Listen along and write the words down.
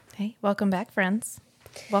Hey, welcome back, friends.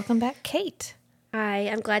 Welcome back, Kate. Hi,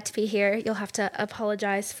 I'm glad to be here. You'll have to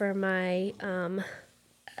apologize for my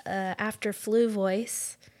after flu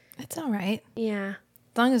voice. It's all right. Yeah.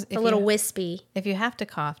 As long as It's a little wispy. If you have to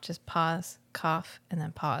cough, just pause, cough, and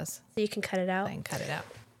then pause. So you can cut it out. Then cut it out.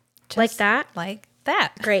 Just like that? Like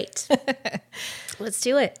that. Great. Let's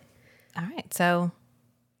do it. All right. So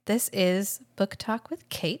this is Book Talk with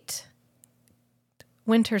Kate,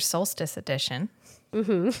 Winter Solstice Edition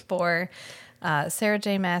for Sarah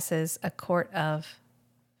J. Maas's A Court of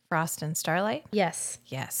Frost and Starlight. Yes.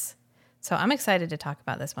 Yes. So I'm excited to talk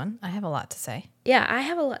about this one. I have a lot to say. Yeah, I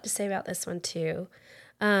have a lot to say about this one too.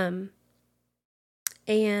 And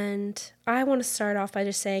I want to start off by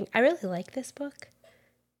just saying I really like this book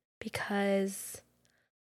because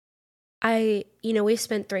we've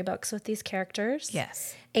spent 3 books with these characters.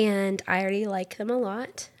 Yes. And I already like them a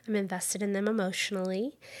lot. I'm invested in them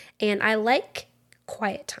emotionally. And I like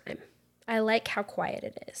quiet time. I like how quiet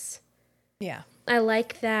it is. Yeah. I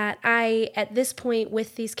like that at this point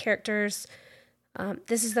with these characters,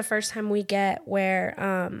 this is the first time we get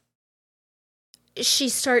where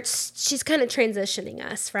she's kind of transitioning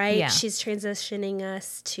us, right? Yeah. She's transitioning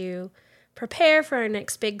us to prepare for our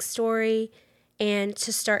next big story and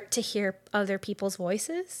to start to hear other people's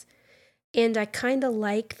voices. And I kind of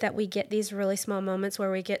like that we get these really small moments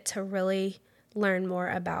where we get to really learn more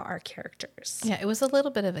about our characters. Yeah, it was a little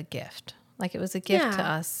bit of a gift. Like, it was a gift to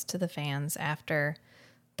us, to the fans, after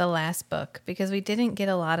the last book, because we didn't get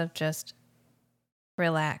a lot of just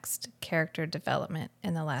relaxed character development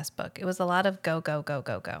in the last book. It was a lot of go, go, go,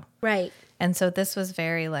 go, go. Right. And so this was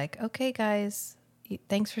very like, okay, guys,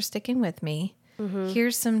 thanks for sticking with me. Mm-hmm.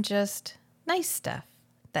 Here's some just nice stuff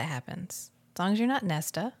that happens. As long as you're not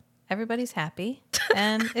Nesta, everybody's happy,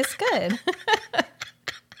 and it's good.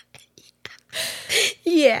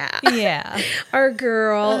 Yeah. Yeah. Our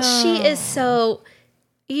girl, she is so,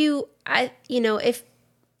 if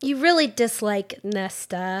you really dislike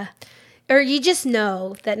Nesta, or you just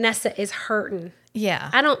know that Nesta is hurting. Yeah.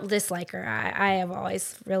 I don't dislike her. I have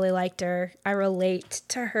always really liked her. I relate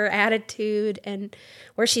to her attitude and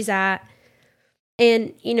where she's at.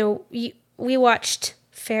 And, we watched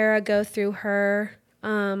Farrah go through her,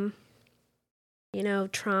 trauma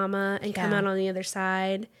and come out on the other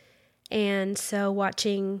side. And so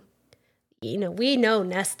watching, we know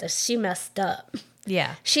Nesta, she messed up.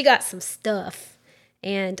 Yeah. She got some stuff.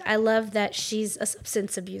 And I love that she's a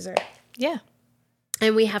substance abuser. Yeah.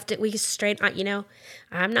 And we straight on,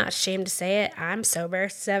 I'm not ashamed to say it. I'm sober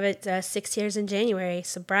 6 years in January.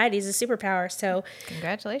 Sobriety is a superpower. So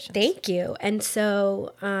congratulations. Thank you. And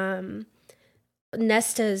so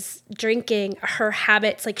Nesta's drinking, her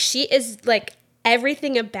habits, like she is like,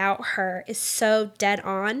 everything about her is so dead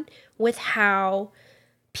on with how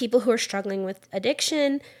people who are struggling with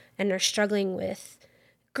addiction and are struggling with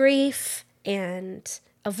grief and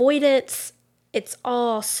avoidance, it's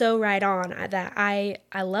all so right on that I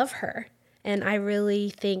love her. And I really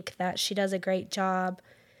think that she does a great job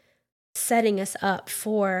setting us up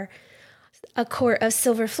for A Court of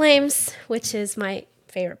Silver Flames, which is my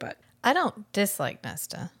favorite book. I don't dislike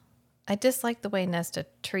Nesta. I dislike the way Nesta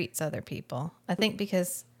treats other people. I think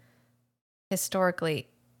because historically,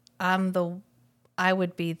 I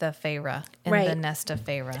would be the Farrah in the Nesta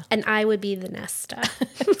Farrah. And I would be the Nesta.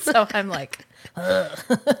 So I'm like, ugh.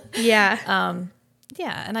 Yeah.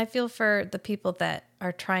 Yeah, and I feel for the people that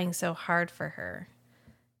are trying so hard for her.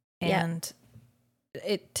 And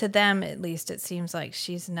to them, at least, it seems like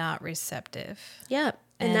she's not receptive. Yep.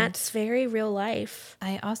 And that's very real life.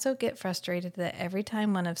 I also get frustrated that every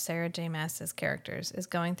time one of Sarah J. Maas's characters is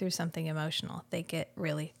going through something emotional, they get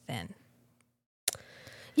really thin.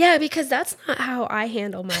 Yeah, because that's not how I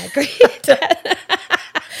handle my grief.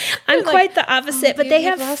 I'm quite the opposite, but they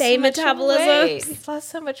have same metabolism. You've lost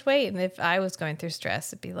so much weight. And if I was going through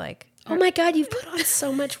stress, it'd be like, oh my God, you've put on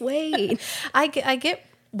so much weight. I get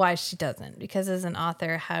why she doesn't, because as an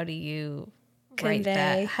author, how do you write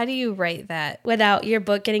that? How do you write that without your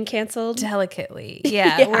book getting canceled? Delicately.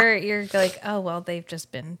 Yeah. Where you're like, oh, well, they've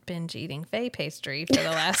just been binge eating Faye pastry for the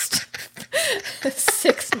last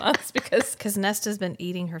 6 months because Nesta's been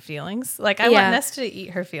eating her feelings. Like, I want Nesta to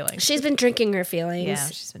eat her feelings. She's been drinking her feelings. Yeah,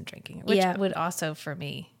 she's been drinking, which would also, for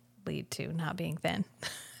me, lead to not being thin.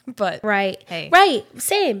 But right. Hey. Right.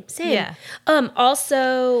 Same. Yeah.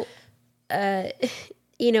 Also, I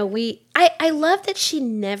love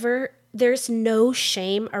that there's no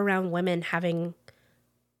shame around women having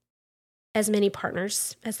as many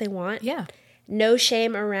partners as they want. Yeah. No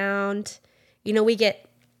shame around, we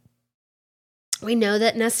know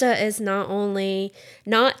that Nesta is not only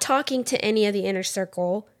not talking to any of the inner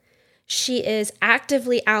circle, she is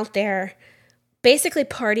actively out there basically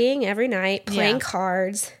partying every night, playing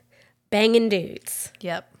cards, banging dudes.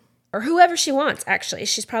 Yep. Or whoever she wants, actually.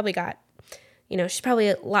 She's probably got, she's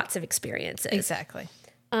probably lots of experiences. Exactly.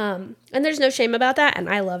 And there's no shame about that, and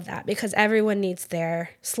I love that because everyone needs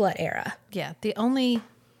their slut era. Yeah. The only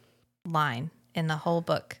line in the whole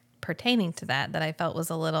book pertaining to that I felt was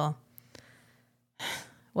a little...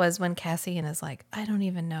 was when Cassian is like, I don't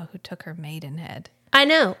even know who took her maidenhead. I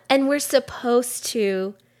know. And we're supposed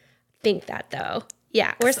to think that, though.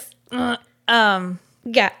 Yeah.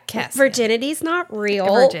 Cassian. Virginity's not real.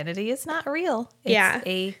 Virginity is not real. It's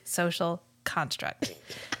a social construct.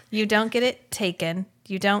 You don't get it taken.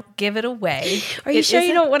 You don't give it away. Are you sure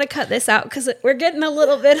you don't want to cut this out? Because we're getting a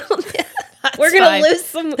little bit on this. We're going to lose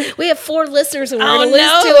some. We have 4 listeners and we're going to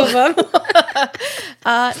lose 2 of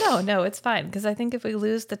them. No, it's fine. Because I think if we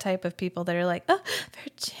lose the type of people that are like, oh,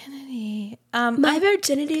 virginity. My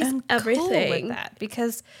virginity is everything. Cool with that,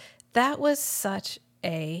 because that was such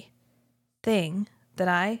a thing that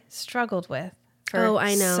I struggled with for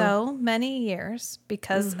so many years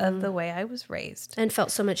because of the way I was raised. And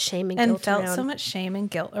felt so much shame and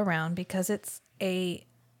guilt around because it's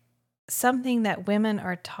something that women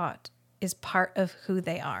are taught is part of who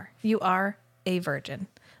they are. You are a virgin,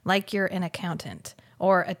 like you're an accountant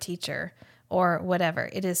or a teacher or whatever.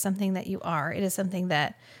 It is something that you are. It is something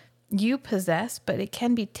that you possess, but it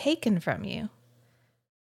can be taken from you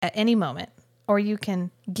at any moment, or you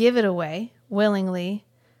can give it away willingly.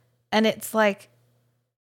 And it's like,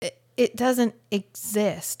 it doesn't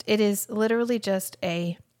exist. It is literally just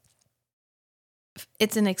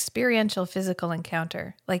it's an experiential physical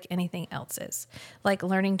encounter like anything else is. Like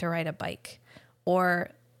learning to ride a bike or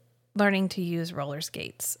learning to use roller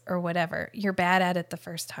skates or whatever. You're bad at it the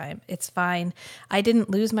first time. It's fine. I didn't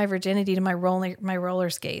lose my virginity to my roller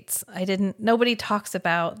skates. Nobody talks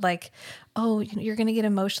about like, oh, you're going to get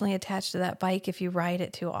emotionally attached to that bike if you ride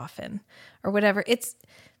it too often or whatever.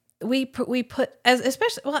 We put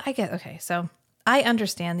especially, well, I get, okay. So I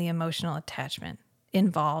understand the emotional attachment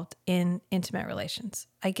involved in intimate relations.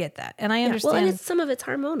 I get that. And I understand. Well, and some of it's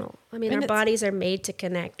hormonal. I mean, our bodies are made to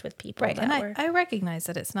connect with people. Right. And I recognize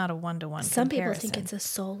that it's not a one-to-one Some comparison. people think it's a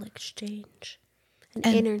soul exchange, an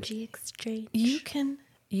energy exchange.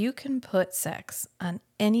 You can put sex on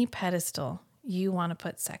any pedestal you want to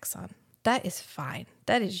put sex on. That is fine.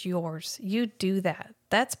 That is yours. You do that.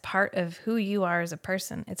 That's part of who you are as a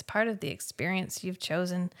person. It's part of the experience you've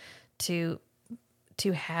chosen to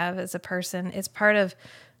have as a person. It's part of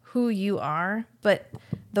who you are. But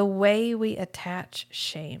the way we attach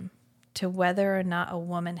shame to whether or not a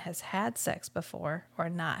woman has had sex before or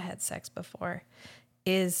not had sex before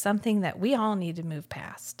is something that we all need to move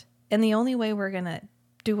past. And the only way we're going to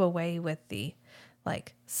do away with the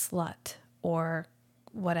like slut or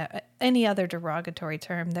whatever, any other derogatory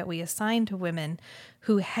term that we assign to women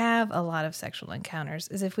who have a lot of sexual encounters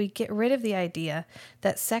is if we get rid of the idea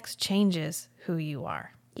that sex changes who you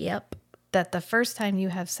are. Yep. That the first time you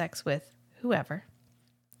have sex with whoever,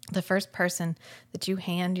 the first person that you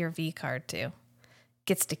hand your V card to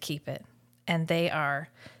gets to keep it. And they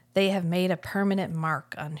have made a permanent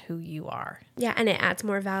mark on who you are. Yeah, and it adds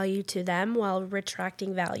more value to them while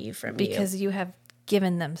retracting value from you. Because you have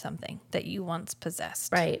given them something that you once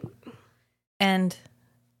possessed. Right. And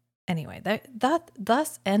anyway, that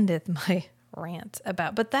thus ended my rant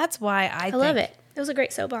about, but that's why I love it. It was a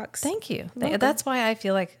great soapbox. Thank you. That's why I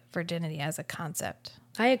feel like virginity as a concept.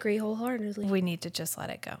 I agree wholeheartedly. We need to just let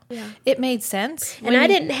it go. Yeah. It made sense. And I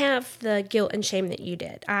didn't have the guilt and shame that you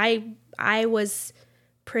did. I was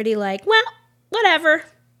pretty like, well, whatever.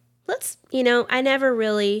 I never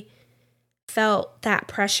really felt that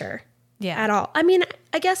pressure. Yeah. At all. I mean,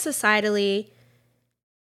 I guess societally,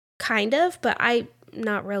 kind of, but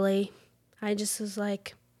not really. I just was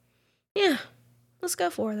like, yeah, let's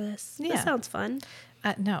go for this. Yeah. That sounds fun.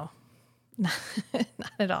 No, not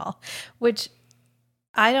at all. Which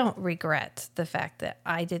I don't regret the fact that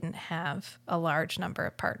I didn't have a large number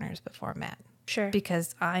of partners before Matt. Sure.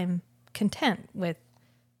 Because I'm content with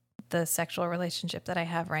the sexual relationship that I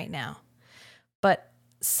have right now. But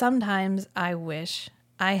sometimes I wish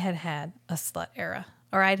I had a slut era,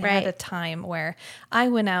 or I'd had a time where I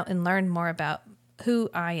went out and learned more about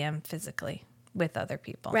who I am physically with other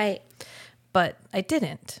people. Right. But I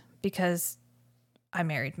didn't, because I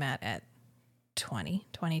married Matt at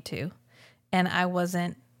 22, and I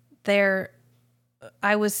wasn't there.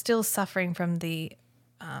 I was still suffering from the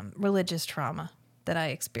religious trauma that I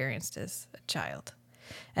experienced as a child.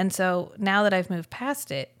 And so now that I've moved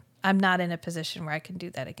past it, I'm not in a position where I can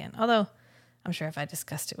do that again. Although I'm sure if I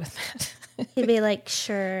discussed it with Matt, he'd be like,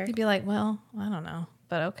 sure. He'd be like, well, I don't know,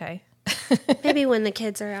 but okay. Maybe when the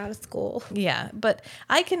kids are out of school. Yeah, but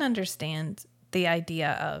I can understand the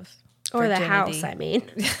idea of Or virginity. the house, I mean.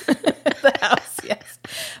 The house, yes.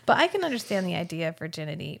 But I can understand the idea of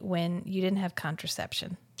virginity when you didn't have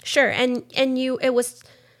contraception. Sure, and it was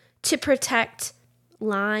to protect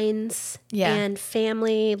lines and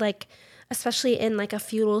family, like especially in like a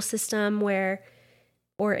feudal system or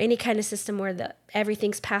any kind of system where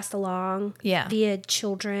everything's passed along via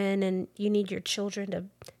children, and you need your children to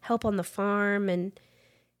help on the farm, and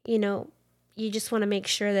you just want to make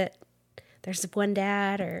sure that there's one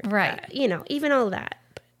dad or even all of that.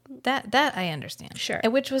 That I understand. Sure.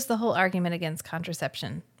 Which was the whole argument against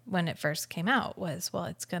contraception when it first came out was,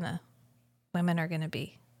 well, women are gonna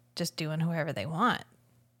be just doing whoever they want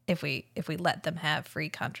if we let them have free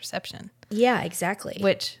contraception. Yeah, exactly.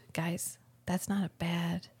 Which, guys, that's not a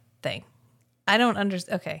bad thing. I don't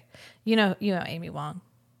understand. Okay. You know Amy Wong.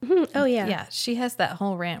 Mm-hmm. Oh, yeah. Yeah. She has that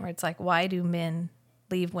whole rant where it's like, why do men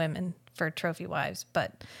leave women for trophy wives,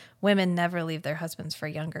 but women never leave their husbands for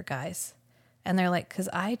younger guys? And they're like, because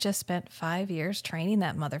I just spent 5 years training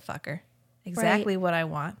that motherfucker. Exactly what I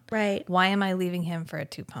want. Right. Why am I leaving him for a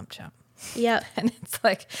 2-pump chump? Yep. And it's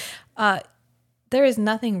like, there is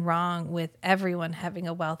nothing wrong with everyone having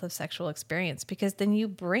a wealth of sexual experience, because then you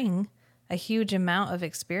bring a huge amount of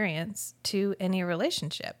experience to any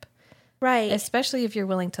relationship. Right. Especially if you're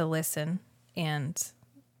willing to listen and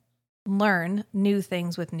learn new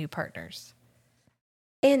things with new partners.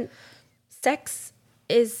 And sex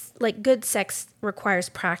is like, good sex requires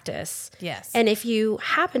practice. Yes. And if you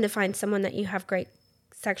happen to find someone that you have great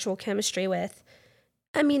sexual chemistry with,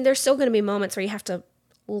 I mean, there's still going to be moments where you have to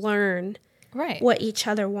learn what each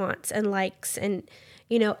other wants and likes. And,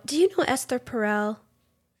 do you know Esther Perel?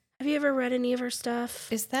 Have you ever read any of her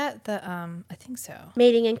stuff? Is that the, I think so.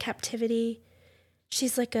 Mating in Captivity.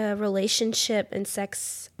 She's like a relationship and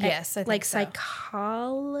sex. Yes, I think so.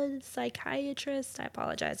 Psychiatrist. I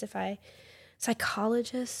apologize if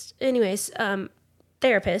psychologist. Anyways,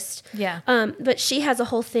 therapist. Yeah. But she has a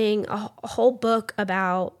whole thing, a whole book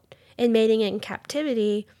in Mating in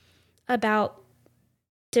Captivity about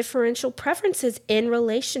differential preferences in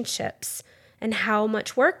relationships and how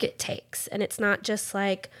much work it takes. And it's not just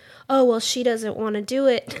like, oh, well, she doesn't want to do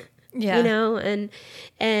it,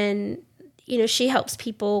 and she helps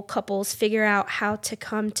couples figure out how to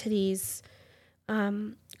come to these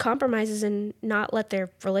compromises and not let their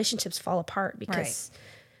relationships fall apart because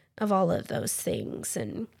of all of those things.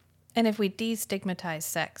 And if we destigmatize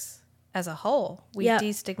sex as a whole, we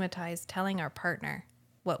destigmatize telling our partner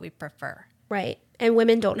what we prefer. Right. And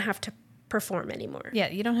women don't have to perform anymore. Yeah,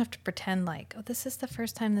 you don't have to pretend like, oh, this is the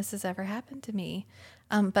first time this has ever happened to me.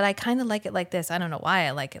 But I kind of like it like this. I don't know why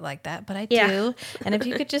I like it like that, but I do. And if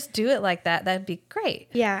you could just do it like that, that'd be great.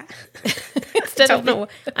 Yeah.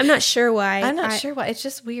 I'm not sure why. I'm not sure why. It's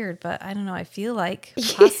just weird, but I don't know. I feel like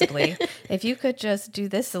possibly if you could just do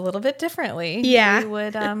this a little bit differently, we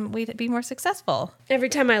would we'd be more successful. Every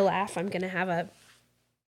time I laugh, I'm going to have a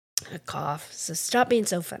cough. So stop being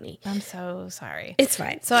so funny. I'm so sorry. It's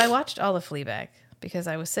fine. So I watched all of Fleabag because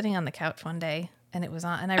I was sitting on the couch one day and it was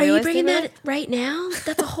on, and I realized. Are you bringing that right now?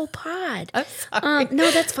 That's a whole pod. I'm sorry.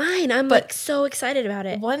 No, that's fine. I'm so excited about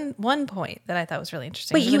it. One point that I thought was really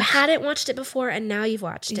interesting. Wait, you hadn't watched it before and now you've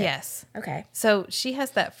watched it? Yes. Okay. So she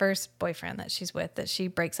has that first boyfriend that she's with that she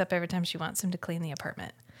breaks up every time she wants him to clean the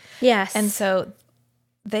apartment. Yes. And so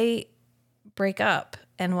they break up,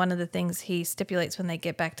 and one of the things he stipulates when they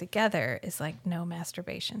get back together is like no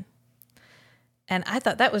masturbation. And I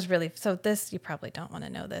thought that was really, so this, you probably don't want to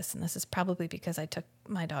know this, and this is probably because I took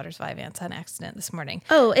my daughter's Vyvanse on accident this morning.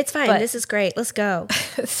 Oh, it's fine. This is great. Let's go.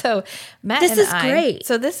 So Matt this and is I, great.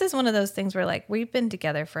 So this is one of those things where like we've been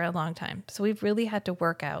together for a long time. So we've really had to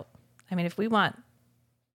work out. I mean, if we want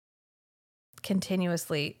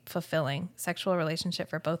continuously fulfilling sexual relationship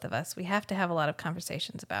for both of us, we have to have a lot of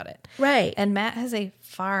conversations about it. Right. And Matt has a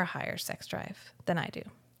far higher sex drive than I do.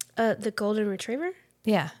 The golden retriever?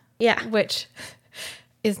 Yeah. Yeah. Which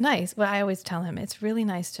is nice. But I always tell him it's really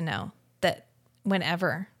nice to know that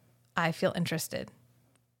whenever I feel interested,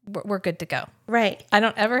 we're good to go. Right. I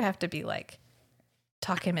don't ever have to be like,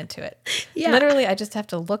 talk him into it. Yeah. Literally, I just have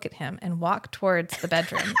to look at him and walk towards the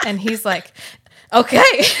bedroom. And he's like,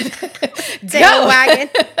 okay, go wagon.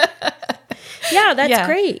 Yeah, that's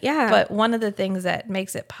great. Yeah. But one of the things that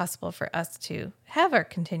makes it possible for us to have our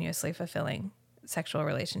continuously fulfilling sexual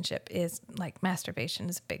relationship is like masturbation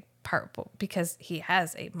is a big part because he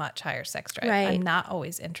has a much higher sex drive. Right. I'm not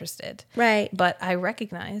always interested. Right. But I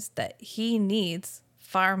recognize that he needs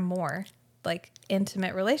far more like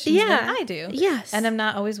intimate relations than I do. Yes. And I'm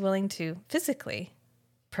not always willing to physically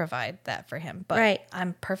provide that for him. But right.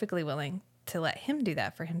 I'm perfectly willing to let him do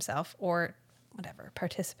that for himself, or whatever,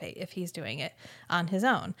 participate if he's doing it on his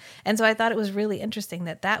own. And so I thought it was really interesting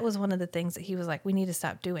that was one of the things that he was like, we need to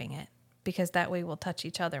stop doing it, because that way we'll touch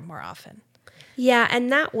each other more often. Yeah,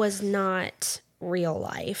 and that was not real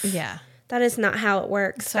life. Yeah. That is not how it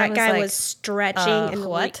works. So that guy like, was stretching and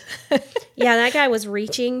what? Yeah, that guy was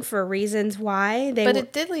reaching for reasons why. But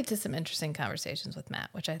it did lead to some interesting conversations with Matt,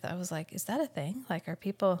 which I thought was like, is that a thing? Like, are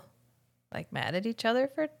people like mad at each other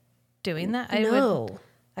for doing that?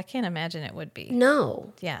 I can't imagine it would be.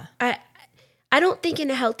 No. Yeah. I don't think in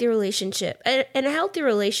a healthy relationship,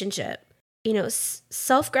 you know,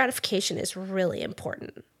 self-gratification is really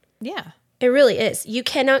important. Yeah. It really is. You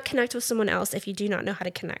cannot connect with someone else if you do not know how to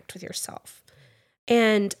connect with yourself.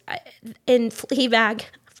 And in Fleabag,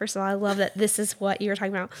 first of all, I love that this is what you were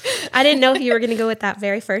talking about. I didn't know if you were going to go with that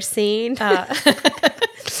very first scene. With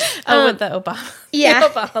the Obama, yeah. the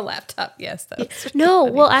Obama laptop. Yes. That was no,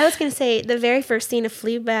 funny. well, I was going to say the very first scene of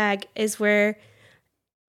Fleabag is where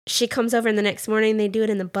she comes over and the next morning they do it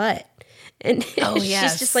in the butt. And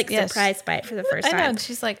she's just like surprised by it for the first time. I know. And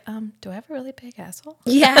she's like, do I have a really big asshole?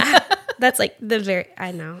 Yeah. That's like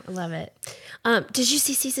I know. I love it. Did you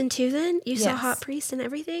see season 2 then? You saw Hot Priest and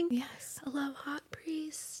everything? Yes. I love Hot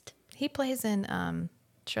Priest. He plays in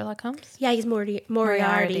Sherlock Holmes? Yeah, he's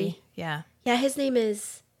Moriarty. Yeah. Yeah, his name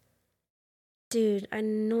is... Dude, I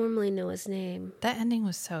normally know his name. That ending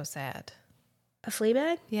was so sad. A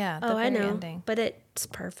Fleabag? Yeah. Oh, I know. Ending. But it's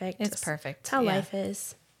perfect. It's perfect. It's how life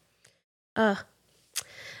is. I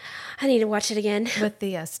need to watch it again. With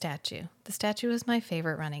the statue. The statue was my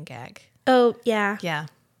favorite running gag. Oh, yeah. Yeah.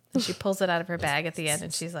 And she pulls it out of her bag at the end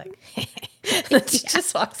and she's like, and she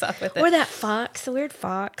just walks off with it. Or that fox, the weird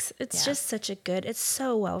fox. It's just it's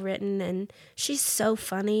so well written and she's so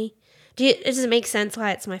funny. Does it make sense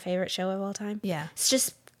why it's my favorite show of all time? Yeah. It's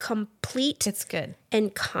just complete. It's good.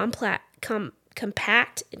 And compact and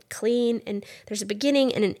clean. And there's a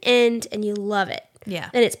beginning and an end and you love it. Yeah.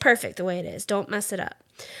 And it's perfect the way it is. Don't mess it up.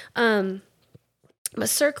 But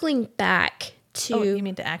circling back to... Oh, you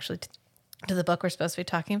mean to the book we're supposed to be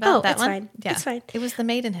talking about? Oh, that one? Fine. Yeah. It's fine. It was the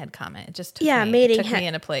Maidenhead comment. It just took me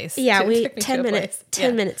in a place. Yeah, we took me 10 to a minutes place.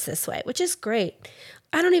 10 minutes this way, which is great.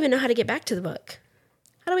 I don't even know how to get back to the book.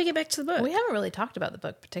 How do we get back to the book? We haven't really talked about the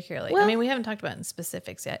book particularly. Well, I mean, we haven't talked about it in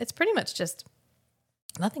specifics yet. It's pretty much just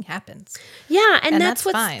nothing happens. Yeah, and that's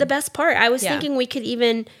what's fine. the best part. I was thinking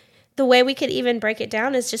the way we could even break it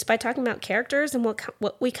down is just by talking about characters and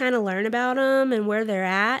what we kind of learn about them and where they're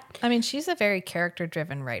at. I mean, she's a very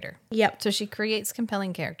character-driven writer. Yep. So she creates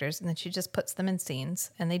compelling characters and then she just puts them in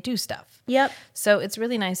scenes and they do stuff. Yep. So it's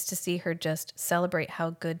really nice to see her just celebrate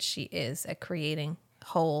how good she is at creating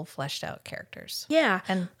whole, fleshed out characters. Yeah.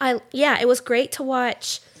 And it was great to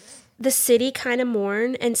watch the city kind of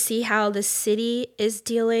mourn and see how the city is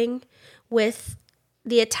dealing with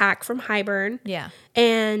the attack from Highburn. Yeah.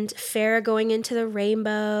 And Farrah going into the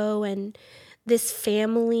rainbow and this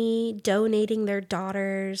family donating their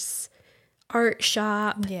daughter's art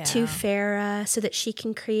shop to Farrah so that she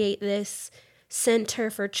can create this center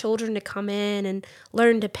for children to come in and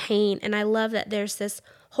learn to paint. And I love that there's this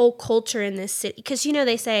whole culture in this city. Because,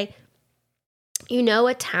 they say,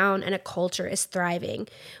 a town and a culture is thriving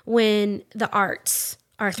when the arts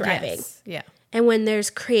are thriving. Yes. Yeah. And when there's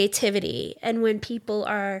creativity and when people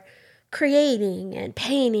are creating and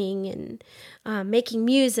painting and making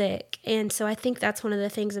music. And so I think that's one of the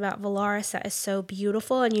things about Valaris that is so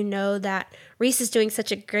beautiful. And that Reese is doing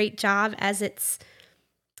such a great job as its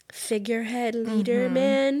figurehead leader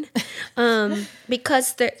man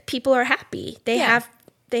because people are happy. They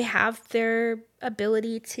have their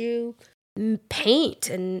ability to paint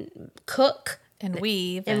and cook and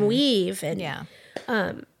weave and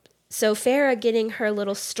so Farrah getting her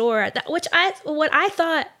little store, what I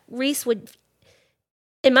thought Reese would,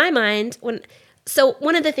 in my mind, so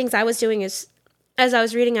one of the things I was doing is, as I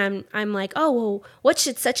was reading, I'm like, oh, well, what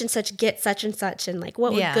should such and such get such and such, and like,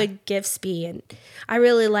 what would good gifts be? And I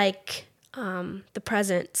really like the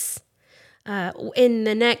presents. In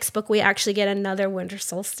the next book, we actually get another winter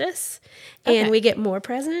solstice, and we get more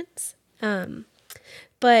presents.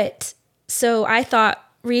 But so I thought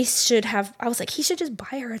Reese should have. I was like, he should just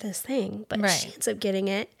buy her this thing, but she ends up getting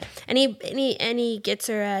it, and he gets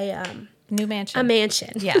her a new mansion. A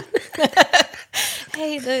mansion, yeah.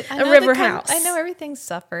 Hey, a river house. I know everything's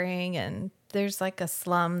suffering, and there's like a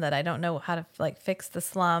slum that I don't know how to like fix the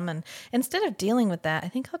slum, and instead of dealing with that, I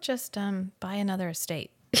think I'll just buy another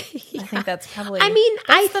estate. I think that's probably. I mean,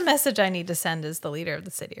 that's the message I need to send as the leader of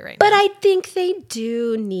the city right now. But I think they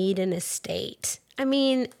do need an estate. I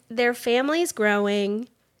mean, their family's growing.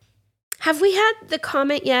 Have we had the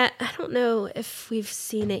comment yet? I don't know if we've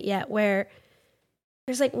seen it yet, where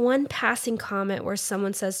there's like one passing comment where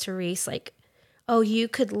someone says to Rhys, like, oh, you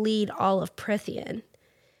could lead all of Prithian.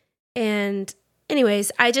 And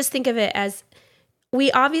anyways, I just think of it as,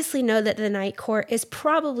 we obviously know that the Night Court is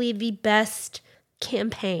probably the best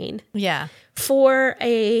campaign. Yeah. For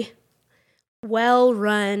a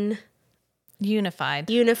well-run, unified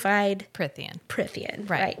Prithian.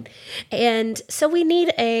 Right. And so we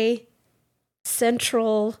need a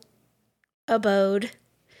central abode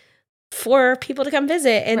for people to come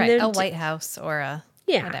visit. And a White House or a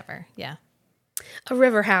whatever. Yeah. A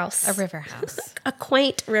river house. A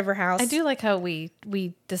quaint river house. I do like how we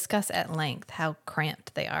discuss at length how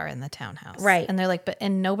cramped they are in the townhouse. Right. And they're like,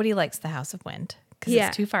 and nobody likes the House of Wind because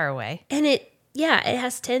it's too far away. And it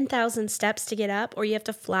has 10,000 steps to get up, or you have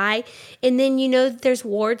to fly. And then there's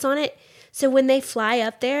wards on it. So when they fly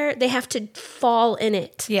up there, they have to fall in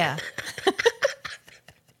it. Yeah.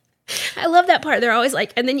 I love that part. They're always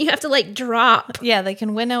like, and then you have to like drop. Yeah, they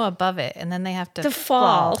can winnow above it, and then they have to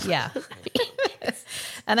fall. Yeah.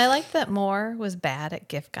 And I like that Moore was bad at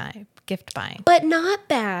gift buying. But not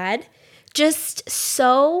bad. Just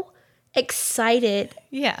so excited.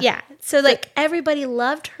 Yeah. Yeah. So like everybody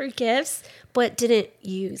loved her gifts, but didn't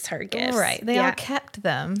use her gifts. Right. They all kept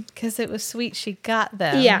them because it was sweet she got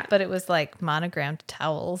them. Yeah. But it was like monogrammed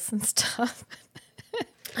towels and stuff.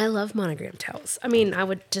 I love monogrammed towels. I mean, I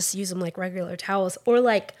would just use them like regular towels, or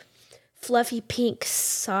like fluffy pink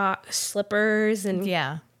sock slippers,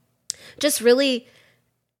 and just really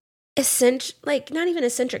eccentric, like not even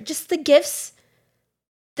eccentric, just the gifts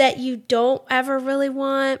that you don't ever really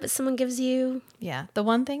want, but someone gives you. Yeah. The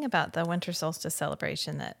one thing about the winter solstice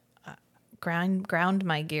celebration that ground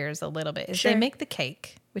my gears a little bit is they make the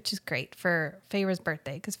cake, which is great for Feyre's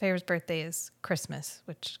birthday, because Feyre's birthday is Christmas,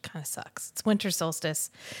 which kind of sucks. It's winter solstice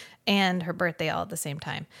and her birthday all at the same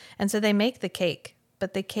time. And so they make the cake,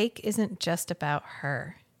 but the cake isn't just about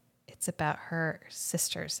her. It's about her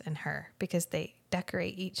sisters and her, because they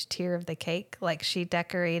decorate each tier of the cake. Like she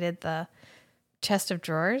decorated the chest of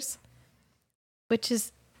drawers, which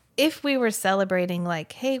is, if we were celebrating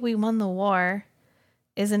like, hey, we won the war,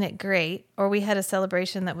 isn't it great? Or we had a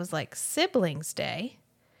celebration that was like Siblings Day.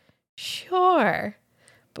 Sure.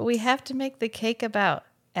 But we have to make the cake about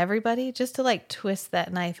everybody just to like twist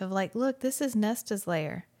that knife of like, look, this is Nesta's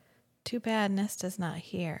lair. Too bad Nesta's not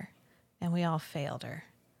here. And we all failed her.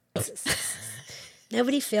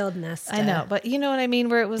 Nobody failed Nesta. I know, but you know what I mean?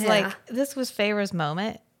 Where it was like, this was Feyre's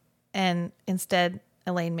moment. And instead,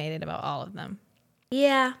 Elaine made it about all of them.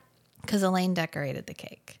 Yeah. Because Elaine decorated the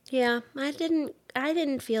cake. Yeah. I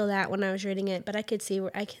didn't feel that when I was reading it, but I can see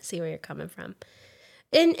where you're coming from.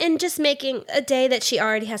 And just making a day that she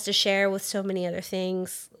already has to share with so many other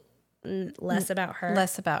things, less about her.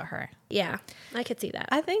 Less about her. Yeah, I could see that.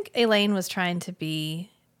 I think Elaine was trying to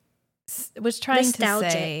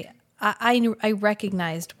nostalgic. say, I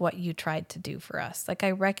recognized what you tried to do for us. Like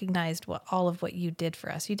I recognized all of what you did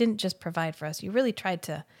for us. You didn't just provide for us. You really tried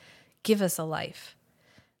to give us a life.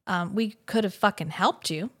 We could have fucking helped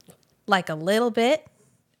you, like a little bit,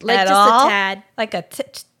 like at just all. a tad, like a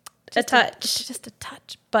touch. Just a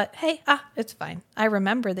touch. But hey, it's fine. I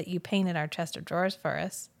remember that you painted our chest of drawers for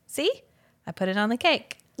us. See? I put it on the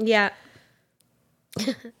cake. Yeah.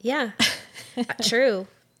 Yeah. True.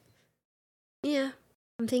 Yeah.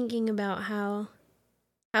 I'm thinking about how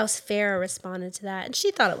Farrah responded to that, and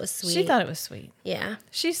she thought it was sweet. She thought it was sweet. Yeah.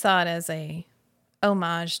 She saw it as a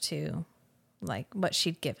homage to like what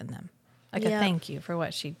she'd given them. Like a thank you for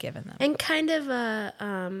what she'd given them. And kind of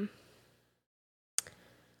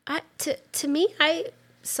to me, I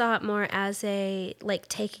saw it more as a like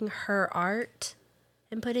taking her art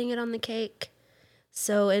and putting it on the cake.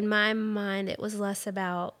 So in my mind, it was less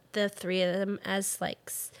about the three of them as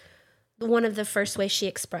like one of the first ways she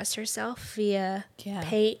expressed herself via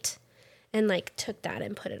paint, and like took that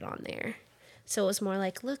and put it on there. So it was more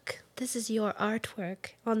like, look, this is your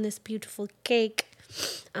artwork on this beautiful cake.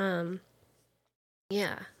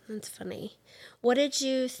 Yeah, that's funny. What did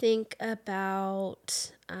you think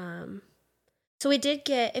about, so we did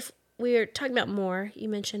get, if we were talking about Moore, you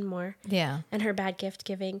mentioned Moore. Yeah. And her bad gift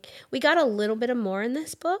giving. We got a little bit of Moore in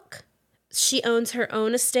this book. She owns her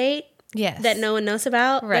own estate. Yes. That no one knows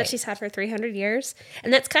about. Right. That she's had for 300 years.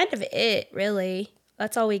 And that's kind of it, really.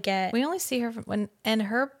 That's all we get. We only see her and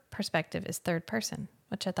her perspective is third person,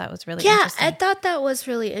 which I thought was really interesting. Yeah, I thought that was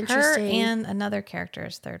really interesting. Her and another character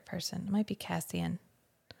is third person. It might be Cassian.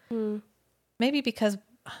 Maybe because,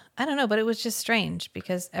 I don't know, but it was just strange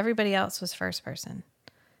because everybody else was first person.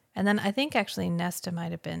 And then I think actually Nesta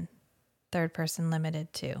might have been third person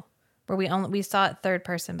limited too, where we saw it third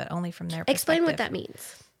person, but only from their perspective. Explain what that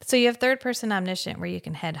means. So you have third person omniscient, where you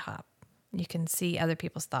can head hop. You can see other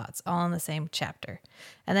people's thoughts all in the same chapter.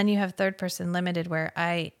 And then you have third person limited, where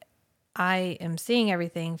I am seeing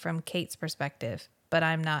everything from Kate's perspective, but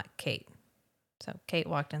I'm not Kate. So Kate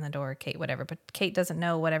walked in the door, Kate whatever, but Kate doesn't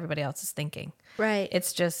know what everybody else is thinking. Right.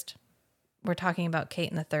 It's just, we're talking about Kate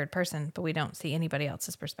in the third person, but we don't see anybody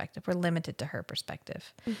else's perspective. We're limited to her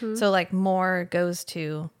perspective. Mm-hmm. So like Moore goes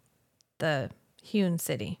to the hewn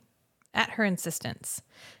city at her insistence,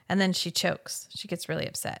 and then she chokes. She gets really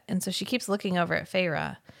upset. And so she keeps looking over at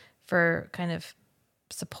Feyre for kind of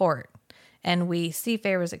support. And we see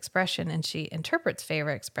Feyre's expression, and she interprets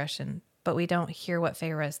Feyre's expression, but we don't hear what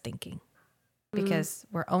Feyre is thinking because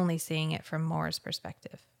we're only seeing it from Moore's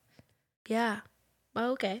perspective. Yeah.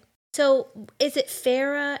 Oh, okay. So is it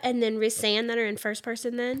Feyre and then Rhysand that are in first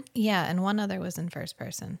person then? Yeah, and one other was in first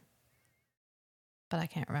person, but I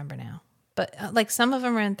can't remember now. But like some of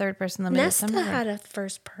them are in third person limited. Nesta some of them had a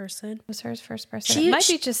first person. Was hers first person? It might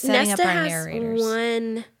be just setting Nesta up our has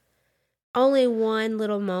narrators. Only one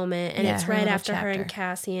little moment, and it's right after chapter. her and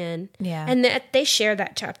Cassian. Yeah. And they share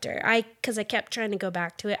that chapter. Because I kept trying to go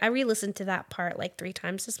back to it. I re-listened to that part like 3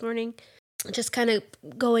 times this morning. Just kind of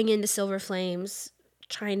going into Silver Flames,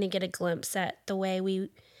 trying to get a glimpse at the way we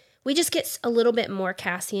just get a little bit more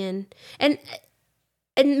Cassian. And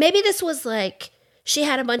maybe this was like, she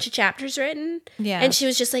had a bunch of chapters written. Yeah. And she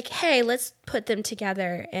was just like, hey, let's put them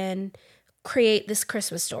together and create this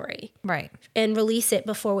Christmas story. Right. And release it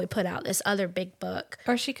before we put out this other big book.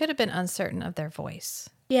 Or she could have been uncertain of their voice.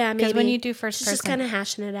 Yeah, maybe. Because when you do first She's person, just kind of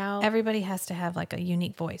hashing it out. everybody has to have like a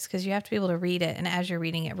unique voice, because you have to be able to read it, and as you're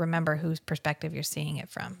reading it, remember whose perspective you're seeing it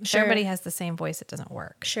from. If Sure. everybody has the same voice, it doesn't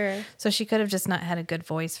work. Sure. So she could have just not had a good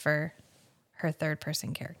voice for her third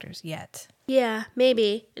person characters yet. Yeah,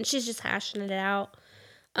 maybe. And she's just hashing it out.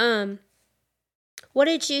 What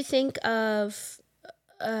did you think of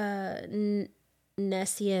Nessian?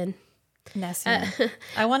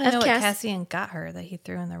 I want to know what Cass- Cassian got her that he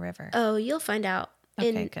threw in the river. Oh, you'll find out.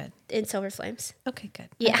 Okay, good. In Silver Flames. Okay, good.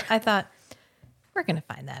 Yeah. I thought we're going to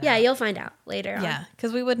find that Yeah, out. you'll find out later on. Yeah,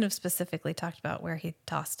 because we wouldn't have specifically talked about where he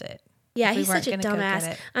tossed it. Yeah, if he's we weren't such a gonna go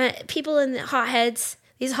get dumbass. People in the hotheads,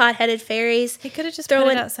 these hot-headed fairies. He could have just put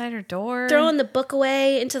it outside her door. Throwing the book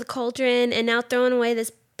away into the cauldron, and now throwing away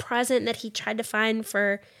this present that he tried to find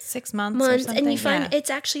for 6 months or something. and you find it's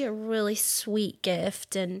actually a really sweet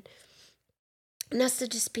gift, and Nesta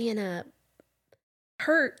just being a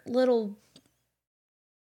hurt little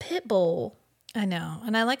pit bull. I know.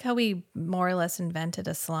 And I like how we more or less invented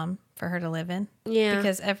a slum for her to live in. Yeah.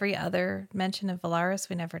 Because every other mention of Valaris,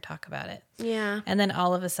 we never talk about it. Yeah. And then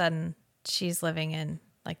all of a sudden, she's living in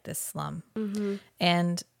like this slum. Mm-hmm.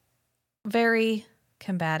 And very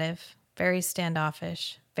combative, very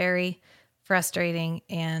standoffish, very frustrating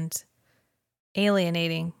and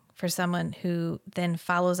alienating for someone who then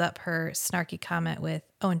follows up her snarky comment with,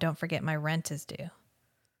 oh, and don't forget my rent is due.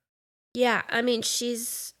 Yeah, I mean,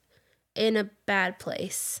 she's in a bad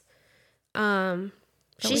place.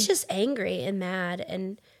 She's just angry and mad,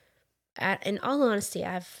 and in all honesty,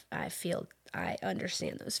 I feel I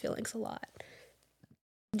understand those feelings a lot.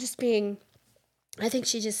 I think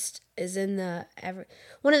she just is in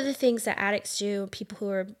one of the things that addicts do, people who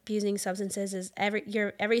are abusing substances, is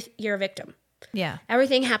you're a victim. Yeah.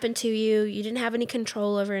 Everything happened to you. You didn't have any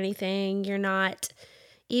control over anything. You're not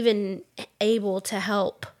even able to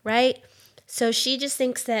help, right? So she just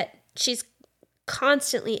thinks that she's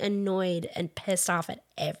constantly annoyed and pissed off at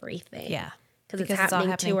everything. Yeah. Because it's all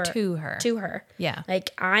happening to her. To her. Yeah.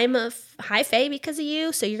 Like, I'm a high fae because of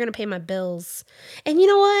you, so you're going to pay my bills. And you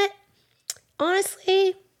know what?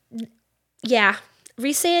 Honestly, yeah.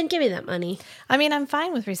 Rhysand, give me that money. I mean, I'm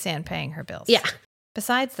fine with Rhysand paying her bills. Yeah.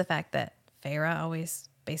 Besides the fact that Feyre always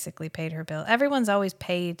basically paid her bill. Everyone's always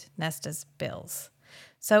paid Nesta's bills.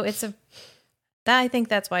 So I think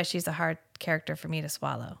that's why she's a hard character for me to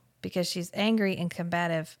swallow, because she's angry and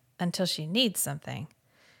combative until she needs something,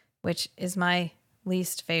 which is my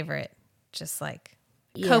least favorite, just like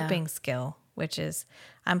coping skill, which is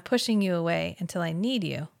I'm pushing you away until I need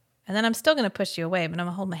you. And then I'm still going to push you away, but I'm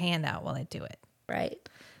going to hold my hand out while I do it. Right.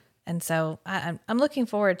 And so I'm looking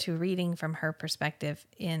forward to reading from her perspective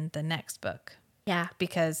in the next book. Yeah.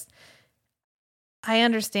 Because I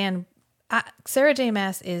understand Sarah J.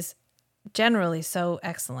 Maas is generally so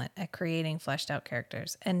excellent at creating fleshed out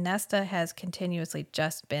characters. And Nesta has continuously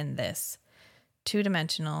just been this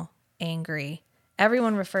 2-dimensional, angry.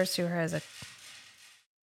 Everyone refers to her as a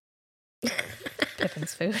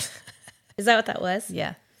Pippin's food. Is that what that was?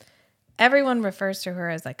 Yeah. everyone refers to her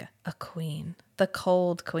as like a queen, the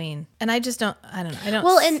cold queen. And I don't know.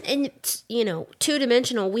 Well, and you know,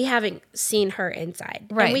 two-dimensional, we haven't seen her inside.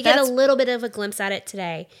 Right. And we get a little bit of a glimpse at it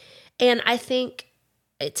today. And I think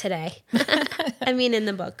today, I mean, in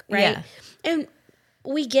the book, right? Yeah. And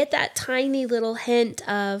we get that tiny little hint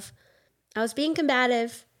of, I was being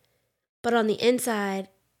combative, but on the inside,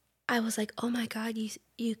 I was like, oh my God,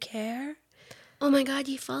 you care? Oh my God,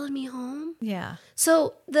 you followed me home? Yeah.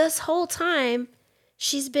 So this whole time,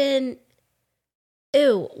 she's been,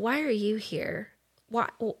 ew, why are you here? Why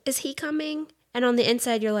is he coming? And on the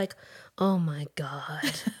inside, you're like, oh my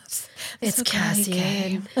God, it's so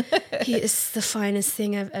Cassian. He is the finest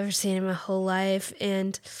thing I've ever seen in my whole life.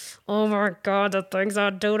 And oh my God, the things I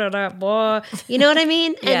do to that boy. You know what I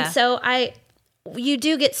mean? Yeah. And so you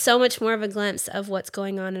do get so much more of a glimpse of what's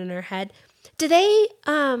going on in her head. Do they,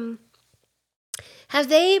 have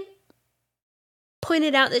they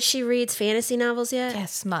pointed out that she reads fantasy novels yet? Yeah,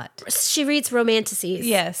 smut. She reads romanticises.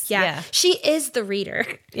 Yes. Yeah. She is the reader.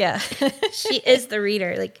 Yeah. She is the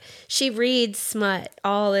reader. Like, she reads smut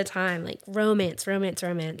all the time. Like, romance.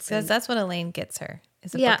 Because that's what Elaine gets her,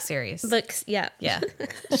 is a Yeah. book series. Books, yeah. Yeah.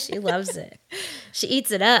 She loves it. She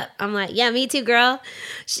eats it up. I'm like, yeah, me too, girl.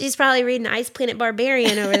 She's probably reading Ice Planet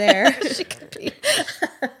Barbarian over there. She could be.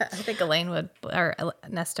 I think Elaine would, or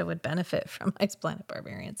Nesta would benefit from Ice Planet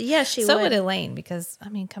Barbarians. Yeah, she So would. would Elaine, because, I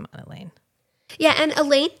mean, come on, Elaine. Yeah, and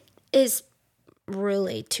Elaine is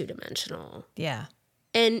really two-dimensional. Yeah.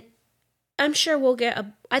 And I'm sure we'll get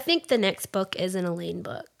I think the next book is an Elaine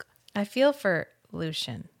book. I feel for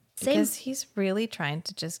Lucian. Same. Because he's really trying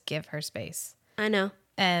to just give her space. I know.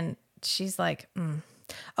 And she's like,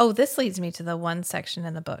 Oh, this leads me to the one section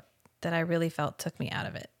in the book that I really felt took me out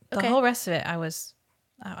of it. The whole rest of it,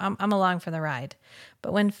 I'm along for the ride.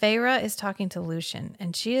 But when Feyre is talking to Lucian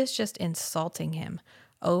and she is just insulting him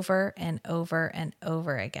over and over and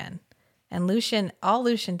over again. And all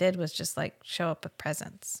Lucian did was just like show up with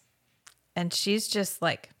presents. And she's just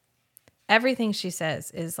like, everything she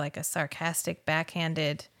says is like a sarcastic,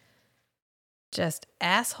 backhanded, just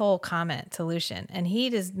asshole comment to Lucian. And he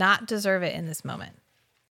does not deserve it in this moment.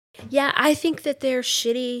 Yeah, I think that they're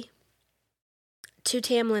shitty to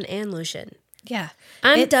Tamlin and Lucian. Yeah.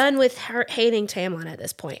 I'm done with her hating Tamlin at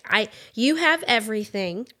this point. You have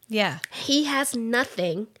everything. Yeah. He has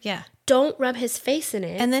nothing. Yeah. Don't rub his face in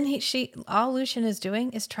it. And then all Lucian is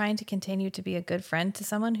doing is trying to continue to be a good friend to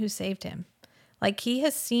someone who saved him. Like, he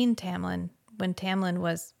has seen Tamlin when Tamlin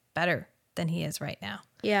was better than he is right now.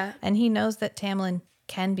 Yeah. And he knows that Tamlin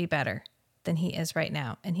can be better than he is right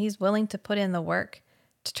now. And he's willing to put in the work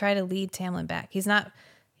to try to lead Tamlin back. He's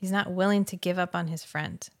not willing to give up on his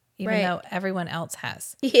friend, even though everyone else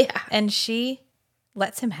has. Yeah. And she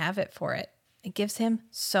lets him have it for it. It gives him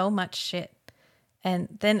so much shit.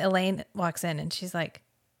 And then Elaine walks in and she's like,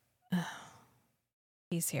 oh,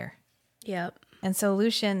 he's here. Yep. And so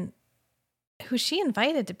Lucian, who she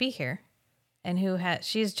invited to be here and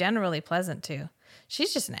she's generally pleasant to,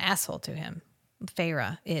 she's just an asshole to him.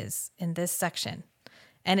 Feyre is in this section.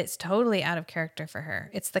 And it's totally out of character for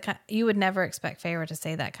her. It's the kind you would never expect Feyre to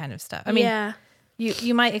say that kind of stuff. I mean, yeah.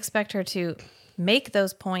 you might expect her to make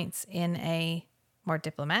those points in a more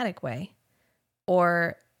diplomatic way,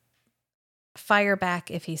 or fire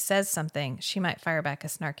back if he says something. She might fire back a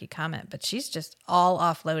snarky comment, but she's just all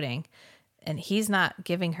offloading, and he's not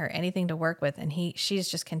giving her anything to work with, and she's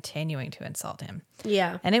just continuing to insult him.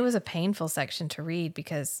 Yeah. And it was a painful section to read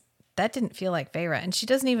because that didn't feel like Feyre, and she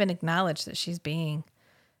doesn't even acknowledge that she's being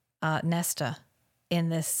Nesta in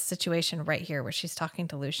this situation right here where she's talking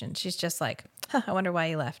to Lucian. She's just like, I wonder why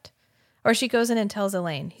he left. Or she goes in and tells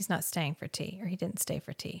Elaine he's not staying for tea, or he didn't stay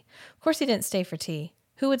for tea. Of course he didn't stay for tea.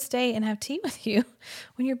 Who would stay and have tea with you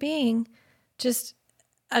when you're being just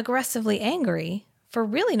aggressively angry for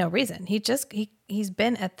really no reason? He's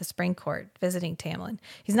been at the spring court visiting Tamlin.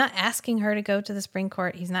 He's not asking her to go to the spring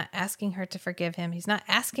court. He's not asking her to forgive him. He's not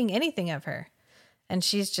asking anything of her. And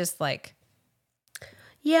she's just like,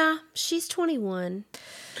 yeah, she's 21.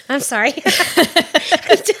 I'm sorry.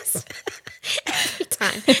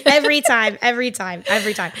 Every time.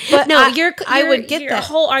 But no, I would get your that.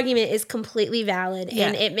 whole argument is completely valid, Yeah.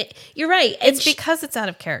 and you're right. It's because it's out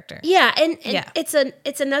of character. Yeah, and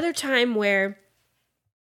it's another time where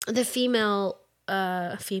the female,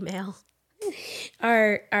 our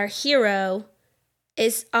hero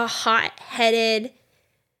is a hot-headed,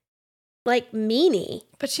 like, meanie.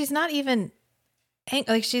 But she's not even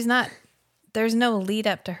she's not. There's no lead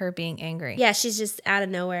up to her being angry. Yeah, she's just out of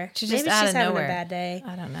nowhere. Maybe she's having a bad day.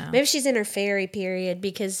 I don't know. Maybe she's in her fairy period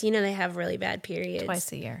because they have really bad periods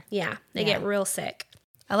Twice a year. Yeah, they get real sick.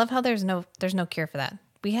 I love how there's no cure for that.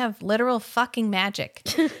 We have literal fucking magic.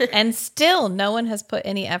 And still no one has put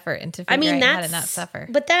any effort into figuring out how to not suffer.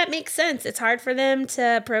 But that makes sense. It's hard for them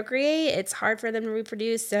to procreate. It's hard for them to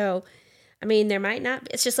reproduce. So, I mean, there might not,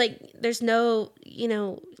 it's just like, there's no,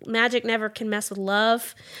 magic never can mess with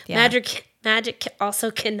love. Yeah. Magic also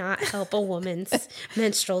cannot help a woman's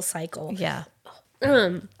menstrual cycle. Yeah.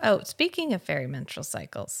 Speaking of fairy menstrual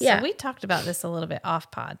cycles. Yeah. So we talked about this a little bit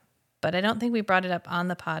off pod, but I don't think we brought it up on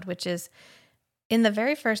the pod, which is in the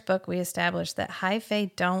very first book, we established that high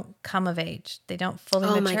fae don't come of age. They don't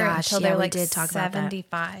fully mature until they're like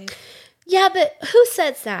 75. Yeah, but who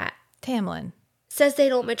says that? Tamlin. Says they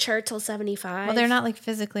don't mature till 75. Well, they're not like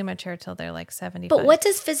physically mature till they're like 75. But what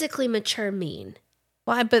does physically mature mean?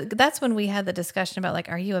 Well, but that's when we had the discussion about like,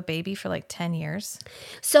 are you a baby for like 10 years?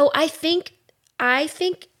 So I think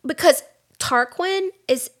because Tarquin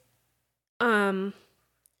is 80.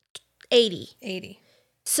 80.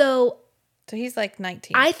 So he's like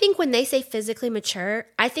 19. I think when they say physically mature,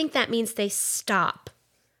 I think that means they stop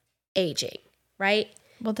aging, right?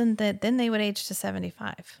 Well, then they would age to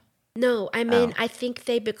 75. No, I mean, I think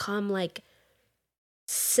they become like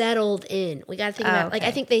settled in. We got to think about like,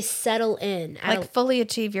 I think they settle in. Like fully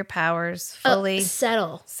achieve your powers, fully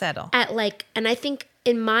settle. At like, and I think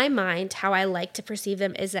in my mind, how I like to perceive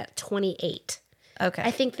them is at 28. Okay.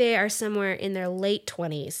 I think they are somewhere in their late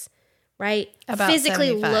 20s, right? About physically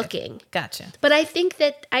 75. looking. Gotcha. But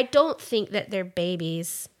I don't think that they're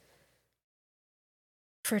babies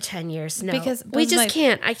for 10 years. No. Because I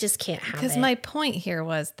just can't have it. Because my point here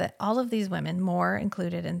was that all of these women, Moore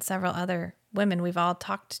included and several other women we've all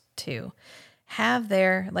talked to, have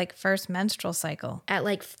their like first menstrual cycle at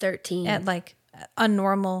like 13. At like a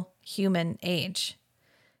normal human age.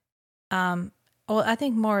 Well, I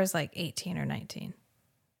think Moore is like 18 or 19,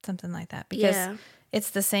 something like that. Because it's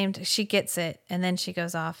the same. She gets it, and then she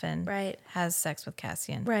goes off and has sex with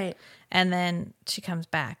Cassian. Right. And then she comes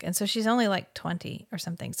back. And so she's only like 20 or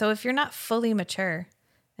something. So if you're not fully mature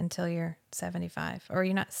until you're 75, or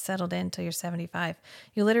you're not settled in until you're 75,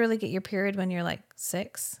 you literally get your period when you're like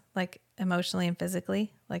 6, like emotionally and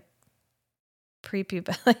physically, like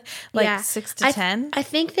pre-puberty, like 6 to 10. I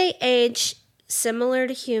think they age similar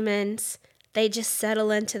to humans. They just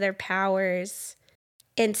settle into their powers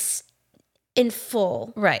in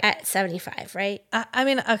full at 75, right? I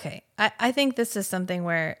mean, okay. I think this is something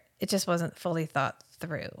where it just wasn't fully thought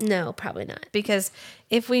through. No, probably not. Because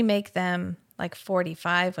if we make them like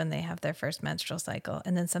 45 when they have their first menstrual cycle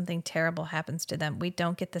and then something terrible happens to them, we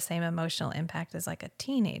don't get the same emotional impact as like a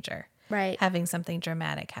teenager. Right. Having something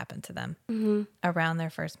dramatic happen to them around their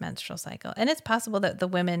first menstrual cycle. And it's possible that the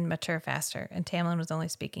women mature faster. And Tamlin was only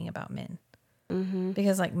speaking about men.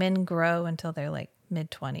 Because like men grow until they're like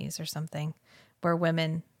mid-20s or something, where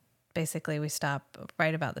women, basically we stop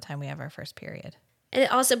right about the time we have our first period. And it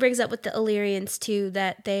also brings up with the Illyrians too,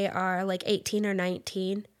 that they are like 18 or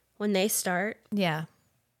 19 when they start. Yeah.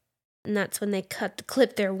 And that's when they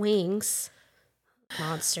clip their wings.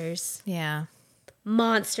 Monsters. Yeah.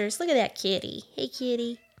 Monsters. Look at that kitty. Hey,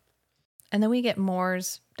 kitty. And then we get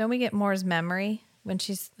don't we get Moore's memory when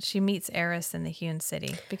she meets Eris in the Hewn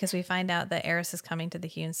City, because we find out that Eris is coming to the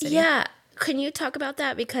Hewn City. Yeah. Can you talk about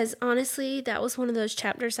that? Because honestly, that was one of those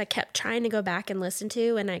chapters I kept trying to go back and listen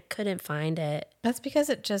to, and I couldn't find it. That's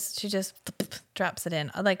because she just drops it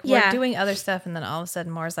in. Like, we're doing other stuff, and then all of a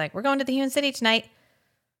sudden Moore's like, we're going to the Hewn City tonight,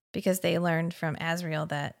 because they learned from Asriel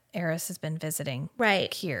that Eris has been visiting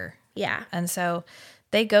here. Yeah. And so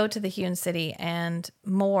they go to the Hewn City, and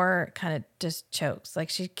Moore kind of just chokes.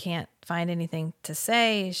 Like, she can't find anything to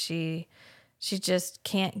say. She just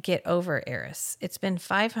can't get over Eris. It's been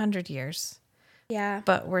 500 years. Yeah.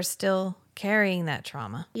 But we're still carrying that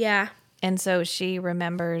trauma. Yeah. And so she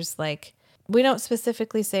remembers, like, we don't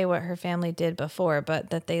specifically say what her family did before, but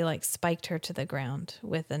that they like spiked her to the ground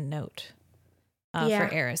with a note for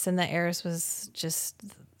Eris. And that Eris was just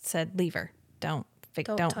said, leave her. Don't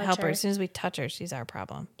help her. As soon as we touch her, she's our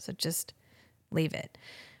problem. So just leave it.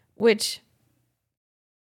 Which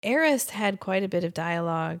Eris had quite a bit of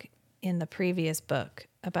dialogue in the previous book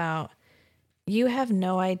about, you have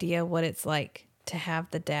no idea what it's like to have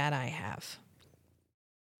the dad I have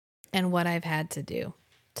and what I've had to do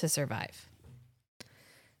to survive.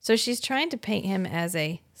 So she's trying to paint him as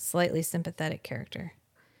a slightly sympathetic character.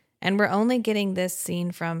 And we're only getting this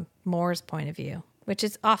scene from Moore's point of view, which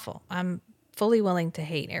is awful. I'm fully willing to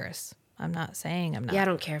hate Eris. I'm not saying I'm not. Yeah, I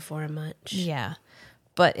don't care for him much. Yeah.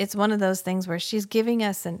 But it's one of those things where she's giving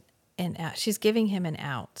us she's giving him an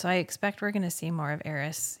out. So I expect we're going to see more of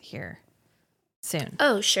Eris here soon.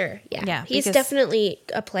 Oh, sure. Yeah. He's definitely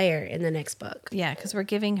a player in the next book. Yeah, because we're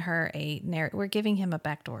giving her we're giving him a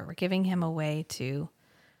backdoor. We're giving him a way to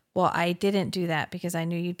well, I didn't do that because I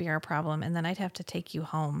knew you'd be our problem, and then I'd have to take you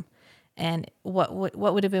home. And what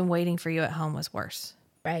would have been waiting for you at home was worse.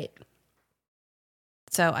 Right.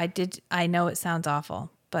 So I know it sounds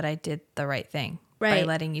awful, but I did the right thing by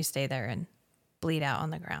letting you stay there and bleed out on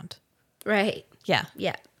the ground. Right. Yeah.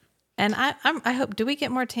 Yeah. And I hope, do we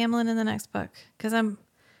get more Tamlin in the next book? Because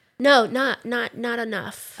No, not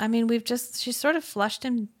enough. I mean, she sort of flushed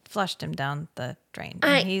him down the drain.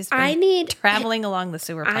 And he's traveling along the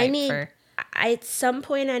sewer pipe at some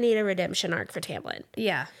point I need a redemption arc for Tamlin.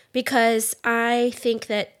 Yeah. Because I think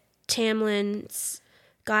that Tamlin's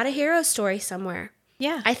got a hero story somewhere.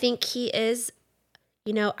 Yeah. I think he is,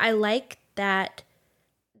 I like that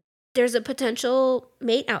there's a potential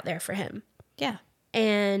mate out there for him. Yeah.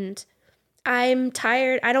 And I'm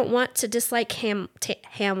tired. I don't want to dislike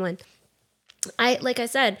Hamlin. Like I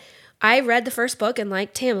said, I read the first book and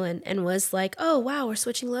liked Tamlin and was like, oh, wow, we're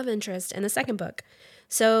switching love interest in the second book.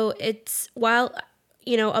 So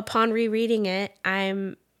upon rereading it,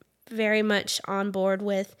 I'm very much on board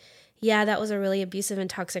with, yeah, that was a really abusive and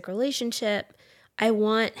toxic relationship. I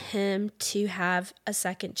want him to have a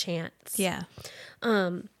second chance. Yeah.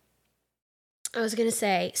 I was going to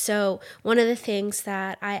say, so one of the things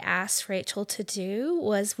that I asked Rachel to do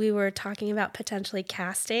was we were talking about potentially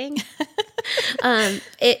casting. And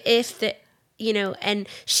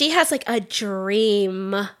she has like a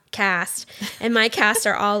dream cast, and my cast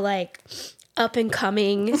are all like up and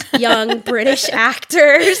coming young British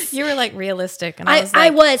actors. You were like realistic, and I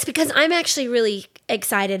was because I'm actually really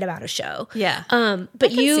excited about a show. Yeah.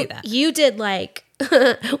 But you did like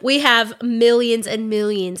we have millions and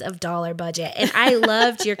millions of dollar budget, and I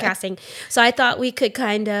loved your casting. So I thought we could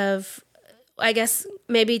kind of, I guess,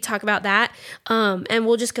 maybe talk about that. And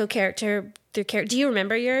we'll just go character through character. Do you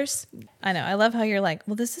remember yours? I know. I love how you're like,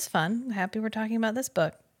 well, this is fun. I'm happy we're talking about this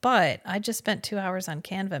book. But I just spent 2 hours on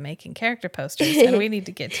Canva making character posters, and we need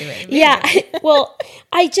to get to it. Yeah. Well,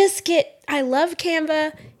 I love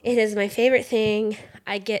Canva. It is my favorite thing.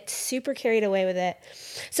 I get super carried away with it.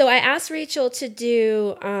 So I asked Rachel to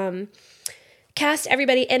do cast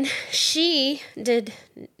everybody, and she did.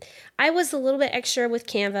 I was a little bit extra with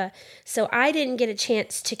Canva, so I didn't get a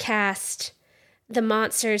chance to cast the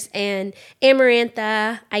monsters and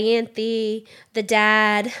Amarantha, Ianthe, the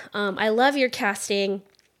dad. I love your casting.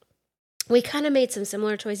 We kind of made some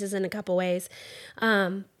similar choices in a couple ways.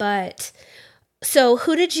 But so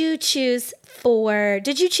who did you choose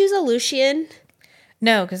did you choose a Lucian?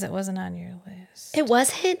 No, because it wasn't on your list. It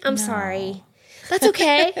wasn't? I'm sorry. That's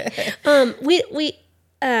okay.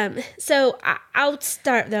 So I'll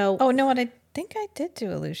start though. Oh, no, I think I did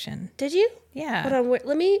do a Lucian. Did you? Yeah. Hold on,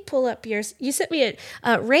 let me pull up yours. You sent me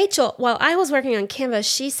Rachel, while I was working on Canva,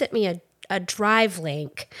 she sent me a drive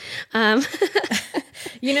link.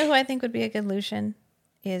 You know who I think would be a good Lucian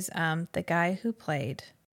is the guy who played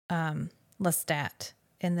Lestat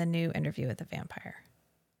in the new Interview with the Vampire.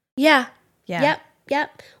 Yeah. Yeah.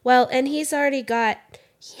 Yep. Well, and he's already got,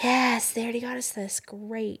 they already got us this.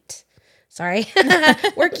 Great. Sorry.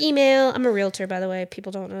 Work email. I'm a realtor, by the way.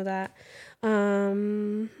 People don't know that.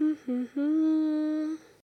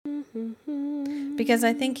 Because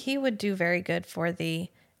I think he would do very good for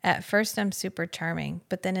at first I'm super charming,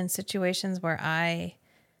 but then in situations where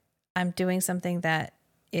I'm doing something that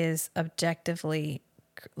is objectively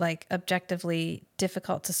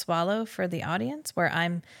difficult to swallow for the audience, where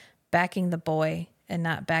I'm backing the boy and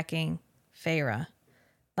not backing Feyre,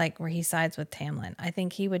 like where he sides with Tamlin. I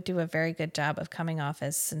think he would do a very good job of coming off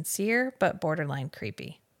as sincere but borderline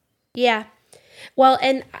creepy. Yeah. Well,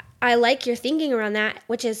 and I like your thinking around that,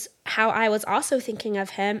 which is how I was also thinking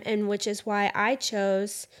of him, and which is why I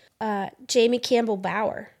chose Jamie Campbell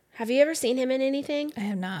Bower. Have you ever seen him in anything? I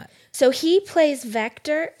have not. So he plays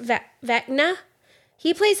Vecna.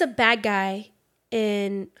 He plays a bad guy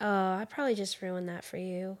in, I probably just ruined that for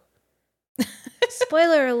you.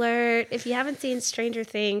 Spoiler alert, if you haven't seen Stranger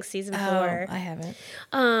Things season 4. I haven't.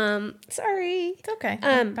 Sorry. It's okay.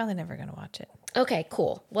 I'm probably never going to watch it. Okay,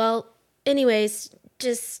 cool. Well, anyways,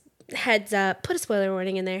 just heads up, put a spoiler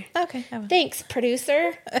warning in there. Okay. Thanks,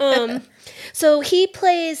 producer. So he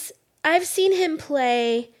plays, I've seen him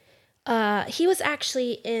play, he was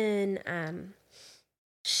actually in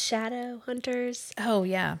Shadow Hunters. Oh,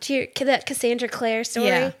 yeah. That Cassandra Clare story.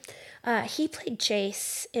 Yeah. He played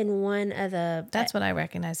Jace in one of the... That's what I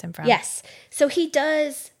recognize him from. Yes. So he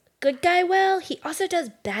does good guy well. He also does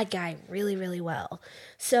bad guy really, really well.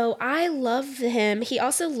 So I love him. He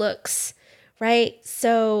also looks, right?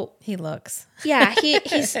 So... He looks. Yeah,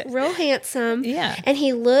 he's real handsome. Yeah. And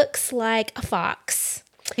he looks like a fox.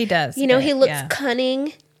 He does. He looks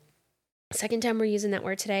cunning. Second time we're using that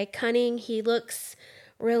word today. Cunning. He looks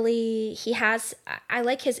really, I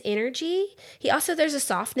like his energy. There's a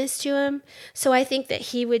softness to him. So I think that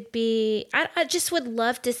he would be, I just would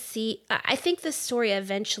love to see, I think the story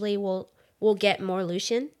eventually will get more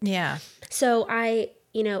Lucian. Yeah. So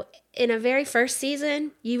in a very first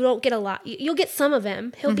season, you don't get a lot. You'll get some of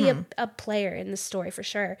him. He'll be a player in the story for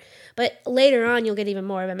sure. But later on, you'll get even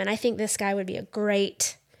more of him. And I think this guy would be a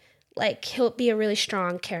great, he'll be a really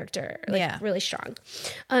strong character. Really strong.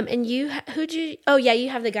 And you have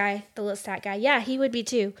the guy, the Lestat guy. Yeah, he would be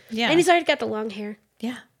too. Yeah. And he's already got the long hair.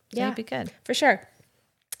 Yeah. He'd be good. For sure.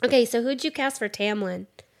 Okay, so who'd you cast for Tamlin?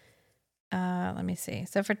 Let me see.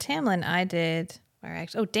 So for Tamlin, I did,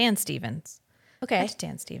 Dan Stevens. Okay. That's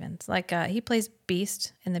Dan Stevens. He plays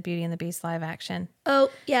Beast in the Beauty and the Beast live action. Oh,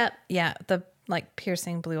 yeah. Yeah, the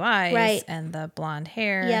piercing blue eyes, right, and the blonde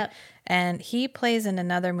hair. Yep. And he plays in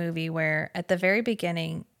another movie where at the very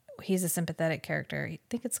beginning, he's a sympathetic character. I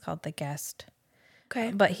think it's called The Guest.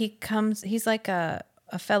 Okay. But he's like a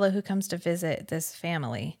fellow who comes to visit this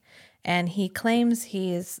family. And he claims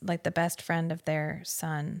he is like the best friend of their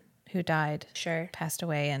son who died. Sure. Passed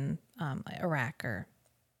away in Iraq or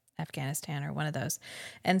Afghanistan or one of those.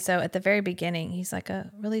 And so at the very beginning, he's like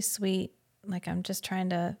a really sweet, I'm just trying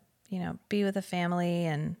to, be with the family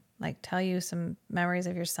and tell you some memories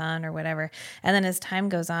of your son or whatever. And then as time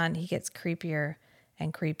goes on, he gets creepier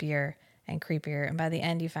and creepier and creepier. And by the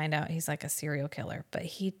end, you find out he's like a serial killer. But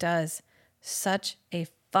he does such a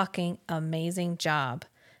fucking amazing job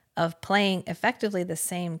of playing effectively the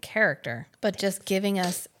same character, but just giving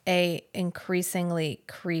us a increasingly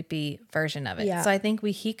creepy version of it. Yeah. So I think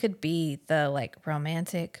he could be the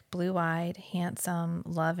romantic, blue-eyed, handsome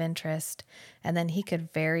love interest, and then he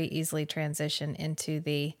could very easily transition into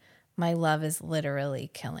the my love is literally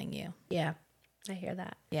killing you. Yeah, I hear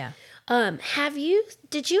that. Yeah.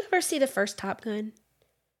 Did you ever see the first Top Gun?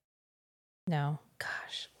 No.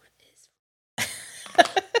 Gosh,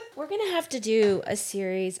 we're gonna have to do a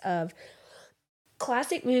series of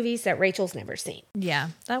classic movies that Rachel's never seen. Yeah,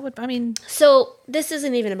 So this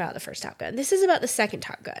isn't even about the first Top Gun. This is about the second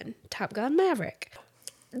Top Gun, Top Gun Maverick.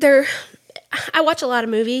 I watch a lot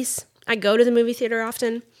of movies. I go to the movie theater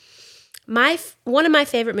often. One of my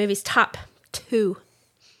favorite movies, top 2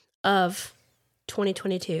 of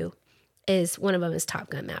 2022, one of them is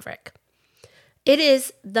Top Gun Maverick. It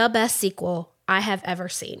is the best sequel I have ever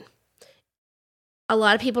seen. A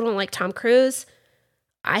lot of people don't like Tom Cruise.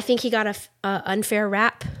 I think he got a unfair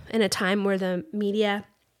rap in a time where the media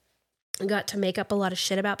got to make up a lot of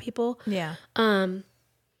shit about people. Yeah.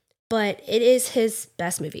 But it is his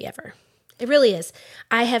best movie ever. It really is.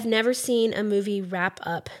 I have never seen a movie wrap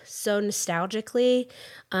up so nostalgically.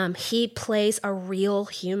 He plays a real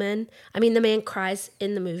human. I mean, the man cries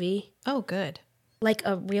in the movie. Oh, good. Like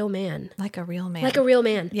a real man. Like a real man. Like a real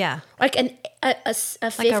man. Yeah. Like a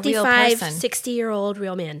 55, 60-year-old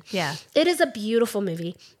real man. Yeah. It is a beautiful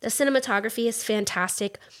movie. The cinematography is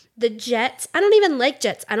fantastic. The jets, I don't even like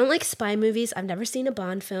jets. I don't like spy movies. I've never seen a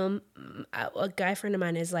Bond film. A guy friend of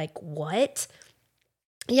mine is like, what?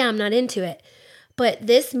 Yeah, I'm not into it. But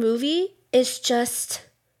this movie is just,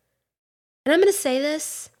 and I'm going to say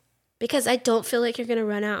this because I don't feel like you're going to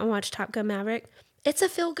run out and watch Top Gun Maverick. It's a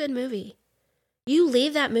feel-good movie. You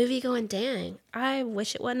leave that movie going, dang, I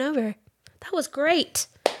wish it wasn't over. That was great.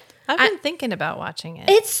 I've been thinking about watching it.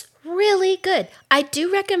 It's really good. I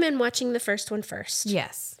do recommend watching the first one first.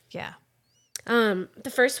 Yes. Yeah.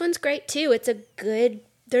 The first one's great too.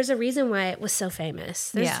 There's a reason why it was so famous.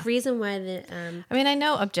 There's a reason why I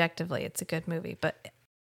know objectively it's a good movie, but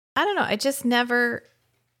I don't know.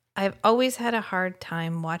 I've always had a hard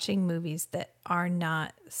time watching movies that are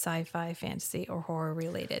not sci-fi, fantasy, or horror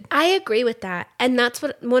related. I agree with that. And that's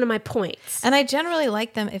one of my points. And I generally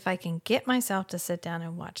like them if I can get myself to sit down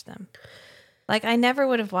and watch them. I never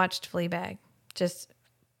would have watched Fleabag.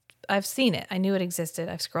 I've seen it. I knew it existed.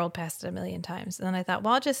 I've scrolled past it a million times. And then I thought,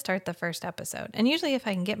 well, I'll just start the first episode. And usually if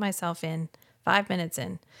I can get myself in 5 minutes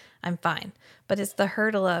in, I'm fine. But it's the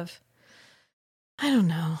hurdle of, I don't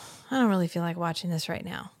know. I don't really feel like watching this right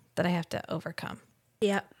now that I have to overcome.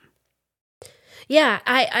 Yeah. Yeah,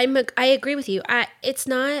 I agree with you. It's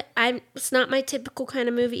not my typical kind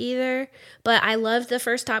of movie either, but I loved the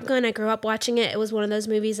first Top Gun. I grew up watching it. It was one of those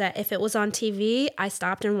movies that if it was on TV, I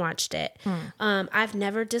stopped and watched it. I've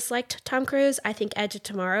never disliked Tom Cruise. I think Edge of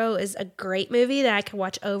Tomorrow is a great movie that I could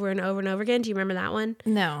watch over and over and over again. Do you remember that one?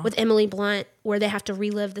 No. With Emily Blunt, where they have to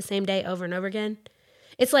relive the same day over and over again.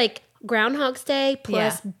 It's like Groundhog's Day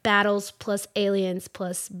plus battles plus aliens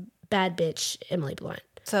plus bad bitch Emily Blunt.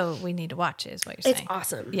 So we need to watch it, is what you're saying. It's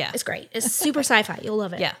awesome. Yeah. It's great. It's super sci-fi. You'll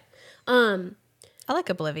love it. Yeah. I like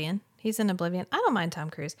Oblivion. He's in Oblivion. I don't mind Tom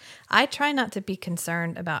Cruise. I try not to be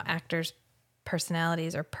concerned about actors'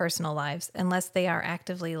 personalities or personal lives unless they are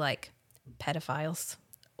actively like pedophiles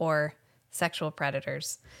or sexual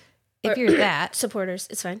predators. If you're that, supporters,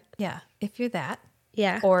 it's fine. yeah. If you're that,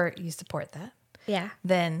 Yeah. or you support that, Yeah.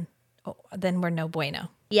 then we're no bueno.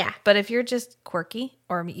 Yeah. But if you're just quirky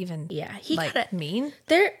or even He like mean,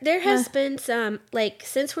 there has been some, like,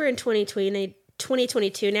 since we're in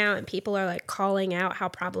 2022 now, and people are like calling out how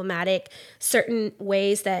problematic certain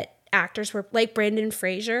ways that actors were, like Brendan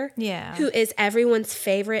Fraser, who is everyone's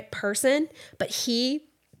favorite person, but he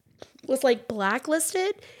was like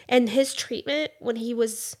blacklisted, and his treatment when he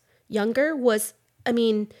was younger was, I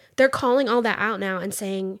mean, they're calling all that out now and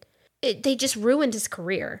saying they just ruined his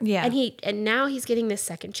career. Yeah. And now he's getting this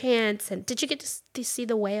second chance. And did you get to see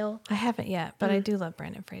The Whale? I haven't yet, but I do love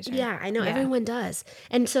Brendan Fraser. Yeah, I know everyone does.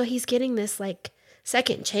 And so he's getting this like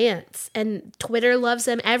second chance, and Twitter loves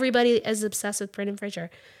him. Everybody is obsessed with Brendan Fraser.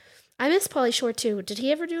 I miss Pauly Shore too. Did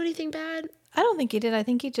he ever do anything bad? I don't think he did. I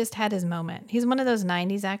think he just had his moment. He's one of those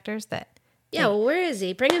 90s actors that... Yeah, well, where is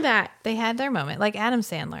he? Bring him back. They had their moment. Like Adam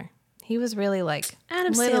Sandler. He was really like...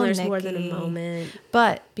 Adam Sandler's more than a moment.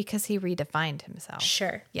 But because he redefined himself.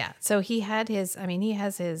 Sure. Yeah. So he had his... I mean, he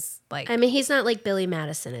has his like... I mean, he's not like Billy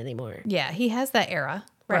Madison anymore. Yeah, he has that era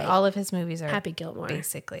where all of his movies are Happy Gilmore.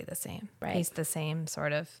 Basically the same. Right. He's the same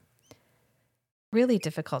sort of really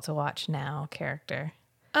difficult to watch now character.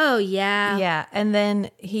 Oh, yeah. Yeah. And then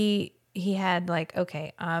he had like,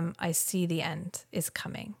 okay, I see the end is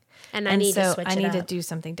coming. And I need to switch it up. I need to do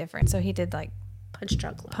something different. So he did like Punch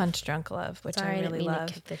Drunk Love, which Sorry, I really didn't mean love.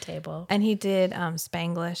 to kick the table. And he did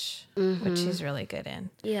Spanglish, which he's really good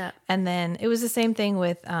in. Yeah. And then it was the same thing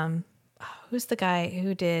with who's the guy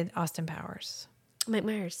who did Austin Powers? Mike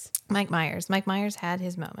Myers. Mike Myers. Mike Myers had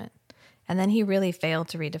his moment. And then he really failed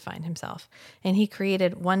to redefine himself. And he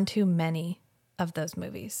created one too many of those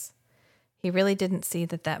movies. He really didn't see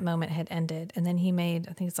that moment had ended. And then he made,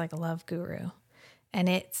 I think it's like a Love Guru. And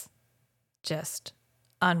it's just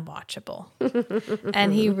unwatchable.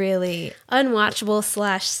 And he really... Unwatchable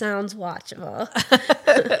 / sounds watchable.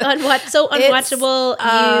 Unwatchable,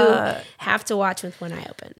 you have to watch with one eye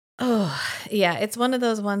open. Oh, yeah. It's one of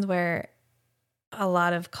those ones where a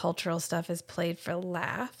lot of cultural stuff is played for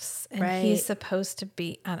laughs. And he's supposed to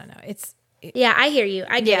be, I don't know. Yeah, I hear you.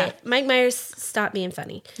 I get it. Mike Myers stopped being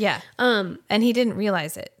funny. Yeah. And he didn't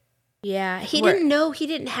realize it. Yeah. He didn't know he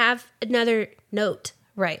didn't have another note.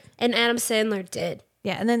 Right. And Adam Sandler did.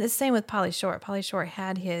 Yeah. And then the same with Pauly Shore. Pauly Shore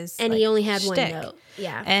had his And he only had shtick, one note.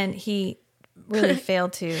 Yeah. And he really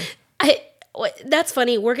failed to. That's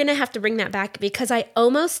funny. We're going to have to bring that back because I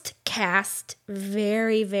almost cast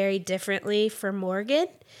very, very differently for Morgan.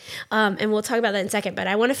 And we'll talk about that in a second. But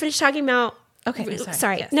I want to finish talking about... Okay.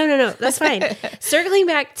 Sorry. Yes. No. That's fine. Circling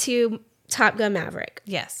back to Top Gun Maverick.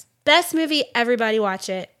 Yes. Best movie. Everybody watch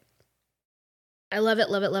it. I love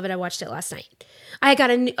it. Love it. Love it. I watched it last night. I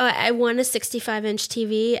got I won a 65-inch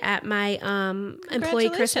TV at my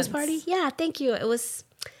employee Christmas party. Yeah. Thank you.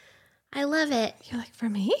 I love it. You're like, for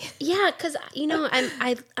me? Yeah. Cause I'm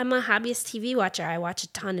a hobbyist TV watcher. I watch a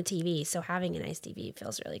ton of TV. So having a nice TV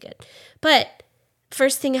feels really good. But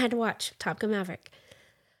first thing I had to watch, Top Gun Maverick.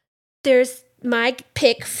 There's my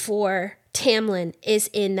pick for Tamlin is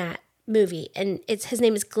in that movie, and his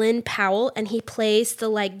name is Glenn Powell, and he plays the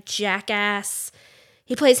like jackass.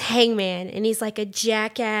 He plays Hangman, and he's like a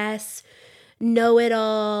jackass,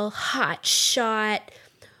 know-it-all, hot shot.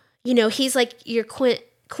 He's like your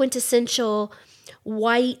quintessential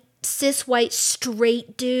cis white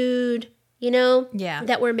straight dude. Yeah.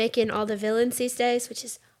 That we're making all the villains these days, which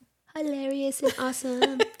is hilarious and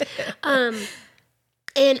awesome.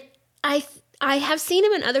 And I have seen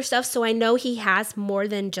him in other stuff, so I know he has more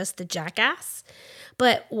than just the jackass.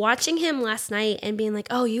 But watching him last night and being like,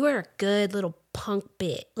 "Oh, you are a good little punk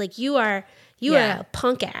bit. Like you are a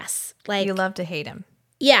punk ass. Like you love to hate him."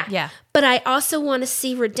 Yeah. Yeah. But I also want to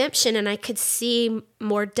see redemption, and I could see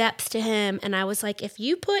more depth to him. And I was like, if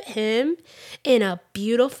you put him in a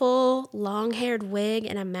beautiful long-haired wig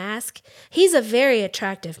and a mask, he's a very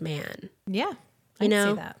attractive man. Yeah. I can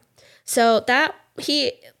see that. So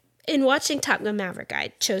in watching Top Gun Maverick,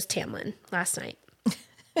 I chose Tamlin last night.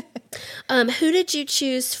 Who did you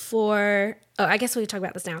choose for? Oh, I guess we can talk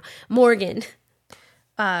about this now. Morgan.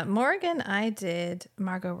 Morgan, I did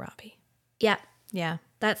Margot Robbie. Yeah. Yeah.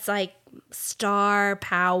 That's like star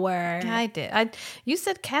power. I did. You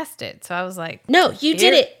said cast it, so I was like, no, you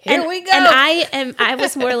did it. Here we go. And I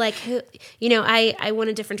was more like, I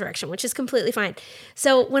went a different direction, which is completely fine.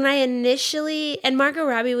 So when I initially, and Margot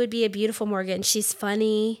Robbie would be a beautiful Morgan. She's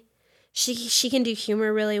funny. She can do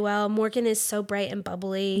humor really well. Morgan is so bright and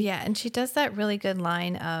bubbly. Yeah, and she does that really good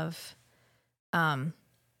line of,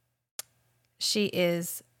 she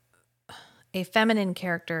is a feminine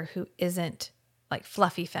character who isn't like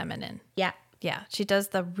fluffy feminine. Yeah. Yeah, she does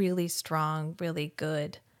the really strong, really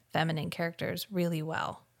good feminine characters really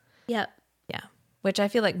well. Yep. Yeah, which I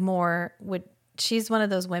feel like she's one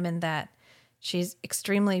of those women that she's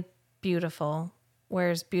extremely beautiful,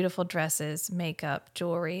 wears beautiful dresses, makeup,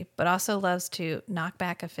 jewelry, but also loves to knock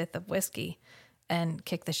back a fifth of whiskey and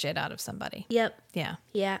kick the shit out of somebody. Yep. Yeah.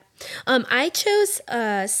 Yeah. I chose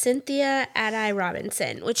Cynthia Addai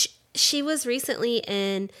Robinson, which she was recently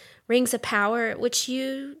in Rings of Power, which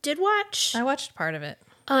you did watch. I watched part of it.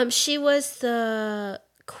 She was the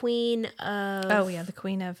queen of... Oh, yeah, the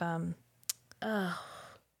queen of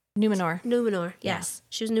Numenor. Numenor, yes. Yeah.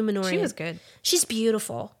 She was Numenorian. She was good. She's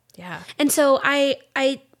beautiful. Yeah. And so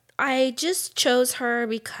I just chose her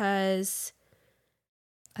because...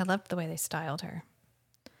 I loved the way they styled her.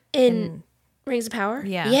 In Rings of Power?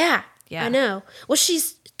 Yeah. Yeah. I know. Well,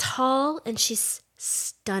 she's tall and she's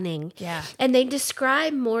stunning. Yeah. And they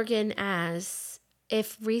describe Morgan as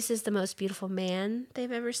if Rhys is the most beautiful man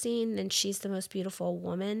they've ever seen, and she's the most beautiful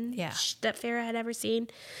woman that Farrah had ever seen.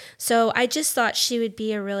 So I just thought she would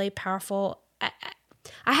be a really powerful...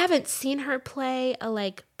 I haven't seen her play a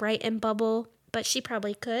like bright and bubble, but she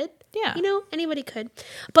probably could. Yeah. You know, anybody could.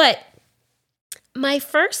 But my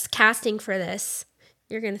first casting for this,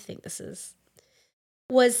 you're going to think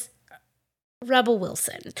was Rebel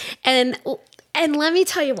Wilson. And let me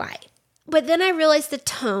tell you why. But then I realized the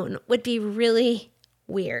tone would be really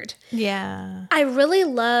weird. Yeah. I really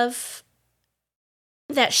love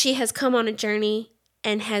that she has come on a journey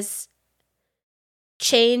and has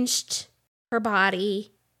changed her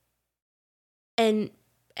body and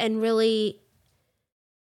really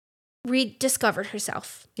rediscovered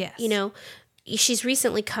herself. Yes. You know, she's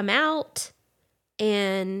recently come out,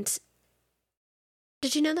 and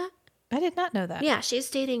did you know that? I did not know that. Yeah, she's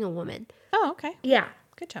dating a woman. Oh, okay. Yeah.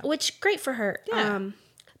 Good job. Which, great for her. Yeah.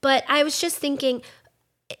 But I was just thinking,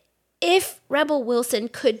 if Rebel Wilson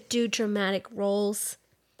could do dramatic roles,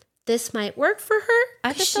 this might work for her.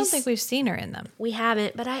 I just don't think we've seen her in them. We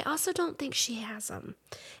haven't, but I also don't think she has them.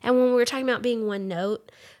 And when we were talking about being one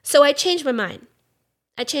note, so I changed my mind.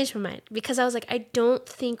 Because I was like, I don't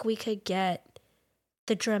think we could get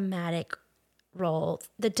the dramatic role,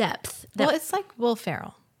 the depth. Well, it's like Will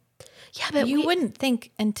Ferrell. Yeah, but you wouldn't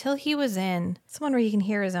think until he was in someone where you can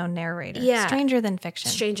hear his own narrator. Yeah. Stranger Than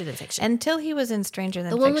Fiction. Until he was in Stranger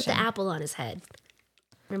Than Fiction. The one with the apple on his head.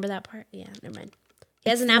 Remember that part? Yeah, never mind. He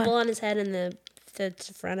has an apple on his head in the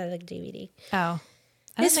front of the DVD. Oh.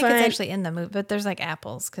 I don't think it's actually in the movie, but there's like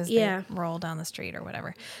apples because they roll down the street or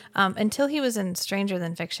whatever. Until he was in Stranger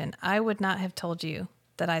Than Fiction, I would not have told you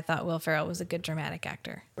that I thought Will Ferrell was a good dramatic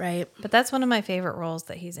actor. Right. But that's one of my favorite roles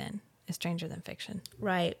that he's in, is Stranger Than Fiction.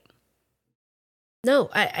 Right. No,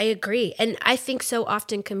 I agree. And I think so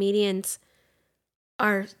often comedians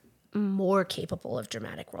are more capable of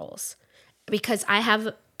dramatic roles. Because I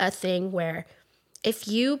have a thing where if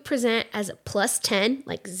you present as a plus 10,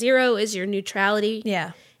 like 0 is your neutrality.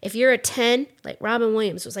 Yeah. If you're a 10, like Robin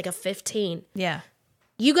Williams was like a 15. Yeah.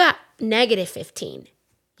 You got negative 15.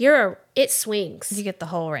 It swings. You get the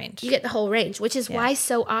whole range. Which is why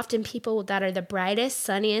so often people that are the brightest,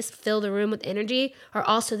 sunniest, fill the room with energy are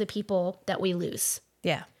also the people that we lose.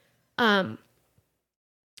 Yeah.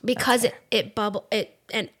 Because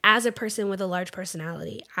and as a person with a large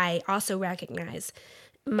personality, I also recognize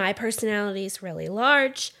my personality is really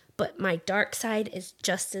large, but my dark side is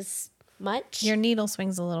just as much. Your needle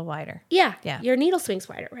swings a little wider. Yeah. Your needle swings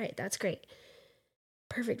wider. Right. That's great.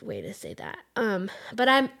 Perfect way to say that. But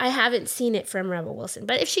I haven't seen it from Rebel Wilson.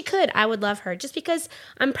 But if she could, I would love her. Just because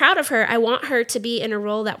I'm proud of her. I want her to be in a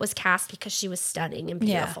role that was cast because she was stunning and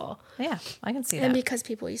beautiful. Yeah, I can see that. And because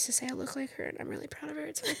people used to say I look like her, and I'm really proud of her.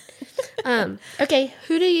 It's fine. Okay,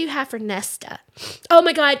 who do you have for Nesta? Oh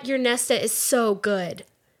my God, your Nesta is so good.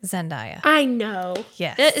 Zendaya. I know.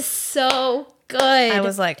 Yes. It is so good. I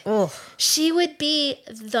was like, oh. She would be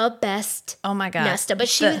the best. Oh my God. Nesta, but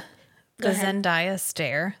the Zendaya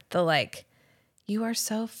stare, the like, you are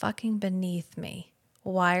so fucking beneath me.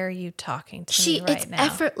 Why are you talking to me right now?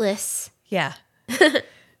 It's effortless. Yeah.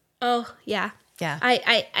 Oh, yeah. Yeah.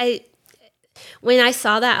 I when I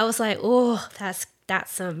saw that, I was like, oh, that's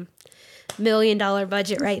some $1 million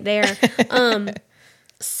budget right there.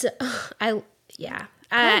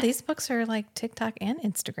 These books are like TikTok and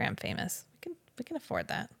Instagram famous. We can afford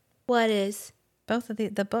that. What is? Both of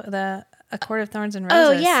the A Court of Thorns and Roses.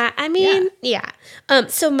 Oh, yeah. I mean, yeah.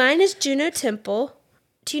 So mine is Juno Temple.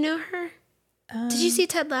 Do you know her? Did you see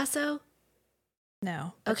Ted Lasso?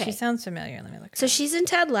 No. Okay. She sounds familiar. Let me look. So she's in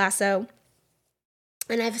Ted Lasso.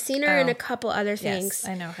 And I've seen her in a couple other things. Yes,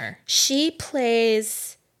 I know her. She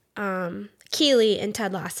plays Keely in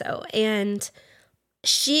Ted Lasso. And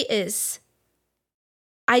she is...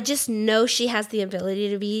 I just know she has the ability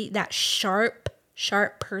to be that sharp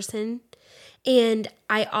person. And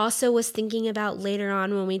I also was thinking about later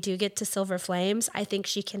on when we do get to Silver Flames, I think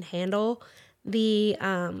she can handle the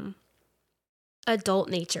adult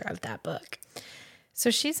nature of that book. So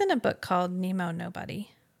she's in a book called Nemo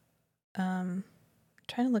Nobody. Trying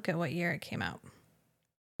to look at what year it came out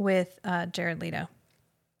with Jared Leto.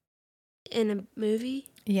 In a movie?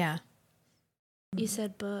 Yeah. You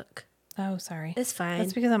said book. Oh, sorry. It's fine.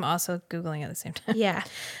 That's because I'm also Googling at the same time. Yeah.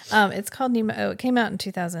 It's called Nemo. Oh, it came out in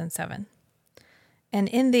 2007. And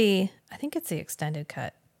in I think it's the extended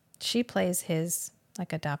cut, she plays his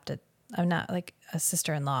like adopted, not like a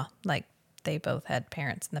sister-in-law. Like they both had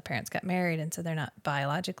parents and the parents got married. And so they're not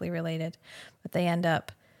biologically related, but they end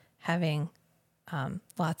up having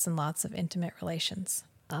lots and lots of intimate relations.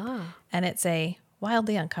 Oh. And it's a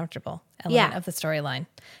wildly uncomfortable element of the storyline.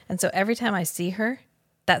 And so every time I see her,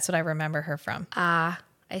 that's what I remember her from. Ah,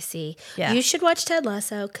 I see. Yeah. You should watch Ted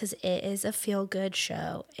Lasso because it is a feel-good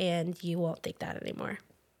show and you won't think that anymore.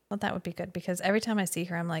 Well, that would be good because every time I see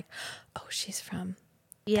her, I'm like, oh, she's from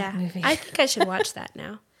that movie. I think I should watch that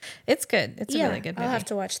now. It's good. It's a really good movie. I'll have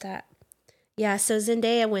to watch that. Yeah, so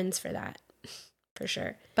Zendaya wins for that, for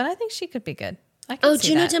sure. But I think she could be good. I can see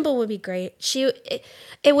Juno that. Temple would be great.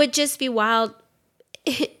 It would just be wild.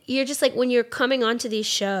 You're just like, when you're coming onto these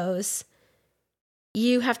shows,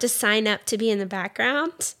 you have to sign up to be in the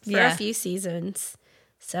background for a few seasons.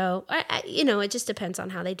 So, it just depends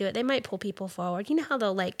on how they do it. They might pull people forward. You know how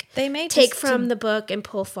they'll they may take from the book and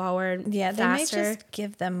pull forward they faster? may just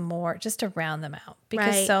give them more, just to round them out.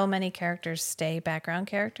 Because so many characters stay background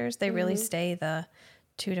characters. They really stay the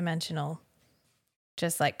two-dimensional,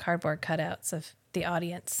 just like cardboard cutouts of the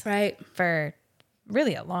audience. Right. For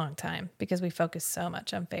really a long time because we focus so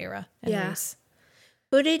much on Feyre and Reese.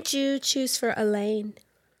 Who did you choose for Elaine?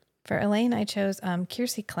 For Elaine, I chose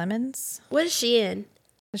Kiersey Clemens. What is she in?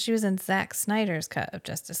 She was in Zack Snyder's cut of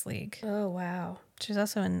Justice League. Oh, wow. She was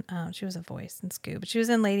also in, she was a voice in Scoob. She was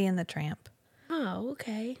in Lady and the Tramp. Oh,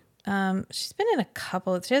 okay. She's been in a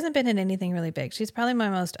couple. She hasn't been in anything really big. She's probably my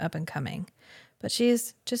most up and coming. But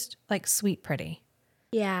she's just like sweet pretty.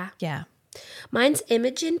 Yeah. Yeah. Mine's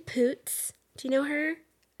Imogen Poots. Do you know her?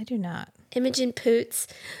 I do not. Imogen Poots.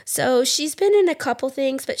 So she's been in a couple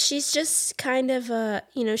things, but she's just kind of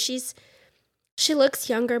she looks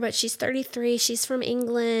younger, but she's 33. She's from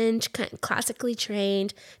England, classically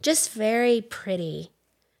trained, just very pretty,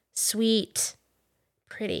 sweet,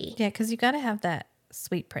 pretty. Yeah, because you got to have that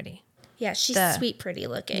sweet pretty. Yeah, she's sweet pretty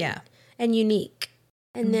looking. Yeah. And unique.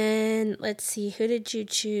 And then let's see, who did you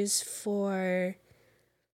choose for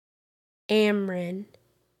Amryn?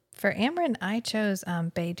 For Amryn, I chose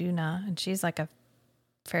Bae Doona, and she's like a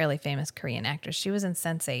fairly famous Korean actress. She was in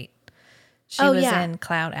Sense8. She was in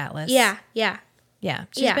Cloud Atlas. Yeah. Yeah,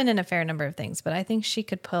 she's been in a fair number of things, but I think she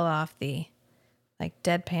could pull off the like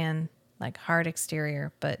deadpan, like hard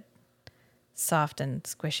exterior, but soft and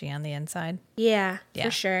squishy on the inside. Yeah,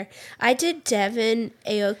 for sure. I did Devin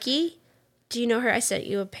Aoki. Do you know her? I sent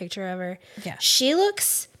you a picture of her. Yeah. She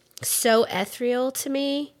looks so ethereal to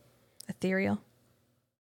me. Ethereal.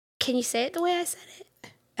 Can you say it the way I said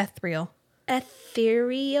it? Ethereal.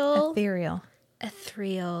 Ethereal. Ethereal.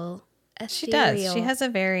 Ethereal. She does. She has a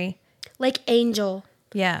very... like angel.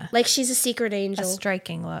 Yeah. Like she's a secret angel. A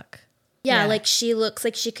striking look. Yeah, like she looks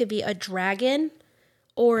like she could be a dragon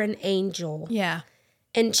or an angel. Yeah.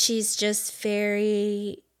 And she's just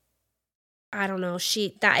very... I don't know.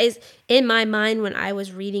 That is in my mind when I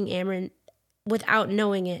was reading Amryn, without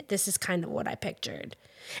knowing it, this is kind of what I pictured.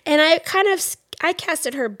 And I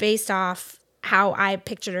casted her based off how I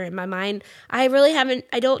pictured her in my mind. I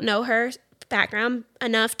don't know her background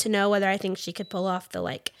enough to know whether I think she could pull off the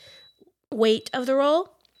like weight of the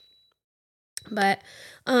role. But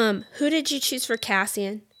who did you choose for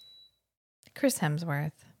Cassian? Chris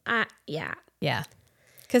Hemsworth. Yeah. Yeah.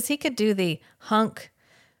 Because he could do the hunk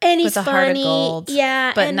and he's with a funny, heart of gold,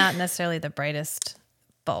 but not necessarily the brightest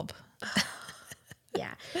bulb.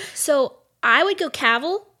 Yeah. So I would go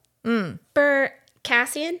Cavill for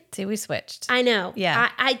Cassian. See, we switched. I know. Yeah.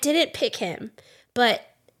 I didn't pick him, but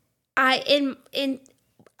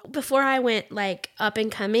before I went like up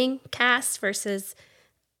and coming cast versus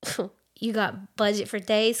you got budget for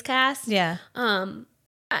days cast. Yeah.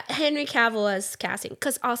 Henry Cavill as Cassian,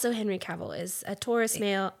 because also Henry Cavill is a Taurus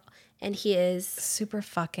male and he is super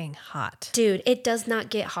fucking hot. Dude, it does not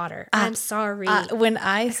get hotter. I'm sorry. When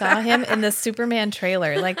I saw him in the Superman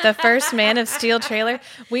trailer, like the first Man of Steel trailer,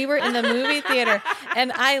 we were in the movie theater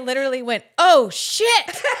and I literally went, oh shit.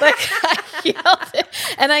 Like I yelled it,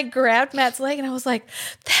 and I grabbed Matt's leg and I was like,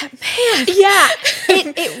 that man. Yeah,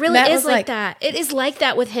 it really Matt is was like that. It is like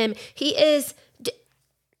that with him. He is.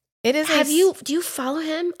 It is. Do you follow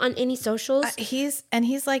him on any socials? He's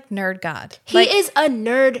like nerd god. He is a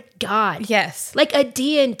nerd god. Yes. Like a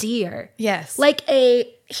D&D-er. Yes.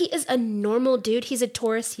 He is a normal dude. He's a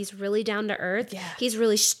Taurus. He's really down to earth. Yeah. He's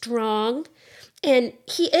really strong. And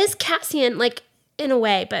he is Cassian, like, in a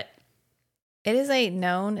way, but it is a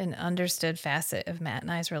known and understood facet of Matt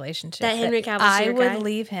and I's relationship. That Henry Cavill's I your would guy?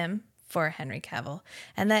 leave him for Henry Cavill,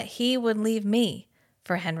 and that he would leave me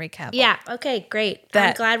for Henry Cavill. Yeah. Okay. Great.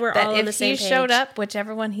 I'm glad we're all on the same page. If he showed up,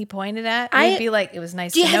 whichever one he pointed at, we'd be like, "It was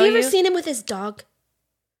nice to know you." Have you ever seen him with his dog?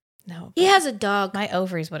 No. He has a dog. My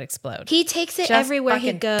ovaries would explode. He takes it everywhere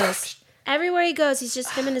he goes. Everywhere he goes, he's just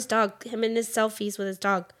him and his dog. Him and his selfies with his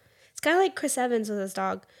dog. It's kind of like Chris Evans with his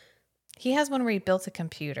dog. He has one where he built a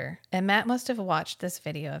computer, and Matt must have watched this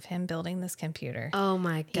video of him building this computer. Oh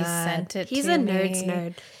my god! He sent it. He's to a me. nerd's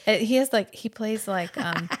nerd. He plays like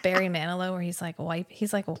Barry Manilow, where he's like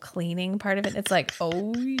cleaning part of it. It's like,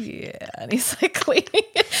 oh yeah, and he's like cleaning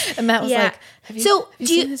it. And Matt was like, have you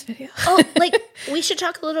seen this video? Oh, like we should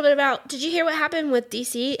talk a little bit about. Did you hear what happened with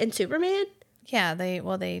DC and Superman? Yeah,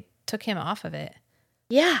 they took him off of it.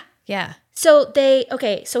 Yeah. Yeah. So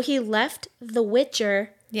he left The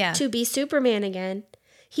Witcher. Yeah. To be Superman again.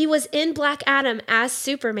 He was in Black Adam as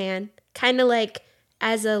Superman, kind of like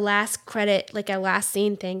as a last credit, like a last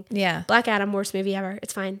scene thing. Yeah. Black Adam, worst movie ever.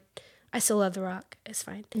 It's fine. I still love The Rock. It's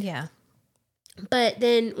fine. Yeah. But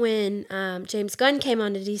then when James Gunn came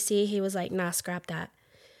onto DC, he was like, nah, scrap that.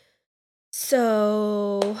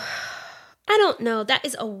 So I don't know. That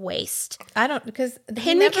is a waste. I don't, because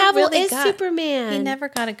Henry Cavill is Superman. He never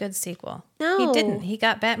got a good sequel. No. He didn't. He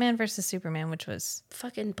got Batman versus Superman, which was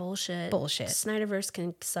fucking bullshit. Snyderverse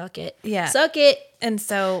can suck it. Yeah. Suck it. And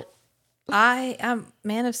so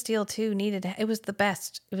Man of Steel 2 it was the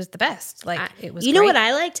best. It was the best. Like, it was You know what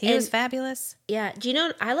I liked? He was fabulous. Yeah. Do you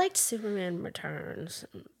know, I liked Superman Returns.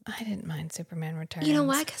 I didn't mind Superman Returns. You know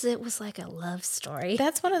why? Because it was like a love story.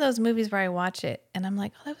 That's one of those movies where I watch it and I'm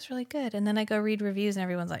like, oh, that was really good. And then I go read reviews and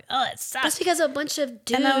everyone's like, oh, it sucks. That's because a bunch of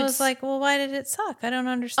dudes. And I was like, well, why did it suck? I don't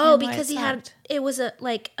understand. Oh, because it was a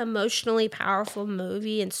like emotionally powerful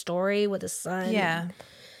movie and story with a son. Yeah.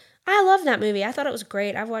 I love that movie. I thought it was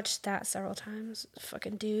great. I've watched that several times.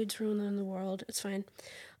 Fucking dudes ruining the world. It's fine.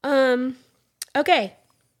 Okay.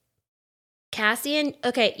 Cassian.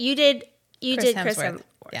 Okay, you did Chris Hemsworth.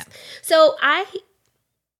 Yeah. So I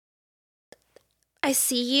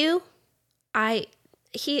see you.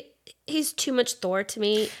 He's too much Thor to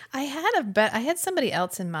me. I had somebody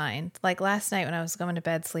else in mind. Like last night when I was going to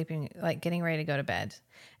bed, sleeping, like getting ready to go to bed.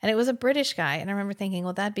 And it was a British guy. And I remember thinking,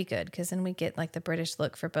 well, that'd be good. Because then we get like the British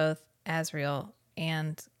look for both Azrael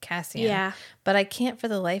and Cassian. Yeah. But I can't for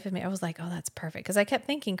the life of me. I was like, oh, that's perfect. Because I kept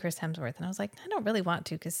thinking Chris Hemsworth. And I was like, I don't really want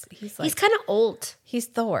to. Because he's kind of old. He's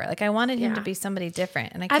Thor. Like I wanted him to be somebody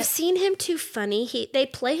different. And I've seen him too funny. They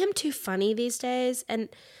play him too funny these days. And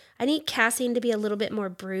I need Cassian to be a little bit more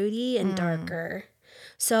broody and darker.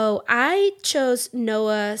 So I chose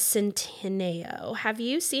Noah Centineo. Have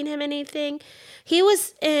you seen him in anything? He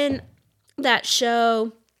was in that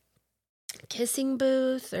show, Kissing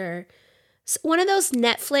Booth, or one of those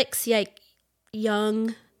Netflix, like,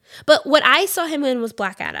 young. But what I saw him in was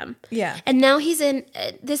Black Adam. Yeah. And now he's in,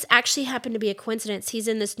 this actually happened to be a coincidence. He's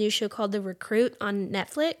in this new show called The Recruit on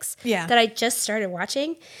Netflix. Yeah. That I just started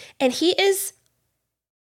watching. And he is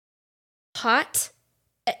hot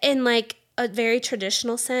in like a very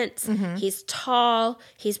traditional sense. Mm-hmm. He's tall,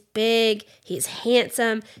 he's big, he's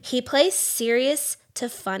handsome. He plays serious to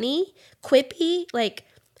funny, quippy,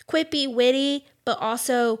 witty, but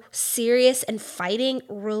also serious and fighting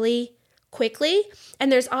really quickly. And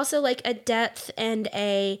there's also like a depth and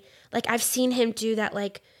I've seen him do that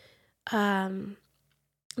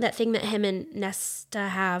that thing that him and Nesta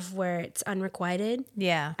have where it's unrequited.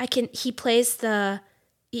 Yeah. He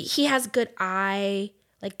has good eye,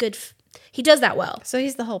 he does that well. So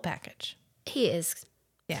he's the whole package. He is.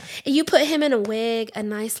 Yeah. You put him in a wig, a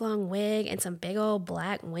nice long wig, and some big old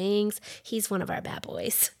black wings. He's one of our bad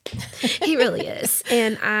boys. He really is.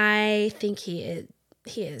 And I think he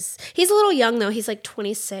is. He's a little young, though. He's like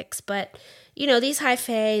 26. But, you know, these high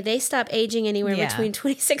fae, they stop aging anywhere between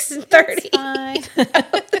 26 and 30. That's fine.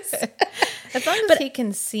 As long as he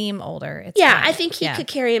can seem older, it's fine. I think he could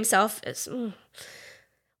carry himself as...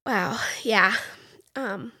 Wow. Yeah.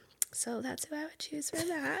 So that's who I would choose for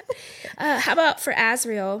that. How about for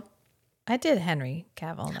Azrael? I did Henry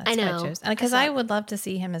Cavill. That's I know. what I chose. Because I would love to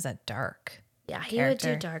see him as a dark He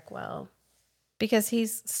character. would do dark well. Because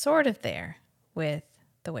he's sort of there with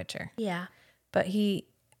The Witcher. Yeah. But he's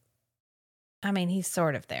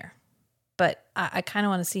sort of there. But I kind of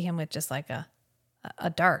want to see him with just like a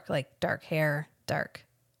dark, like dark hair, dark,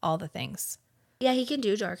 all the things. Yeah, he can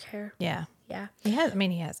do dark hair. Yeah. Yeah. He has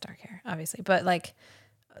dark hair, obviously. But like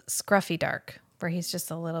scruffy dark, where he's just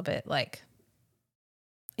a little bit like,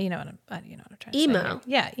 you know what I'm trying to say. Emo.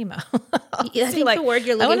 Yeah, emo. I think the word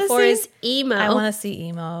you're looking for is emo. I want to see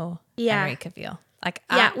emo Henry Cavill. Like,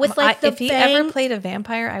 if he ever played a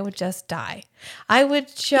vampire, I would just die. I would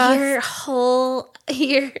just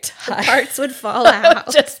your parts would fall out. I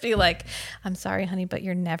would just be like, I'm sorry, honey, but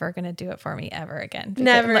you're never gonna do it for me ever again.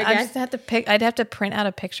 Never again. I'd have to print out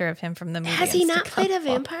a picture of him from the movie. Has he not played a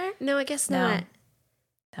vampire? No, I guess not.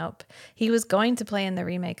 Nope. He was going to play in the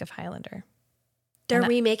remake of Highlander. They're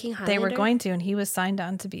remaking Highlander? They were going to, and he was signed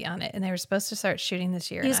on to be on it, and they were supposed to start shooting this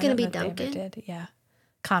year. He was going to be Duncan? Did. Yeah.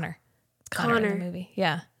 Connor. It's Connor in the movie.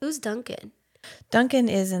 Yeah. Who's Duncan? Duncan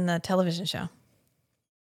is in the television show.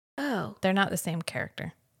 Oh. They're not the same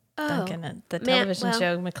character. Oh. Duncan and the television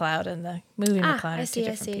show McLeod and the movie McLeod are two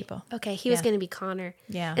different people. Okay, he was going to be Connor.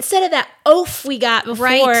 Yeah. Instead of that oaf we got before.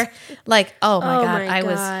 Right. Like, oh my God, I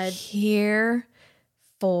was here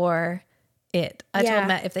for it. I told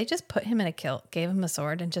Matt, if they just put him in a kilt, gave him a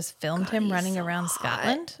sword, and just filmed him running around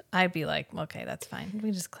Scotland, I'd be like, okay, that's fine.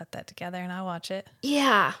 We just clip that together and I'll watch it.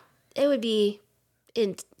 Yeah. It would be,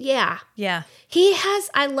 yeah.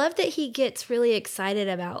 I love that he gets really excited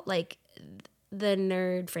about like the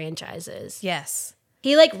nerd franchises. Yes.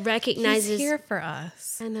 He like recognizes. He's here for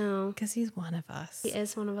us. I know. Because he's one of us. He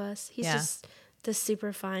is one of us. He's just the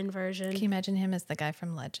super fine version. Can you imagine him as the guy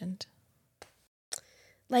from Legend?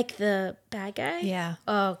 Like the bad guy? Yeah.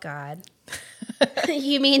 Oh, God.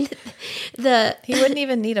 You mean He wouldn't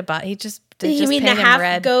even need a bot. He just you mean the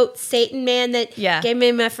half goat Satan man that gave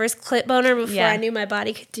me my first clip boner before I knew my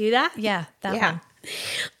body could do that? Yeah, that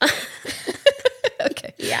one.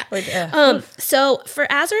 Okay. Yeah. So for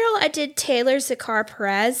Azrael, I did Taylor Zakar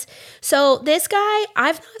Perez. So this guy,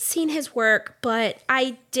 I've not seen his work, but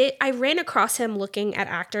I ran across him looking at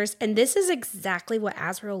actors, and this is exactly what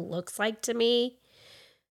Azrael looks like to me.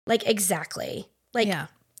 Like, exactly. Like, yeah,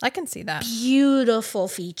 I can see that. Beautiful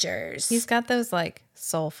features. He's got those, like,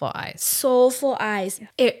 soulful eyes. Soulful eyes.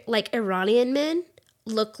 Yeah. Like, Iranian men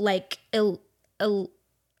look like, what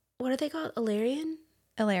are they called? Illyrian?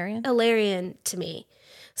 Illyrian to me.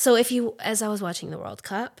 So as I was watching the World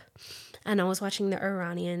Cup, and I was watching the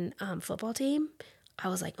Iranian football team, I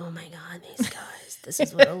was like, oh my God, these guys, this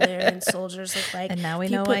is what Illyrian soldiers look like. And now we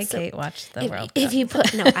know why Kate watched the World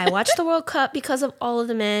Cup. I watched the World Cup because of all of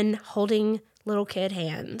the men holding little kid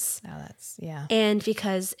hands. Now And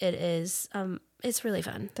because it is, it's really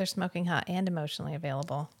fun. They're smoking hot and emotionally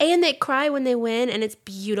available. And they cry when they win, and it's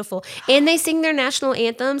beautiful. And they sing their national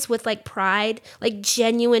anthems with like pride, like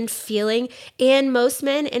genuine feeling. And most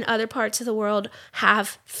men in other parts of the world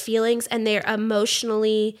have feelings, and they're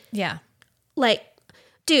emotionally, like,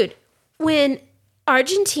 dude, when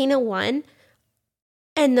Argentina won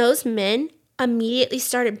and those men immediately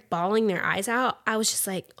started bawling their eyes out, I was just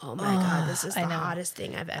like, oh my God, this is the hottest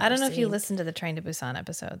thing I've ever seen. I don't know if you listened to the Train to Busan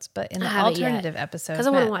episodes, but in the alternative episode, because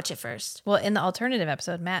I want to watch it first. Well, in the alternative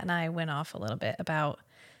episode, Matt and I went off a little bit about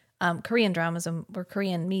Korean dramas or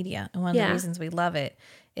Korean media. And one of the reasons we love it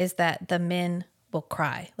is that the men will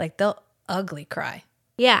cry. Like, they'll ugly cry.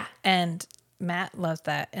 Yeah. And Matt loves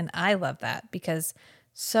that. And I love that because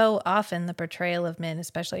so often the portrayal of men,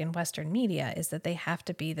 especially in Western media, is that they have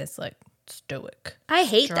to be this like stoic. I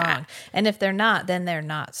hate that. And if they're not, then they're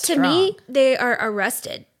not strong. To me, they are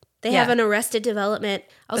arrested. They have an arrested development.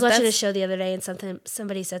 I was watching a show the other day, and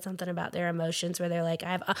somebody said something about their emotions where they're like,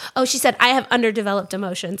 she said, I have underdeveloped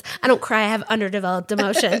emotions. I don't cry, I have underdeveloped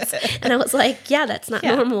emotions. And I was like, yeah, that's not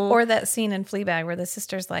normal. Or that scene in Fleabag where the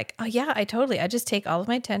sister's like, oh yeah, I just take all of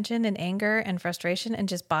my tension and anger and frustration and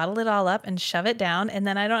just bottle it all up and shove it down, and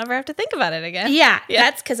then I don't ever have to think about it again. Yeah.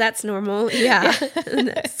 That's because that's normal. Yeah.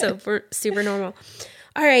 That's super normal.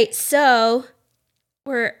 All right, so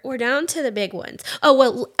We're down to the big ones. Oh,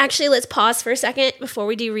 well, actually, let's pause for a second before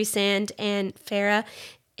we do Rhysand and Farah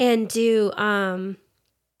and do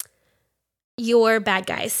your bad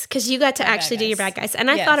guys, because you got to actually do your bad guys. And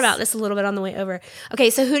I thought about this a little bit on the way over. Okay,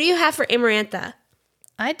 so who do you have for Amarantha?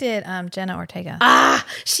 I did Jenna Ortega.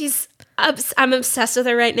 I'm obsessed with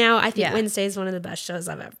her right now. I think Wednesday is one of the best shows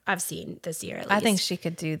I've seen this year, at least. I think she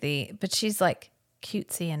could do but she's like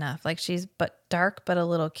cutesy enough. Like she's dark, but a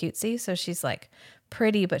little cutesy. So she's like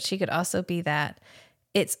pretty, but she could also be that.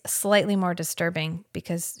 It's slightly more disturbing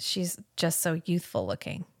because she's just so youthful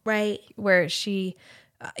looking. Right. Where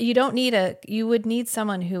you would need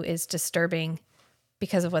someone who is disturbing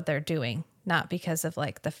because of what they're doing, not because of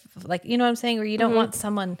like you know what I'm saying? Where you don't want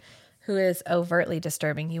someone who is overtly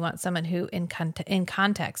disturbing. You want someone who in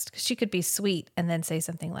context, because she could be sweet and then say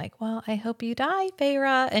something like, well, I hope you die,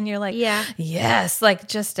 Feyre. And you're like, yes, like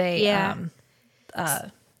just a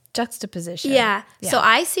juxtaposition. Yeah. So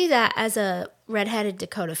I see that as a redheaded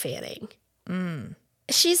Dakota Fanning.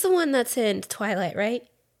 She's the one that's in Twilight, right?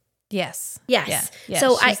 Yes. Yes. Yeah.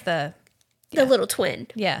 So she's the little twin.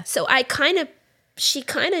 Yeah. So she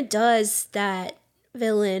kind of does that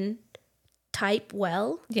villain type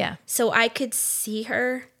well. Yeah. So I could see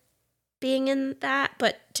her being in that,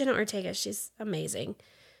 but Jenna Ortega, she's amazing.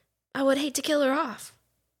 I would hate to kill her off.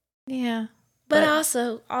 Yeah. But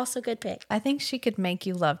also good pick. I think she could make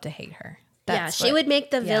you love to hate her. She would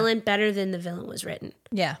make the villain better than the villain was written.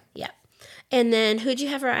 Yeah. Yeah. And then who'd you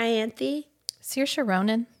have for Ianthe? Saoirse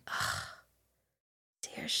Ronan.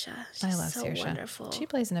 Saoirse. I love so Saoirse. Wonderful. She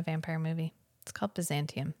plays in a vampire movie. It's called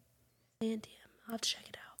Byzantium. Byzantium. I'll have to check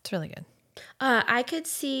it out. It's really good. I could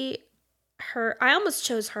see her. I almost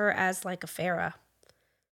chose her as like a Feyre.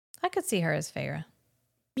 I could see her as Feyre.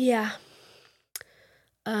 Yeah.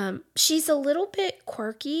 She's a little bit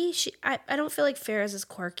quirky. I don't feel like Feyre's as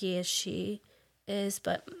quirky as she is,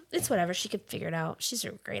 but it's whatever. She could figure it out. She's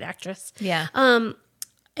a great actress. Yeah. And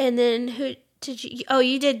then who did you? Oh,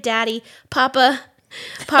 you did Daddy, Papa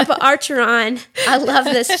Archeron. I love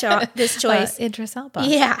this choice. Idris Elba.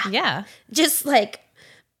 Yeah. Yeah. Just like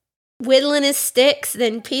whittling his sticks,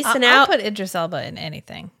 then piecing I'll out. put Idris Elba in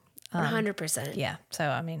anything. 100%. Yeah. So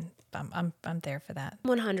I mean, I'm there for that.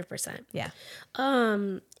 100%. Yeah.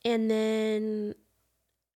 And then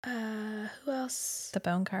who else? The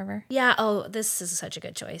Bone Carver. Yeah. Oh, this is such a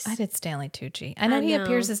good choice. I did Stanley Tucci. I know he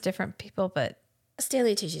appears as different people, but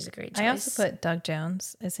Stanley Tucci's a great choice. I also put Doug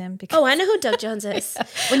Jones as him because I know who Doug Jones is.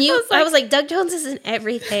 I was like, Doug Jones is in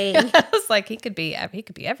everything. I was like, he could be every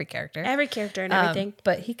character. Every character and everything.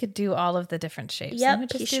 But he could do all of the different shapes. Yep, He would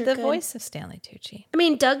just do the voice of Stanley Tucci. I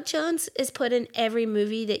mean, Doug Jones is put in every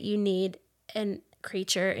movie that you need a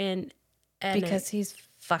creature in. Because he's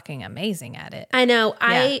fucking amazing at it. I know.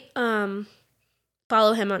 Yeah. I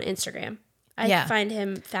follow him on Instagram. I find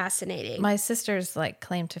him fascinating. My sister's like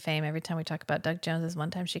claim to fame every time we talk about Doug Jones is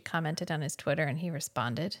one time she commented on his Twitter and he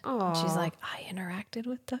responded. And she's like, I interacted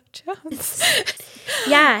with Doug Jones.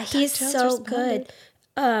 Yeah, he's so good.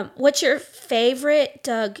 What's your favorite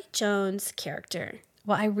Doug Jones character?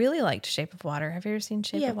 Well, I really liked Shape of Water. Have you ever seen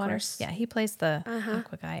Shape of Water? Course. Yeah, he plays the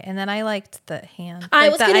aqua guy. And then I liked the hand. I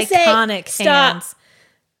was going to say, iconic hands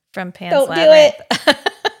from Pan's Don't Labyrinth. do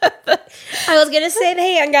it. I was going to say the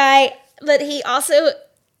hand guy. But he also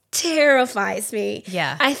terrifies me.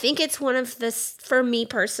 Yeah. I think it's for me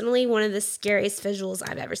personally, one of the scariest visuals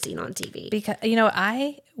I've ever seen on TV. Because,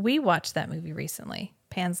 we watched that movie recently,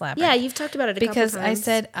 Pan's Labyrinth. Yeah, you've talked about it a couple times. Because I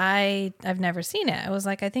said, I've never seen it. I was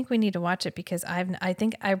like, I think we need to watch it because I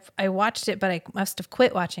think I watched it, but I must have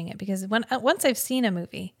quit watching it because once I've seen a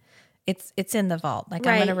movie, it's in the vault. Like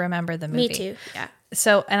I'm going to remember the movie. Me too. Yeah.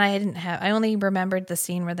 So, and I only remembered the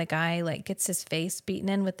scene where the guy like gets his face beaten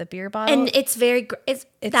in with the beer bottle. And it's very,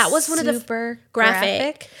 that was one of the super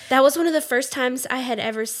graphic. That was one of the first times I had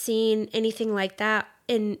ever seen anything like that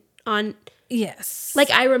Yes. Like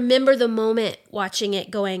I remember the moment watching it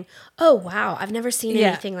going, oh wow, I've never seen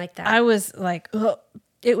anything like that. I was like, oh,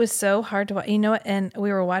 it was so hard to watch. You know what? And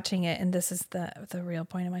we were watching it and this is the real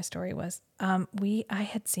point of my story was, I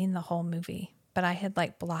had seen the whole movie, but I had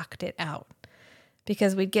like blocked it out.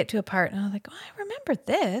 Because we'd get to a part and I was like, oh, I remember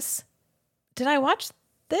this. Did I watch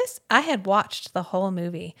this? I had watched the whole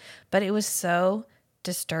movie, but it was so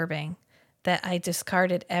disturbing that I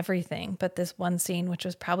discarded everything but this one scene, which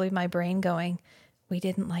was probably my brain going, we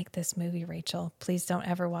didn't like this movie, Rachel. Please don't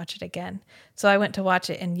ever watch it again. So I went to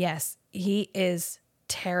watch it and yes, he is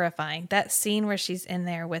terrifying. That scene where she's in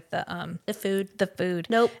there with the food.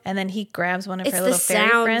 Nope. And then he grabs one of her little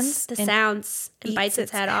fairy friends. The sounds and bites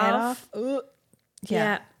its head off.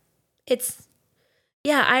 Yeah.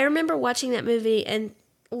 I remember watching that movie and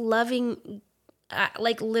loving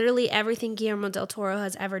like literally everything Guillermo del Toro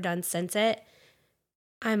has ever done since it.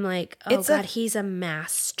 I'm like, he's a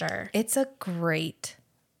master. It's a great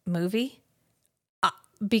movie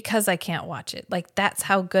because I can't watch it. Like that's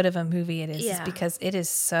how good of a movie it is. Yeah. Because it is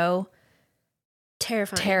so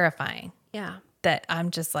terrifying. Terrifying. Yeah. That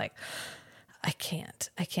I'm just like, I can't.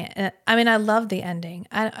 I mean, I love the ending.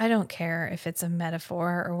 I don't care if it's a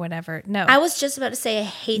metaphor or whatever. No. I was just about to say I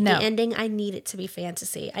hate No. the ending. I need it to be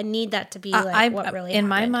fantasy. I need that to be like what really in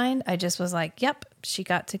happened. my mind, I just was like, yep, she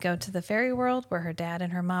got to go to the fairy world where her dad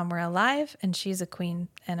and her mom were alive, and she's a queen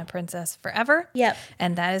and a princess forever. Yep.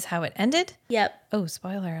 And that is how it ended. Yep. Oh,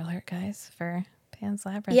 spoiler alert, guys, for Pan's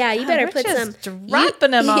Labyrinth. Yeah, you better we're put just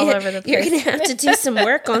dropping them all over the place. You're gonna have to do some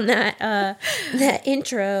work on that that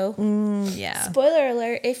intro. Yeah. Spoiler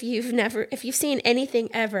alert: if you've seen anything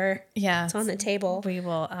ever, Yeah, it's on the table. We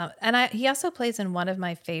will. And he also plays in one of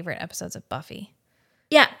my favorite episodes of Buffy.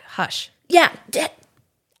 Yeah. Hush. Yeah.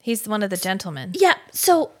 He's one of the gentlemen. Yeah.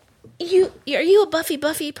 So are you a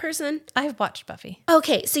Buffy person? I've watched Buffy.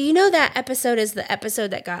 Okay, so you know that episode is the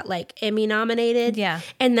episode that got like Emmy nominated. Yeah.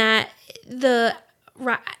 And that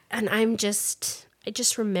and I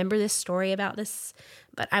just remember this story about this,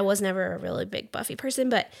 but I was never a really big Buffy person.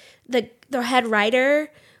 But the head writer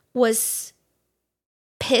was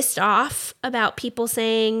pissed off about people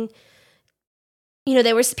saying,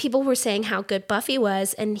 there was people who were saying how good Buffy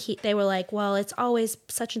was, and they were like, well, it's always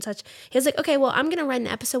such and such. He was like, okay, well, I'm gonna write an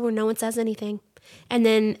episode where no one says anything. And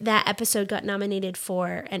then that episode got nominated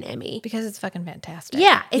for an Emmy. Because it's fucking fantastic.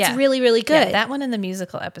 Yeah, it's really, really good. Yeah, that one in the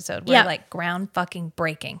musical episode were like ground fucking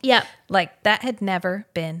breaking. Yep. Like that had never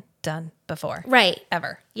been done before. Right.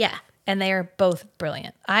 Ever. Yeah. And they are both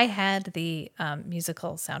brilliant. I had the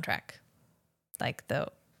musical soundtrack, like the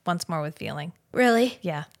Once More with Feeling. Really?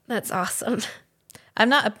 Yeah. That's awesome. I'm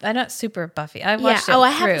not super Buffy. I watched it I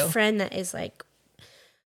have a friend that is like,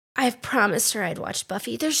 I've promised her I'd watch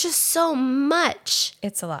Buffy. There's just so much.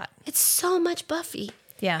 It's a lot. It's so much Buffy.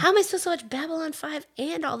 Yeah. How am I supposed to watch Babylon 5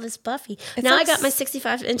 and all this Buffy? Now I got my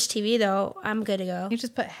 65-inch TV, though. I'm good to go. You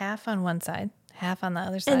just put half on one side, half on the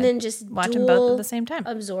other side. And then just watch them both at the same time.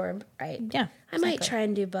 Absorb, right? Yeah. I might try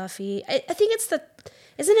and do Buffy. I think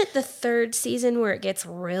isn't it the third season where it gets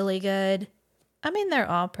really good? I mean, they're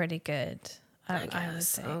all pretty good. I would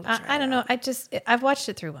say. I don't know. I've watched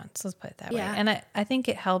it through once. Let's put it that way. And I think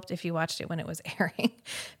it helped if you watched it when it was airing,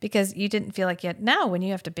 because you didn't feel like yet. Now when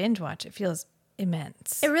you have to binge watch, it feels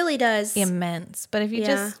immense. It really does. Immense. But if you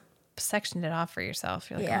just sectioned it off for yourself,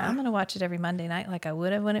 you're like, oh, I'm going to watch it every Monday night like I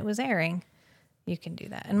would have when it was airing. You can do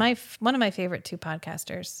that. And one of my favorite two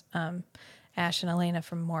podcasters, Ash and Elena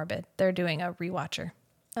from Morbid, they're doing a rewatcher.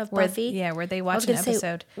 Of Buffy? Yeah, where they watch an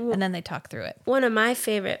episode and then they talk through it. One of my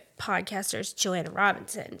favorite podcasters, Joanna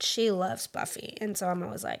Robinson, she loves Buffy. And so I'm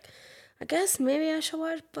always like, I guess maybe I should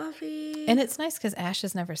watch Buffy. And it's nice because Ash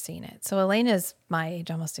has never seen it. So Elena's my age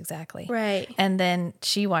almost exactly. Right. And then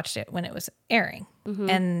she watched it when it was airing. Mm-hmm.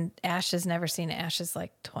 And Ash has never seen it. Ash is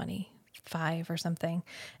like 25 or something.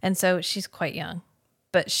 And so she's quite young.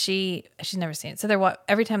 But she's never seen it. So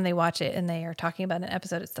every time they watch it and they are talking about an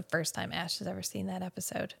episode, it's the first time Ash has ever seen that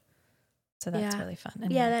episode. So that's really fun.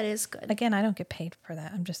 And that is good. Again, I don't get paid for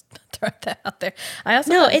that. I'm just throwing that out there. I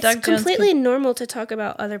also it's completely normal to talk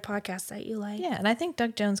about other podcasts that you like. Yeah, and I think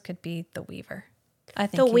Doug Jones could be the Weaver. I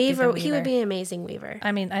think the Weaver. He would be an amazing Weaver.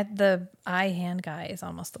 I mean, the eye hand guy is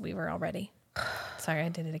almost the Weaver already. Sorry, I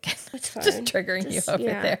did it again. It's fine. Just triggering you over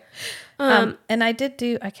there. And I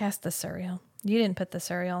cast the cereal. You didn't put the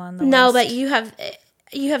cereal on the list. No, but you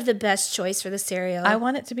have the best choice for the cereal. I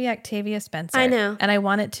want it to be Octavia Spencer. I know. And I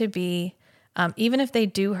want it to be, even if they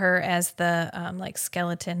do her as the like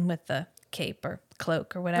skeleton with the cape or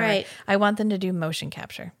cloak or whatever, right. I want them to do motion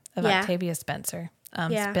capture of Octavia Spencer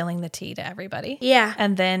spilling the tea to everybody. Yeah.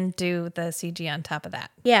 And then do the CG on top of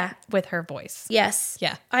that. Yeah. With her voice. Yes.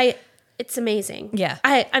 Yeah. It's amazing. Yeah.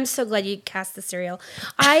 I'm so glad you cast the cereal.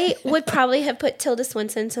 I would probably have put Tilda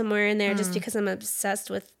Swinton somewhere in there just because I'm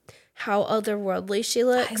obsessed with how otherworldly she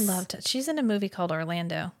looks. I loved it. She's in a movie called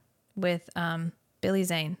Orlando with Billy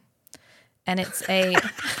Zane. And it's a...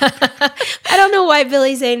 I don't know why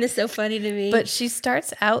Billy Zane is so funny to me. But she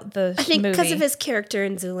starts out the movie... I think because of his character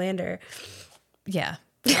in Zoolander. Yeah.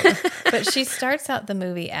 But she starts out the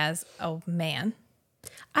movie as a man.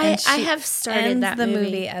 I have started that the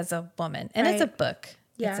movie as a woman, and right. it's a book.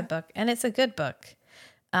 Yeah. It's a book, and it's a good book.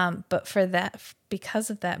 But because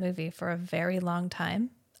of that movie, for a very long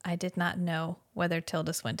time, I did not know whether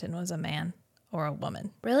Tilda Swinton was a man or a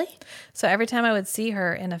woman. Really? So every time I would see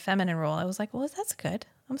her in a feminine role, I was like, "Well, that's good.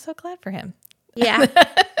 I'm so glad for him." Yeah,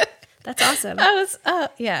 that's awesome. I was,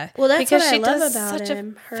 yeah. Well, that's because what I she love does about such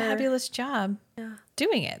him. a fabulous job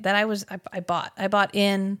doing it that I bought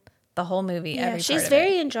in. The whole movie, every part she's of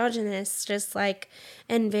very it. androgynous, just like,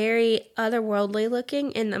 and very otherworldly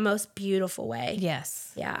looking in the most beautiful way.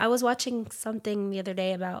 Yes. Yeah, I was watching something the other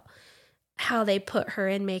day about how they put her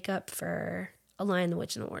in makeup for Lion, the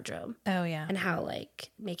Witch, and the Wardrobe. Oh, yeah. And how, like,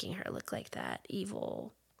 making her look like that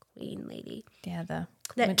evil queen lady. Yeah,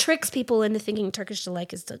 that tricks people into thinking Turkish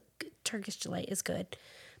delight is good.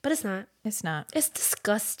 But it's not. It's not. It's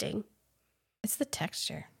disgusting. It's the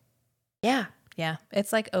texture. Yeah. Yeah.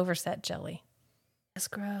 It's like overset jelly. That's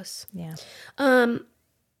gross. Yeah.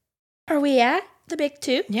 Are we at the big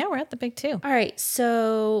two? Yeah, we're at the big two. All right.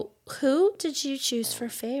 So who did you choose for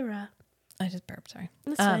Feyre? I just burped, sorry.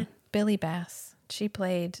 That's fine. Billy Bass. She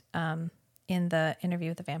played in the Interview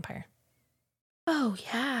with the Vampire. Oh,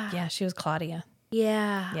 yeah. Yeah, she was Claudia.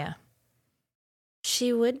 Yeah. Yeah.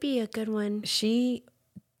 She would be a good one.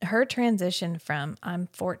 Her transition from I'm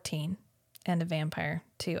 14 and a vampire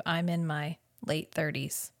to I'm in my late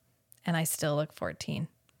 30s and I still look 14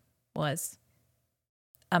 was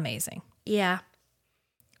amazing. Yeah.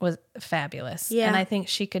 Was fabulous. Yeah. And I think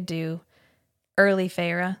she could do early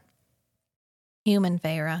Feyre, human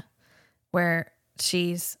Feyre, where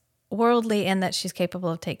she's worldly in that she's capable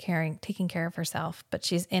of taking care of herself, but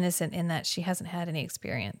she's innocent in that she hasn't had any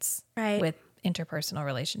experience with interpersonal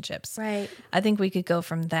relationships. Right. I think we could go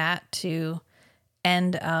from that to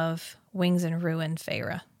end of Wings and Ruin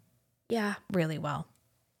Feyre. Yeah. Really well.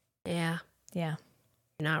 Yeah. Yeah.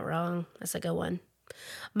 You're not wrong. That's a good one.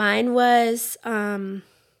 Mine was Freya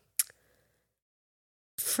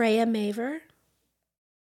Maver.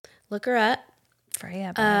 Look her up.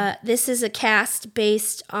 Freya. This is a cast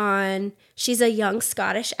based on, she's a young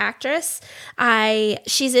Scottish actress.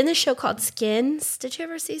 She's in the show called Skins. Did you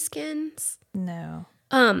ever see Skins? No.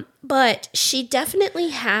 But she definitely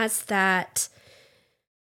has that.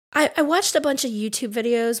 I watched a bunch of YouTube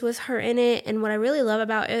videos with her in it, and what I really love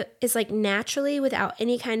about it is, like, naturally, without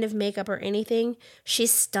any kind of makeup or anything,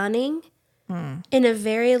 she's stunning in a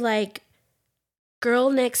very, like,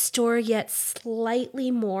 girl next door yet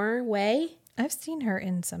slightly more way. I've seen her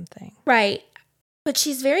in something. Right. But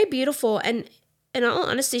she's very beautiful, and in all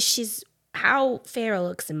honesty, she's how Feyre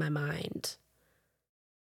looks in my mind.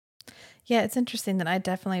 Yeah, it's interesting that I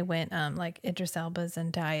definitely went like Idris Elba,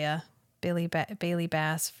 Zendaya, Bailey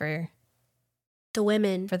Bass for the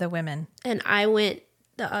women. For the women. And I went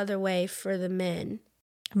the other way for the men.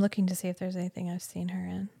 I'm looking to see if there's anything I've seen her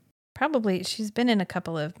in. Probably, she's been in a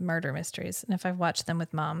couple of murder mysteries, and if I've watched them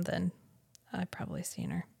with Mom, then I've probably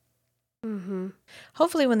seen her. Mm-hmm.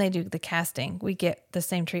 Hopefully when they do the casting, we get the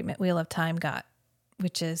same treatment Wheel of Time got,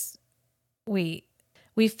 which is we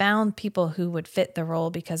found people who would fit the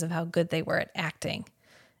role because of how good they were at acting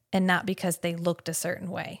and not because they looked a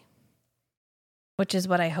certain way, which is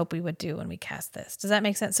what I hope we would do when we cast this. Does that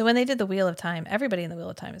make sense? So when they did the Wheel of Time, everybody in the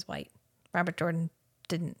Wheel of Time is white. Robert Jordan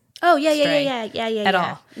didn't. Oh, yeah. At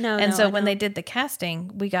all. No, and so when they did the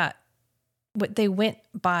casting, they went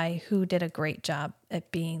by who did a great job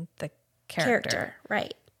at being the character.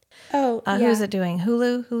 Right. Oh, yeah. Who's it doing?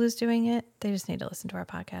 Hulu's doing it. They just need to listen to our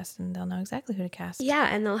podcast and they'll know exactly who to cast. Yeah,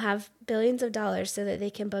 and they'll have billions of dollars so that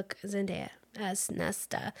they can book Zendaya as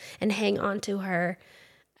Nesta and hang on to her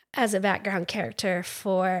as a background character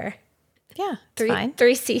for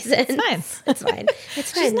three seasons. It's fine. It's fine.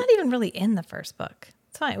 It's fine. She's not even really in the first book.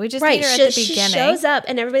 It's fine. We just need her at the beginning. She shows up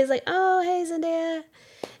and everybody's like, "Oh, hey, Zendaya."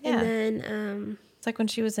 Yeah. And then it's like when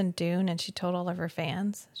she was in Dune and she told all of her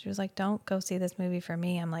fans, she was like, "Don't go see this movie for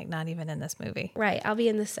me. I'm like not even in this movie." Right. I'll be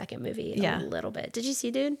in the second movie a little bit. Did you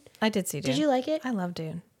see Dune? I did see Dune. Did you like it? I love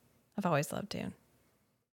Dune. I've always loved Dune.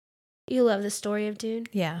 You love the story of Dune?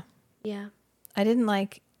 Yeah. Yeah. I don't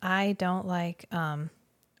like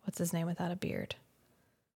what's his name without a beard?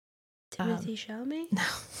 Timothée Chalamet?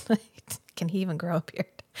 No. Can he even grow a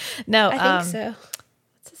beard? No. I think so.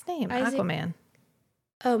 What's his name? Isaac? Aquaman.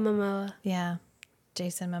 Oh, Momoa. Yeah.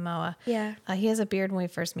 Jason Momoa. Yeah. He has a beard when we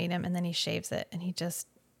first meet him and then he shaves it and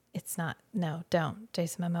don't.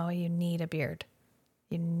 Jason Momoa, you need a beard.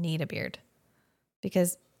 You need a beard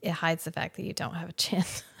because it hides the fact that you don't have a chin.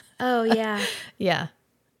 Oh, yeah. Yeah.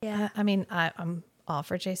 Yeah. I mean, I'm all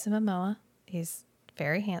for Jason Momoa. He's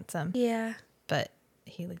very handsome. Yeah. But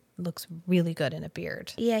he looks really good in a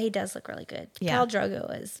beard. Yeah, he does look really good. Yeah. Khal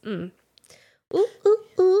Drogo is. Ooh,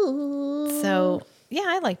 ooh, ooh. So, yeah,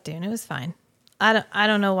 I liked Dune. It was fine. I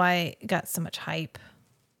don't know why it got so much hype.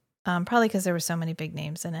 Probably because there were so many big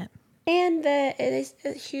names in it. And it is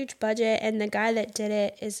a huge budget, and the guy that did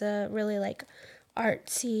it is a really like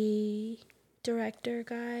artsy director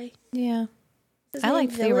guy. Yeah. I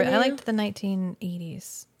liked the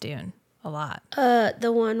 1980s Dune a lot.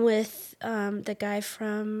 The one with the guy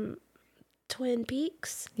from Twin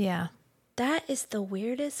Peaks. Yeah. That is the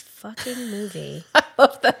weirdest fucking movie. I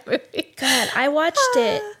love that movie. God, I watched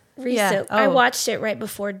it recent. I watched it right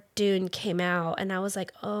before Dune came out, and I was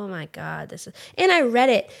like, "Oh my god, this is." And I read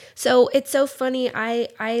it, so it's so funny.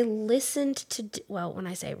 I listened to when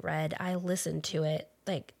I say read, I listened to it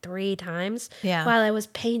like 3 times while I was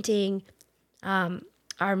painting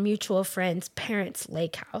our mutual friend's parents'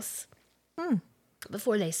 lake house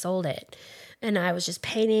before they sold it, and I was just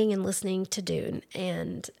painting and listening to Dune,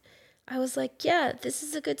 and I was like, "Yeah, this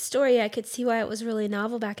is a good story." I could see why it was really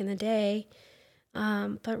novel back in the day.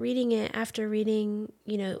 But reading it after reading,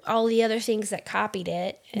 all the other things that copied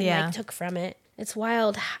it and like took from it, it's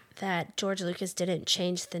wild that George Lucas didn't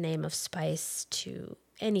change the name of Spice to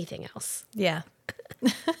anything else. Yeah.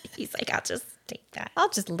 He's like, I'll just take that. I'll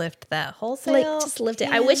just lift that wholesale. Like, just lift it.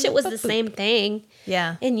 I wish it was the same thing.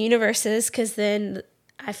 Yeah. In universes, because then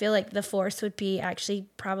I feel like the Force would be actually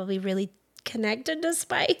probably really connected to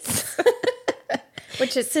Spice.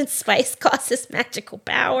 Which is since Spice causes magical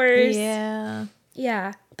powers. Yeah.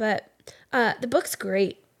 Yeah, but the book's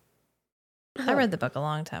great. I read the book a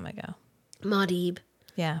long time ago. Muad'Dib.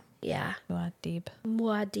 Yeah. Yeah.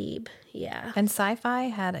 Muad'Dib. Yeah. And Sci-Fi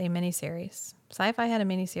had a miniseries. Sci-Fi had a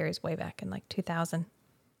miniseries way back in like 2000.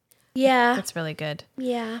 Yeah. That's really good.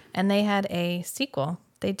 Yeah. And they had a sequel.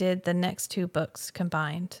 They did the next 2 books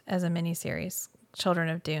combined as a miniseries, Children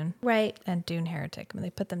of Dune. Right. And Dune Heretic. And they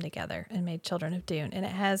put them together and made Children of Dune. And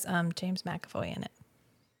it has James McAvoy in it.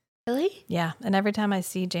 Really? Yeah. And every time I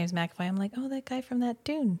see James McAvoy, I'm like, oh, that guy from that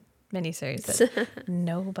Dune miniseries that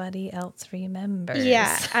nobody else remembers.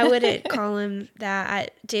 Yeah, I wouldn't call him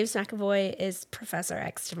that. James McAvoy is Professor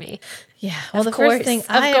X to me. Yeah. Well, the first thing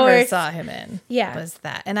I ever saw him in was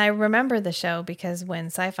that. And I remember the show because when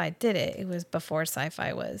Sci-Fi did it, it was before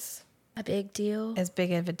Sci-Fi was a big deal. As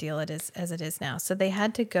big of a deal as it is now. So they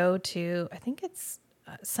had to go to, I think it's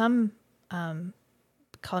some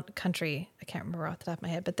country, I can't remember off the top of my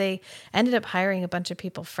head, but they ended up hiring a bunch of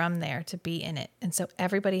people from there to be in it. And so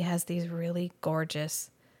everybody has these really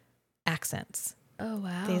gorgeous accents. Oh,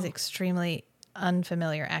 wow. These extremely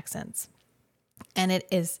unfamiliar accents. And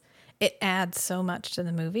it adds so much to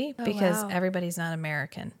the movie because everybody's not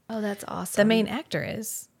American. Oh, that's awesome. The main actor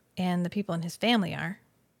is, and the people in his family are,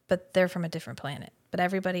 but they're from a different planet. But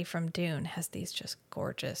everybody from Dune has these just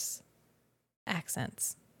gorgeous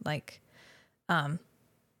accents. Like,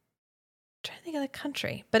 trying to think of the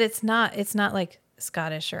country, but it's not like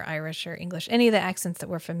Scottish or Irish or English, any of the accents that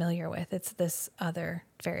we're familiar with. It's this other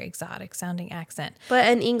very exotic sounding accent, but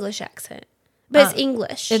an English accent. But it's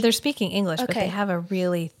English. They're speaking English, but they have a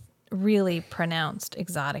really, really pronounced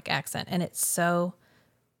exotic accent, and it's so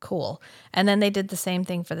cool. And then they did the same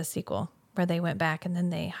thing for the sequel, where they went back and then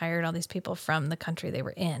they hired all these people from the country they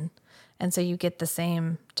were in, and so you get the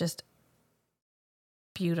same just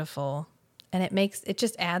beautiful. And it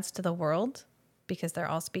just adds to the world because they're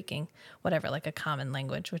all speaking whatever, like a common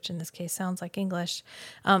language, which in this case sounds like English,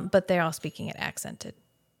 but they're all speaking it accented,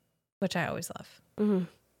 which I always love. Mm-hmm.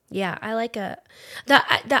 Yeah, I like that.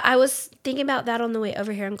 I was thinking about that on the way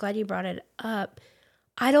over here. I'm glad you brought it up.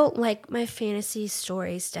 I don't like my fantasy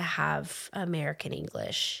stories to have American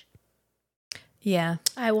English. Yeah,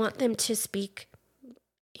 I want them to speak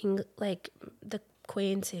like the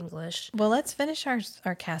Queen's English. Well, let's finish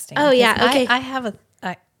our casting. Oh yeah, okay. I have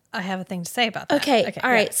a thing to say about that. Okay, all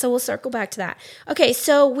right. So we'll circle back to that. Okay,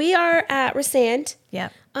 so we are at Rhysand. Yeah.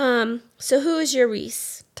 So who is your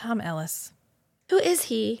Rhys? Tom Ellis. Who is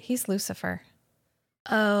he? He's Lucifer.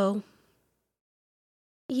 Oh.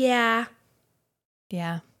 Yeah.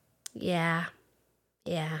 Yeah. Yeah.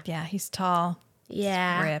 Yeah. Yeah. He's tall.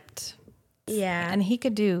 Yeah. He's ripped. Yeah. And he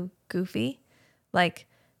could do Goofy, like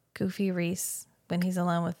Goofy Rhys when he's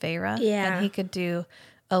alone with Feyre. Yeah. And he could do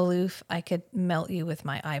aloof, I could melt you with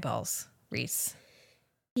my eyeballs, Rhys.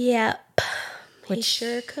 Yep. Which he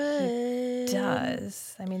sure could. He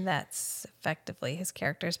does. I mean, that's effectively his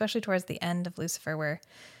character, especially towards the end of Lucifer where,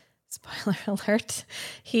 spoiler alert,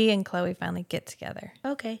 he and Chloe finally get together.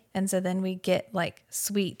 Okay. And so then we get like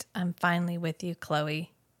sweet, I'm finally with you,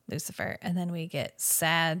 Chloe, Lucifer. And then we get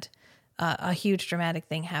sad, a huge dramatic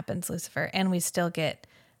thing happens, Lucifer. And we still get,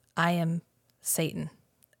 I am Satan.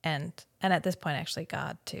 And at this point, actually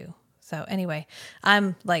God too. So anyway,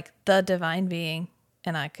 I'm like the divine being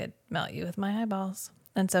and I could melt you with my eyeballs.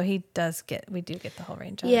 And so we do get the whole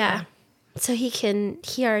range of it. Yeah. So he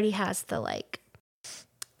already has the like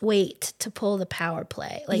weight to pull the power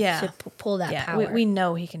play. Like to pull that power. We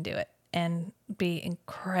know he can do it and be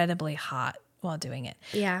incredibly hot while doing it.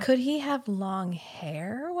 Yeah. Could he have long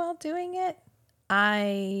hair while doing it?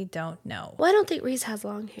 I don't know. Well, I don't think Rhys has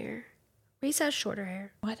long hair. Rhys has shorter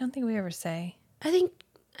hair. Well, I don't think we ever say. I think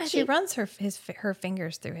she runs her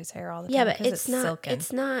fingers through his hair all the time. Yeah, but it's not. silken.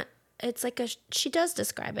 It's not. it's like she does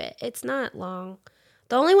describe it. It's not long.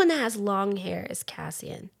 The only one that has long hair is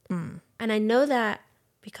Cassian. And I know that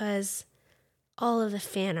because all of the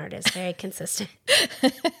fan art is very consistent.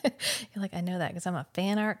 You're like, I know that because I'm a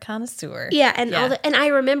fan art connoisseur. Yeah, and I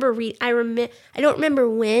remember I don't remember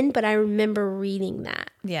when, but I remember reading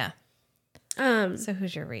that. Yeah. So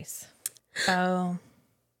who's your Reese? Oh.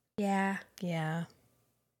 Yeah. Yeah.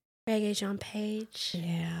 Regé-Jean Page.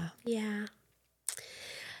 Yeah. Yeah.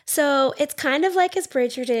 So it's kind of like his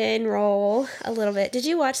Bridgerton role a little bit. Did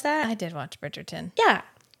you watch that? I did watch Bridgerton. Yeah.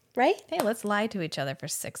 Right? Hey, let's lie to each other for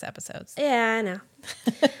 6 episodes. Yeah, I know.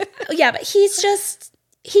 Yeah, but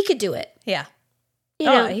he could do it. Yeah. You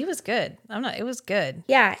know? He was good. It was good.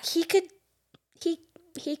 Yeah, he could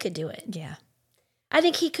do it. Yeah. I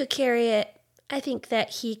think he could carry it. I think that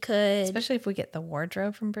he could. Especially if we get the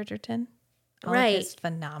wardrobe from Bridgerton. All right. Of his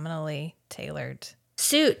phenomenally tailored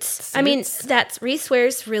suits. I mean, Reese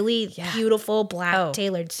wears really beautiful black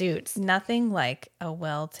tailored suits. Nothing like a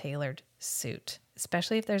well-tailored suit,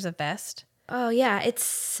 especially if there's a vest. Oh, yeah. It's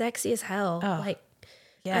sexy as hell. Oh, like,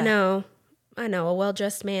 yeah. I know. A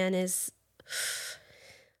well-dressed man is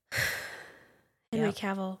Henry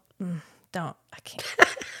Cavill. I can't.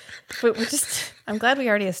 But I'm glad we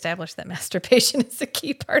already established that masturbation is a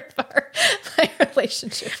key part of my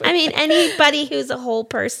relationship with him. Anybody who's a whole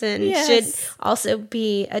person should also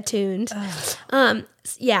be attuned.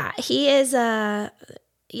 Yeah, he is I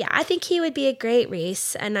think he would be a great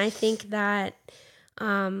Reese, and I think that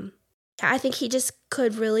I think he just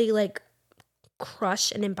could really like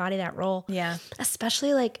crush and embody that role. Yeah.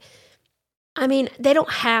 Especially they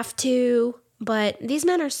don't have to, but these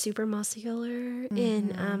men are super muscular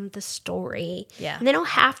in the story. Yeah. And they don't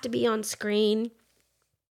have to be on screen.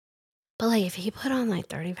 But like if he put on like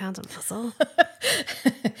 30 pounds of muscle,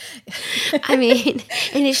 and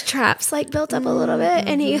his traps like built up a little bit,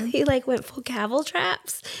 and he like went full Cavill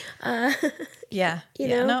traps. Yeah. You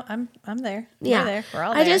know? No, I'm there. Yeah. We're there. We're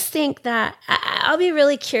all there. I just think that I'll be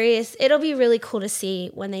really curious. It'll be really cool to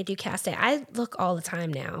see when they do casting. I look all the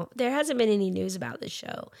time now. There hasn't been any news about this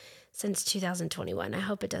show since 2021. I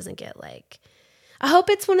hope it doesn't get I hope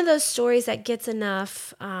it's one of those stories that gets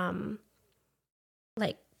enough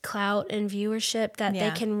clout and viewership that they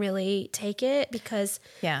can really take it, because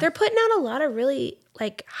they're putting out a lot of really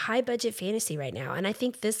high budget fantasy right now. And I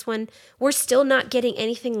think this one, we're still not getting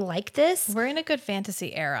anything like this. We're in a good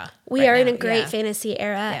fantasy era. We are in a great fantasy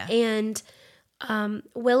era. Yeah. And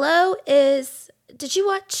Willow is... Did you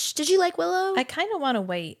like Willow? I kind of want to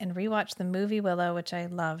wait and rewatch the movie Willow, which I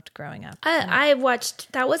loved growing up. I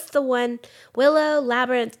watched, that was the one, Willow,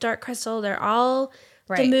 Labyrinth, Dark Crystal, they're all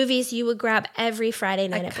the movies you would grab every Friday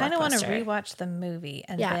night at Blockbuster. I kind of want to rewatch the movie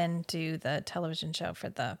and then do the television show for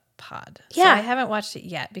the pod. Yeah. So I haven't watched it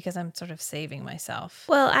yet because I'm sort of saving myself.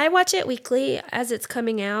 Well, I watch it weekly as it's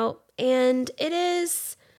coming out, and it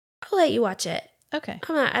is, I'll let you watch it. Okay.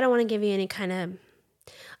 I don't want to give you any kind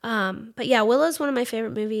of... but yeah, Willow's one of my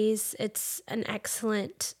favorite movies. It's an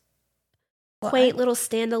excellent, quaint little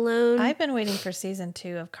standalone. I've been waiting for season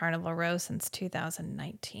 2 of Carnival Row since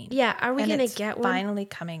 2019. Yeah, are we going to get one? Finally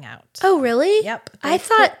coming out. Oh, really? Yep. I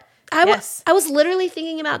thought I was literally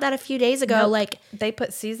thinking about that a few days ago. Nope. They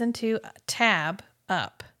put season 2 tab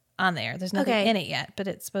up on there. There's nothing in it yet, but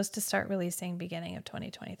it's supposed to start releasing beginning of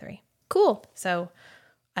 2023. Cool. So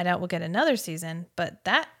I doubt we'll get another season, but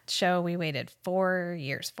that show we waited 4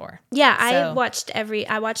 years for. Yeah, I watched every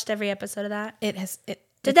episode of that.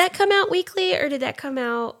 Did that come out weekly, or did that come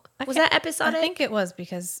out? Was that episodic? I think it was,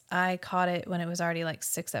 because I caught it when it was already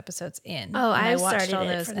 6 episodes in. Oh, I watched started all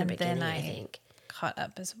it those, from the beginning, then I think. Caught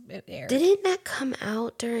up as it aired. Didn't that come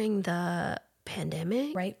out during the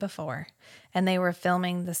pandemic? Right before, and they were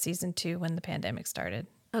filming the season 2 when the pandemic started.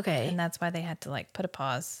 Okay, and that's why they had to put a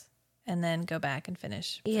pause and then go back and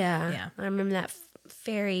finish. Yeah. I remember that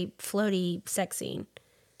fairy floaty sex scene.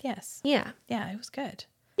 Yes. Yeah, it was good.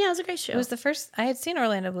 Yeah, it was a great show. It was the first, I had seen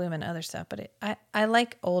Orlando Bloom and other stuff, but I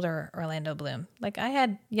like older Orlando Bloom.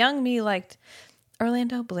 Young me liked,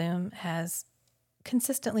 Orlando Bloom has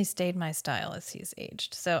consistently stayed my style as he's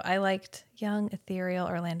aged. So I liked young, ethereal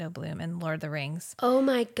Orlando Bloom in Lord of the Rings. Oh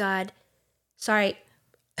my God. Sorry,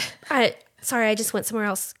 I just went somewhere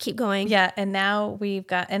else. Keep going. Yeah, and now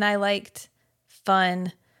and I liked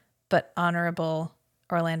fun but honorable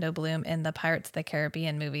Orlando Bloom in the Pirates of the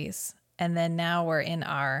Caribbean movies. And then now we're in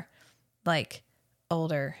our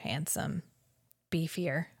older, handsome,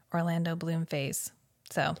 beefier Orlando Bloom phase.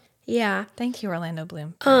 So yeah, thank you, Orlando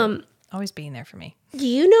Bloom, for always being there for me. Do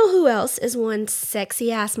you know who else is one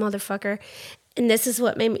sexy ass motherfucker? and this is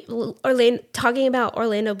what made me, talking about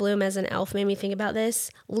Orlando Bloom as an elf made me think about this.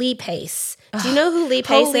 Lee Pace. Do you know who Lee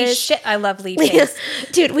Pace Holy is? shit, I love Lee Pace.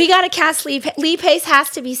 Dude, we got to cast Lee Pace. Lee Pace has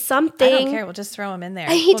to be something. I don't care. We'll just throw him in there.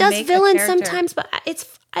 And he does villains sometimes, but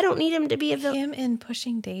I don't need him to be a villain. Him in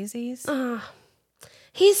Pushing Daisies.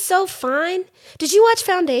 He's so fine. Did you watch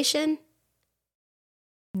Foundation?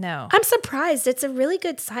 No. I'm surprised. It's a really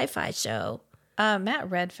good sci-fi show. Matt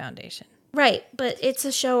read Foundation. Right, but it's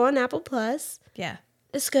a show on Apple Plus. Yeah.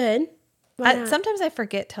 It's good. Sometimes I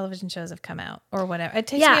forget television shows have come out or whatever. It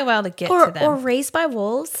takes me a while to get to them. Or Raised by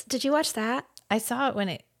Wolves. Did you watch that? I saw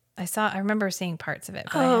it I remember seeing parts of it.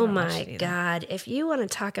 But Oh my God. If you want to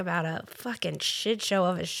talk about a fucking shit show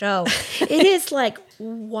of a show, it is like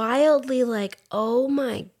wildly like, oh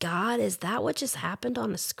my God, is that what just happened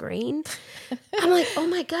on the screen? I'm like, oh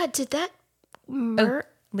my God, did that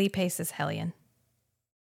Lee Pace is Hellion.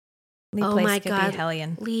 Oh my God. Be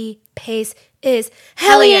Hellion. Lee Pace is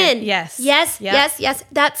Hellion. Yes. Yes, Yep. yes.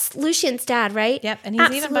 That's Lucian's dad, right? Yep. And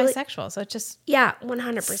he's even bisexual. So it just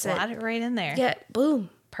 100%. slot it right in there. Yeah, boom.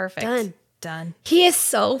 Perfect. Done. He is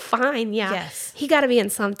so fine. Yeah. Yes. He got to be in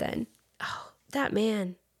something. Oh, that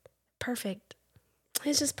man. Perfect.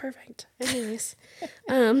 He's just perfect. Anyways,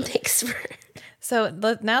 thanks for. So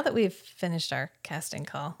now that we've finished our casting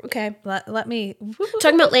call, Okay. let me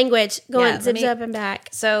Talking about language. Go on, zip up and back.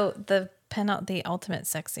 So the ultimate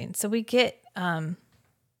sex scene. So we get kind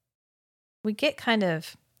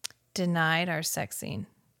of denied our sex scene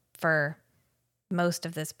for most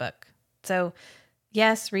of this book. So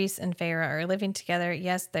yes, Reese and Feyre are living together.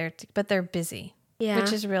 Yes, but they're busy. Yeah.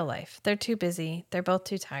 Which is real life. They're too busy. They're both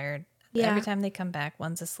too tired. Yeah. Every time they come back,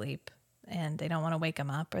 one's asleep and they don't want to wake them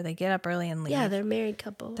up, or they get up early and leave. Yeah, they're a married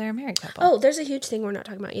couple. Oh, there's a huge thing we're not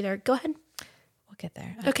talking about either. Go ahead. We'll get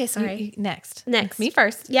there. Okay, sorry. Next. Me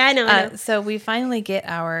first. Yeah, I know. So we finally get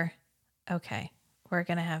we're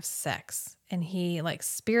going to have sex. And he like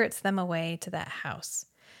spirits them away to that house.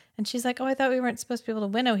 And she's like, oh, I thought we weren't supposed to be able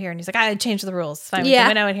to winnow here. And he's like, I changed the rules. It's fine. We can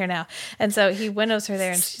winnow in here now. And so he winnows her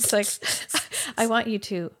there. And she's like, I want you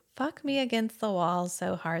to fuck me against the wall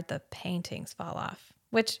so hard the paintings fall off.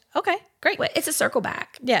 Which, okay, great. It's a circle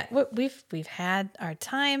back. Yeah, we've had our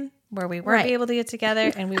time where we weren't able to get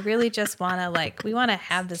together, and we really just want to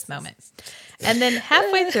have this moment. And then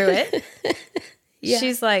halfway through it,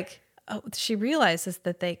 she's like, she realizes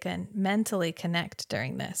that they can mentally connect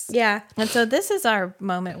during this. Yeah. And so this is our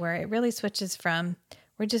moment where it really switches from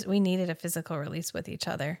we needed a physical release with each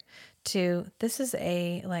other to this is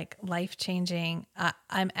a life-changing,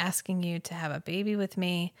 I'm asking you to have a baby with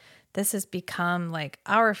me. This has become like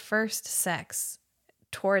our first sex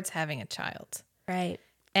towards having a child. Right.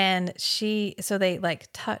 And so they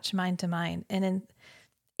touch mind to mind. And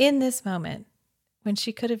in this moment, when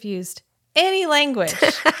she could have used any language,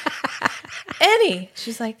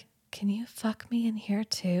 she's like, can you fuck me in here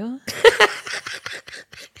too?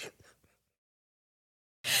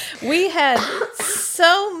 We had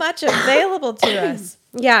so much available to us.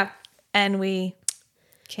 Yeah. And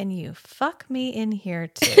can you fuck me in here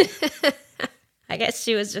too? I guess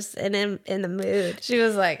she was just in the mood. She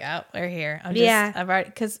was like, oh, we're here. I've already,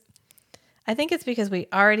 because I think it's because we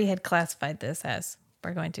already had classified this as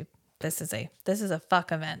this is a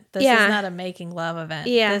fuck event. This is not a making love event.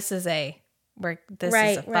 Yeah. This is a fuck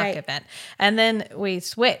event. And then we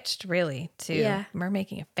switched really to we're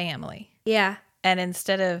making a family. Yeah. And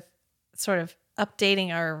instead of sort of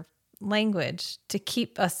updating our language to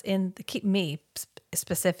keep me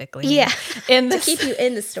specifically. Yeah. To keep you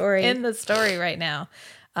in the story. In the story right now.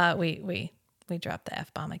 We dropped the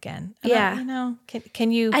F-bomb again.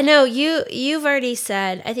 Can you? I know you've already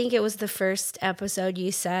said, I think it was the first episode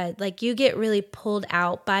you said, you get really pulled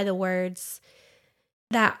out by the words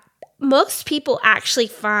that most people actually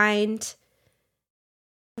find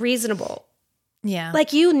reasonable. Yeah.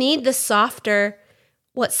 You need the softer,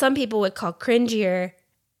 what some people would call cringier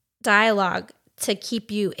dialogue to keep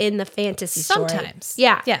you in the fantasy story. Sometimes.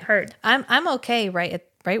 Yeah. Yeah. Heard. I'm okay right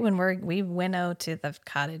when we winnow to the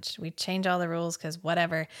cottage. We change all the rules because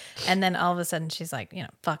whatever. And then all of a sudden she's like,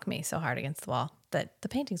 fuck me so hard against the wall that the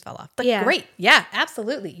paintings fell off. Great. Yeah,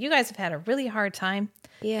 absolutely. You guys have had a really hard time.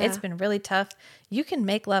 Yeah. It's been really tough. You can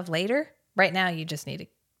make love later. Right now you just need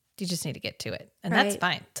to get to it. And that's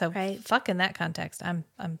fine. So fuck in that context, I'm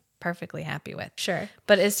perfectly happy with. Sure.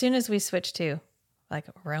 But as soon as we switch to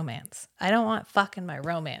romance, I don't want fuck in my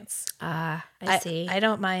romance. I see. I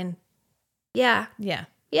don't mind. Yeah. Yeah.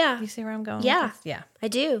 Yeah. You see where I'm going? Yeah. With this? Yeah. I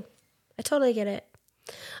do. I totally get it.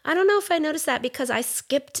 I don't know if I noticed that because I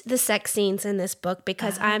skipped the sex scenes in this book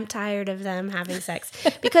because I'm tired of them having sex.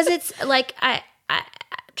 Because it's I'm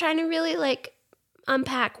trying to really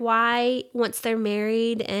unpack why once they're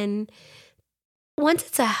married and once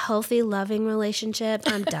it's a healthy, loving relationship,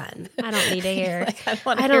 I'm done. I don't need to hear.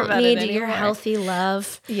 I don't need your healthy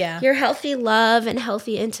love. Yeah. Your healthy love and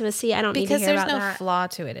healthy intimacy. I don't need to hear about that. Because there's no flaw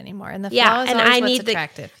to it anymore. And the flaw is always what's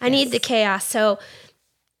attractive. I need the chaos. So,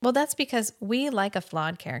 well, that's because we like a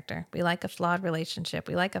flawed character. We like a flawed relationship.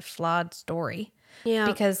 We like a flawed story. Yeah.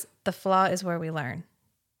 Because the flaw is where we learn.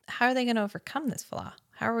 How are they going to overcome this flaw?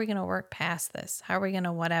 How are we going to work past this? How are we going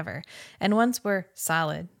to whatever? And once we're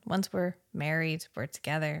solid, once we're married, we're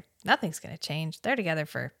together, nothing's going to change. They're together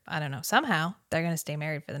for, I don't know, somehow they're going to stay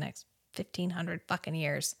married for the next 1,500 fucking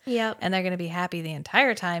years. Yep. And they're going to be happy the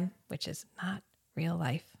entire time, which is not real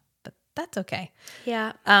life, but that's okay.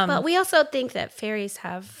 Yeah. But we also think that fairies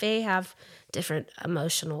have different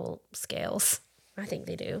emotional scales. I think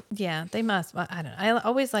they do. Yeah, they must. Well, I don't know. I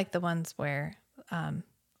always like the ones where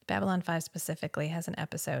Babylon 5 specifically has an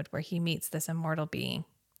episode where he meets this immortal being.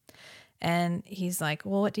 And he's like,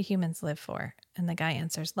 well, what do humans live for? And the guy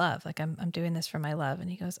answers, love. Like, I'm doing this for my love. And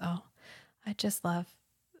he goes, oh, I just love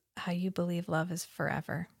how you believe love is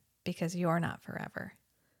forever because you're not forever.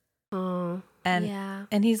 Oh, and yeah.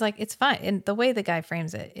 And he's like, it's fine. And the way the guy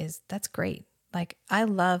frames it is, that's great. Like, I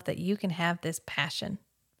love that you can have this passion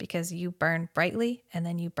because you burn brightly and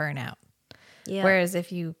then you burn out. Yeah. Whereas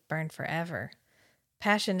if you burn forever,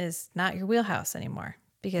 passion is not your wheelhouse anymore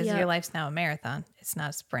because your life's now a marathon. It's not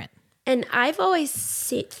a sprint. And I've always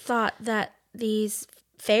thought that these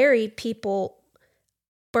fairy people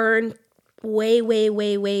burn way, way,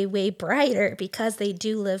 way, way, way brighter because they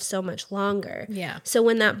do live so much longer. Yeah. So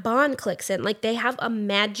when that bond clicks in, like they have a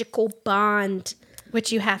magical bond.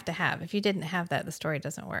 Which you have to have. If you didn't have that, the story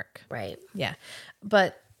doesn't work. Right. Yeah.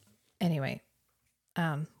 But anyway,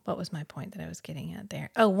 what was my point that I was getting at there?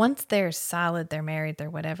 Oh, once they're solid, they're married, they're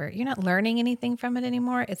whatever. You're not learning anything from it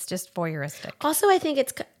anymore. It's just voyeuristic. Also, I think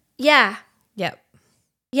it's, yeah. Yep.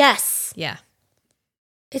 Yes. Yeah.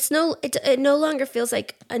 It no longer feels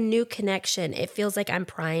like a new connection. It feels like I'm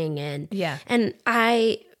prying in. Yeah. And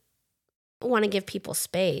I want to give people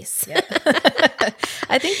space. Yeah.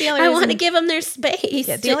 I think the only reason I want to give them their space.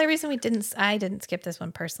 Yeah, the only reason I didn't skip this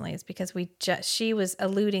one personally is because she was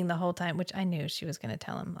alluding the whole time, which I knew she was going to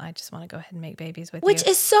tell him, I just want to go ahead and make babies with you. Which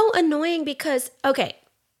is so annoying because, okay,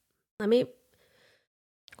 let me.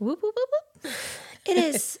 Whoop, whoop, whoop, whoop. It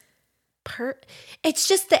is it's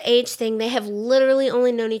just the age thing. They have literally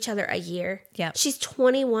only known each other a year. Yeah. She's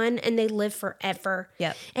 21 and they live forever.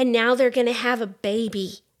 Yeah. And now they're going to have a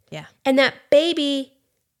baby. Yeah. And that baby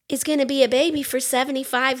is going to be a baby for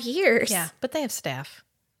 75 years. Yeah. But they have staff.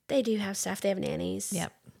 They do have staff. They have nannies.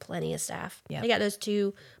 Yep. Plenty of staff. Yep. They got those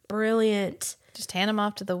two brilliant. Just hand them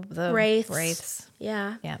off to the wraiths.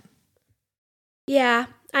 Yeah. Yeah. Yeah.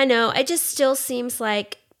 I know. It just still seems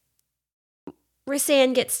like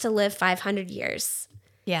Rhysand gets to live 500 years.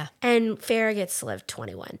 Yeah. And Farrah gets to live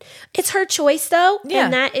 21. It's her choice, though. Yeah.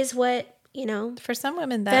 And that is what, for some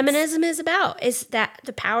women, feminism is about, is that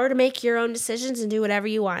the power to make your own decisions and do whatever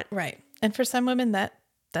you want. Right. And for some women, that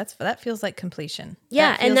feels like completion.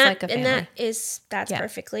 Yeah. That feels like a family. That's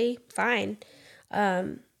perfectly fine.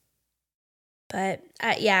 But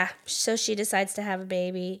yeah, so she decides to have a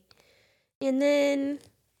baby. And then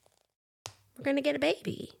we're going to get a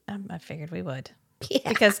baby. I figured we would. Yeah.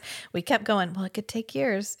 Because we kept going, well, it could take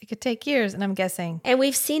years. It could take years. And I'm guessing. And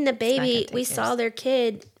we've seen the baby. We saw their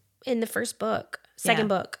kid in the first book, second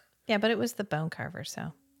book. Yeah, but it was the bone carver.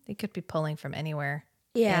 So he could be pulling from anywhere.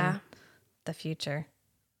 Yeah. In the future,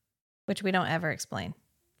 which we don't ever explain.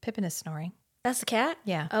 Pippin is snoring. That's the cat?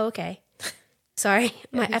 Yeah. Oh, okay. Sorry.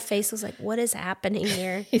 My face was like, what is happening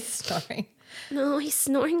here? He's snoring. No, he's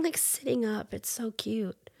snoring like sitting up. It's so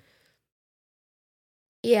cute.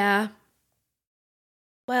 Yeah.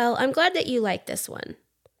 Well, I'm glad that you liked this one.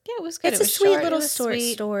 Yeah, it was good. It's a sweet little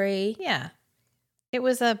story. Yeah. It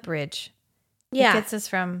was a bridge. Yeah. It gets us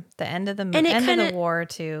from the end of the war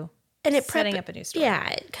to setting up a new story. Yeah,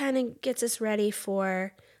 it kind of gets us ready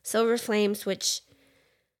for Silver Flames, which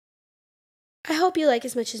I hope you like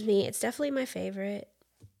as much as me. It's definitely my favorite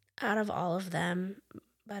out of all of them,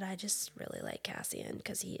 but I just really like Cassian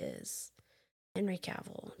because he is Henry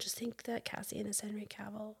Cavill. Just think that Cassian is Henry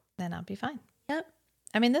Cavill. Then I'll be fine. Yep.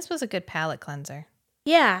 I mean, this was a good palate cleanser.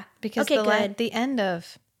 Yeah. Because the end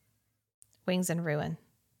of Wings and Ruin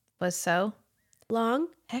was so long,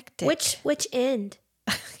 hectic. Which end?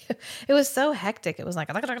 It was so hectic. It was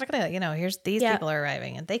like, here's these people are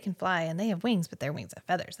arriving and they can fly and they have wings, but their wings have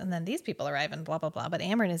feathers. And then these people arrive and blah, blah, blah. But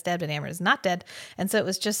Amryn is dead, but Amryn is not dead. And so it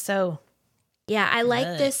was just so. Yeah, I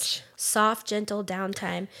like this soft, gentle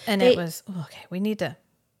downtime. And it was, okay, we need to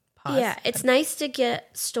pause. Yeah, it's nice to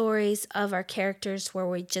get stories of our characters where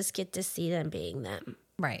we just get to see them being them.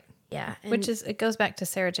 Right. Yeah. It goes back to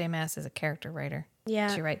Sarah J. Maas as a character writer.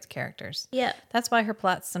 Yeah. She writes characters. Yeah. That's why her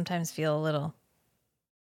plots sometimes feel a little,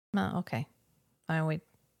 oh, okay.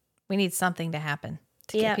 We need something to happen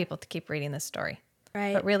to get people to keep reading this story.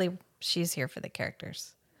 Right. But really, she's here for the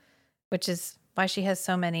characters, which is why she has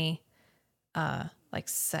so many like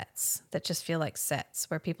sets that just feel like sets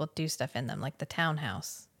where people do stuff in them, like the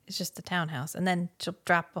townhouse. It's just the townhouse. And then she'll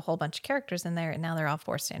drop a whole bunch of characters in there, and now they're all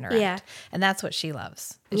forced to interact. Yeah. And that's what she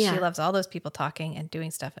loves. She loves all those people talking and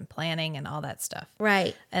doing stuff and planning and all that stuff.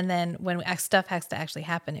 Right. And then when stuff has to actually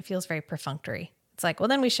happen, it feels very perfunctory. It's like, well,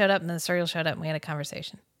 then we showed up and then the cereal showed up and we had a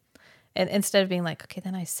conversation. And instead of being like, okay,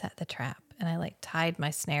 then I set the trap and I like tied my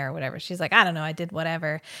snare or whatever. She's like, I don't know, I did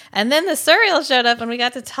whatever. And then the cereal showed up and we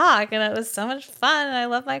got to talk and it was so much fun and I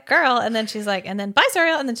love my girl. And then she's like, and then bye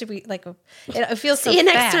cereal. And then she'd be like, it feels so fast. See you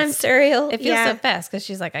next time, cereal. It feels so fast because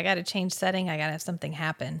she's like, I got to change setting. I got to have something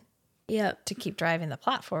happen. Yep. To keep driving the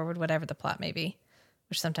plot forward, whatever the plot may be,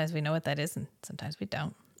 which sometimes we know what that is and sometimes we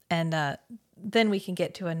don't. And then we can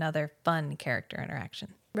get to another fun character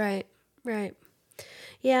interaction. Right. Right.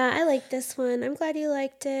 Yeah, I like this one. I'm glad you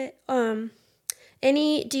liked it. Do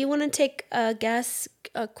you want to take a guess,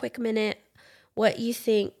 a quick minute, what you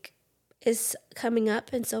think is coming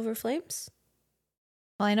up in Silver Flames?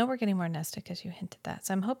 Well, I know we're getting more Nesta because you hinted that.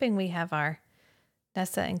 So I'm hoping we have our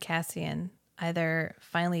Nesta and Cassian either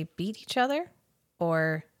finally beat each other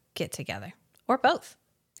or get together or both.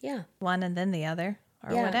 Yeah. One and then the other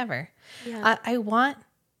or whatever. Yeah. I want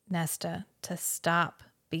Nesta to stop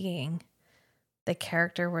being the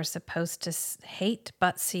character we're supposed to hate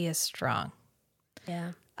but see as strong.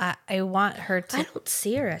 Yeah. I want her to... I don't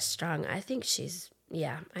see her as strong. I think she's...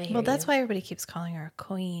 Yeah, I hear Well, that's you. why everybody keeps calling her a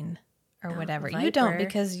queen or whatever. Viper. You don't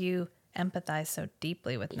because you empathize so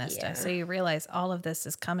deeply with Nesta. Yeah. So you realize all of this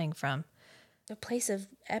is coming from... A place of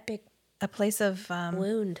epic... A place of...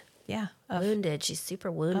 wound. Yeah. Wounded. She's super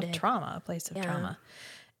wounded. Of trauma. A place of trauma.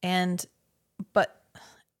 But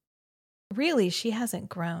really, she hasn't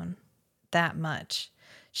grown that much.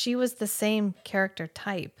 She was the same character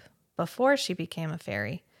type before she became a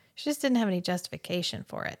fairy. She just didn't have any justification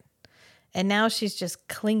for it. And now she's just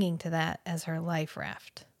clinging to that as her life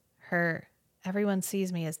raft. Everyone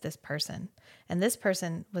sees me as this person. And this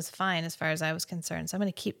person was fine as far as I was concerned. So I'm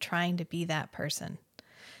going to keep trying to be that person.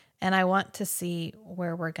 And I want to see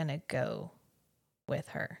where we're going to go with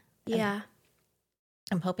her. Yeah. And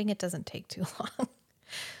I'm hoping it doesn't take too long.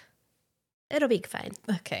 It'll be fine.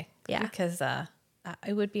 Okay. Yeah. Because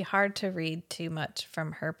it would be hard to read too much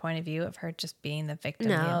from her point of view of her just being the victim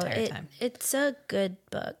the entire time. It's a good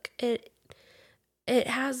book. It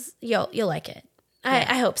has you'll like it. Yeah.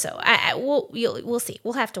 I hope so. We'll see.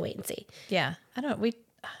 We'll have to wait and see. Yeah.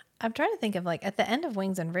 I'm trying to think of like at the end of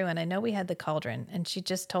Wings and Ruin, I know we had the cauldron and she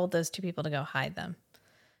just told those two people to go hide them.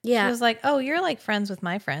 Yeah. She was like, oh, you're like friends with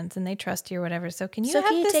my friends and they trust you or whatever. So can you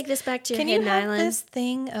take this back to your hidden island? Can you have this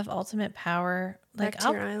thing of ultimate power? Like, back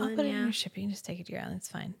to your island, I'll put it in your ship. You can just take it to your island. It's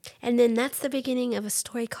fine. And then that's the beginning of a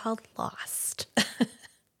story called Lost.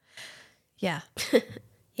 Yeah.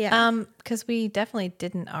 Yeah. Because we definitely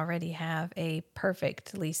didn't already have a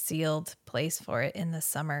perfectly sealed place for it in the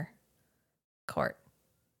summer court.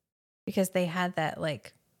 Because they had that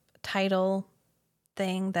like title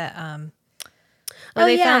thing that where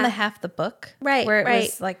they found the half the book. Right. Where it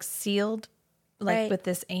was like sealed with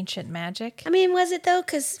this ancient magic. I mean, was it though?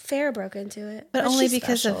 Because Farrah broke into it. But only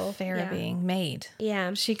because of Farrah being made.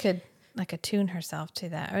 Yeah. She could like attune herself to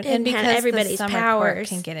that. And because everybody's the summer powers court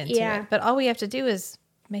can get into it. But all we have to do is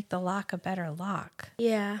make the lock a better lock.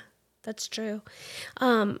 Yeah, that's true.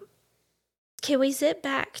 Can we zip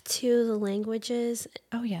back to the languages?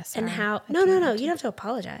 Oh, yes. And how... No. You don't have to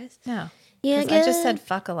apologize. No. Yeah, I just said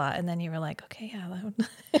fuck a lot, and then you were like, okay, yeah. That would...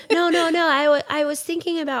 No. I was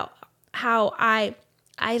thinking about how I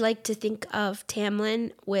like to think of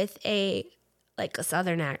Tamlin with a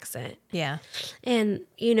Southern accent. Yeah. And,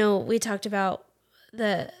 we talked about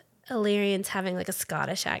the Illyrians having like a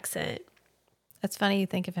Scottish accent. It's funny you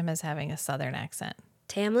think of him as having a Southern accent.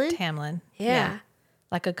 Tamlin? Yeah.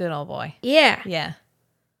 Like a good old boy. Yeah. Yeah.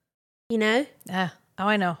 You know? Yeah. Oh,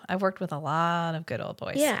 I know. I've worked with a lot of good old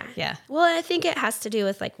boys. Yeah. Yeah. Well, I think it has to do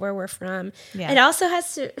with like where we're from. Yeah. It also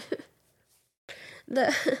has to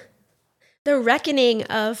the reckoning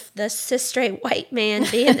of the cis straight white man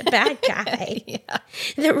being the bad guy. Yeah.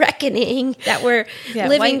 The reckoning that we're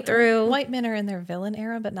living through. White men are in their villain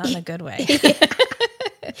era, but not in a good way.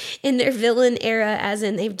 In their villain era, as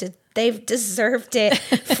in they've deserved it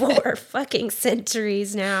for fucking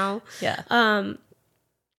centuries now. Yeah.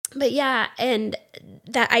 But yeah, and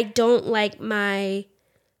that I don't like my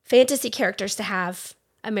fantasy characters to have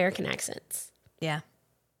American accents. Yeah.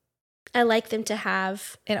 I like them to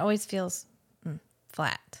have... It always feels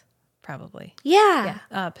flat, probably. Yeah.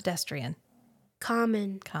 Pedestrian.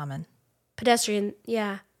 Common. Pedestrian,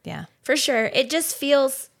 yeah. Yeah. For sure. It just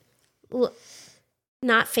feels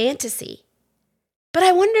not fantasy. But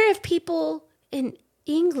I wonder if people in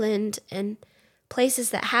England and places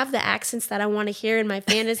that have the accents that I want to hear in my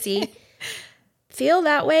fantasy feel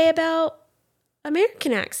that way about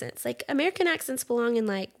American accents. Like, American accents belong in,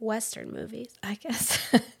 like, Western movies. I guess.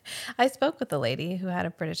 I spoke with a lady who had a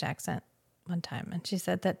British accent one time, and she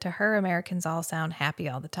said that to her, Americans all sound happy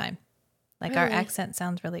all the time. Like, our accent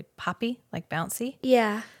sounds really poppy, like bouncy.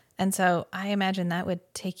 Yeah. And so I imagine that would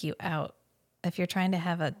take you out if you're trying to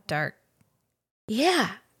have a dark,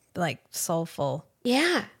 like soulful.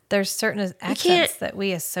 Yeah. There's certain accents that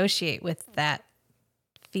we associate with that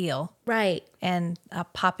feel. Right. And a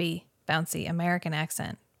poppy, bouncy American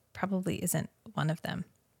accent probably isn't one of them.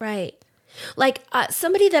 Right. Like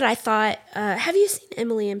somebody that I thought, have you seen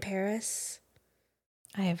Emily in Paris?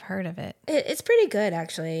 I have heard of it. It's pretty good,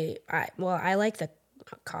 actually. I like the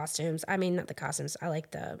costumes. I mean, not the costumes. I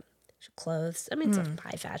like the clothes. I mean, it's a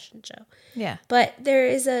high fashion show. Yeah. But there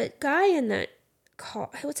is a guy in that,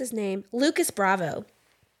 what's his name? Lucas Bravo.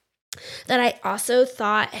 That I also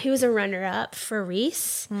thought he was a runner-up for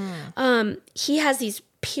Reese. He has these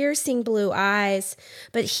piercing blue eyes,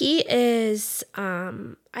 but he is,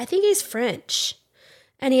 I think he's French,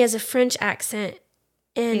 and he has a French accent.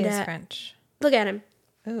 And he is French. Look at him.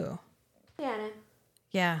 Ooh. Look at him.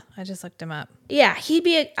 Yeah, I just looked him up. Yeah,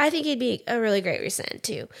 I think he'd be a really great Resent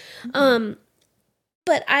too.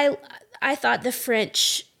 But I thought the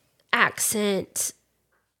French accent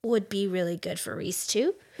would be really good for Reese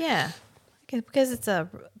too. Yeah, because it's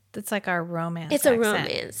like our romance. It's accent. a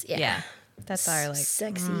romance. Yeah. That's our like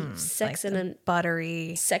sexy, sex like and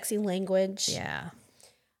buttery, sexy language. Yeah.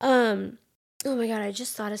 Oh my God, I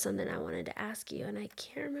just thought of something I wanted to ask you, and I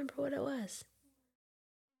can't remember what it was.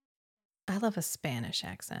 I love a Spanish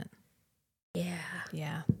accent. Yeah.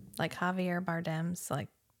 Yeah, like Javier Bardem's like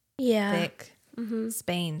thick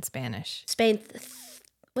Spain Spanish. Spain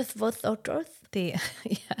with vosotros. The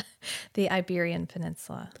Iberian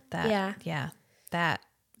Peninsula. That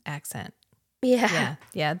accent. Yeah.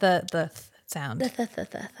 Yeah. The sound.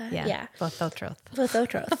 Yeah. Vosotros.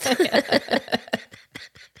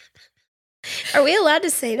 Are we allowed to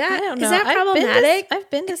say that? I don't know. Is that problematic? I've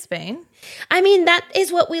been to Spain. I mean, that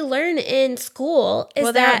is what we learn in school.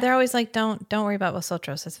 They're always like, don't worry about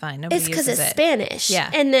vosotros. It's fine. Nobody uses it. It's because it's Spanish. Yeah.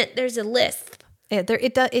 And that there's a lisp.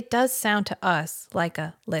 It does sound to us like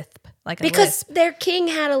a lisp. Because their king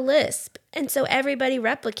had a lisp. And so everybody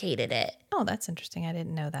replicated it. Oh, that's interesting. I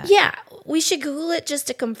didn't know that. Yeah. We should Google it just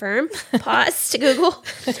to confirm. Pause to Google.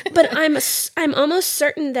 But I'm almost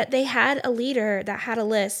certain that they had a leader that had a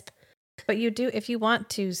lisp. But you do, if you want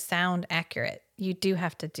to sound accurate, you do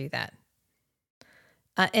have to do that.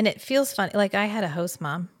 And it feels funny. Like I had a host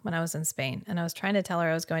mom when I was in Spain, and I was trying to tell her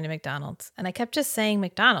I was going to McDonald's, and I kept just saying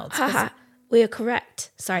McDonald's. We are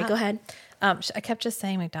correct. Sorry, go ahead. I kept just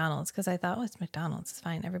saying McDonald's because I thought, oh, it's McDonald's. It's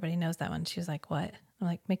fine. Everybody knows that one. She was like, what? I'm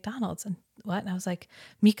like, McDonald's. And what? And I was like,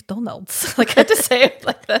 McDonald's. Like I had to say it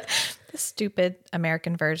like the stupid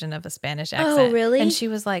American version of a Spanish accent. Oh, really? And she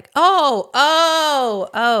was like, oh.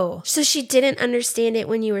 So she didn't understand it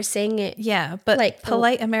when you were saying it. Yeah, but like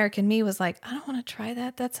polite American me was like, I don't want to try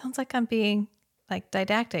that. That sounds like I'm being like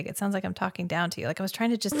didactic. It sounds like I'm talking down to you. Like I was trying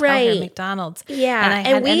to just tell her McDonald's. Yeah,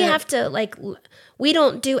 and we have to like, we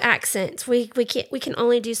don't do accents. We can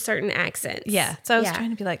only do certain accents. Yeah. So I was trying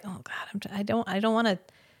to be like, oh God,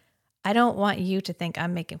 I don't want you to think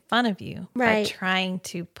I'm making fun of you by trying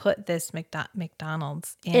to put this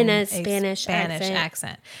McDonald's in a Spanish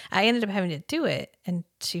accent. I ended up having to do it, and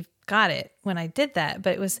she got it when I did that,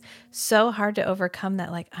 but it was so hard to overcome that.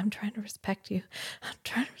 Like, I'm trying to respect you. I'm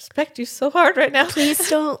trying to respect you so hard right now. Please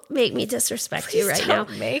don't make me disrespect you right now.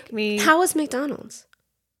 Make me. How was McDonald's?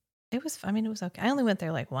 It was okay. I only went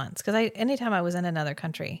there like once because anytime I was in another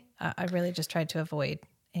country, I really just tried to avoid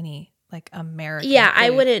any like American. Yeah, food. I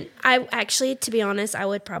wouldn't. I actually, to be honest, I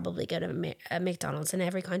would probably go to a McDonald's in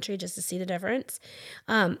every country just to see the difference.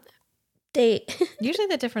 They usually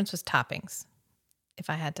the difference was toppings. If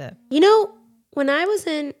I had to, when I was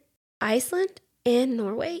in Iceland and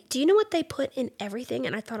Norway, do you know what they put in everything?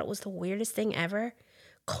 And I thought it was the weirdest thing ever.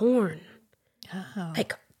 Corn,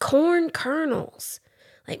 like corn kernels.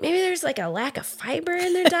 Like maybe there's like a lack of fiber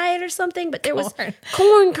in their diet or something, but there was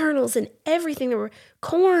corn kernels in everything. There were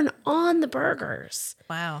corn on the burgers.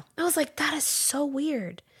 Wow. I was like, that is so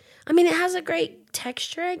weird. I mean, it has a great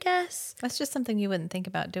texture, I guess. That's just something you wouldn't think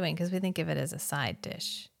about doing because we think of it as a side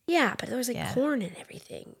dish. Yeah, but there was corn and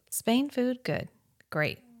everything. Spain food, good.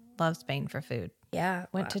 Great. Love Spain for food. Yeah.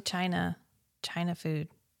 Went to China. China food,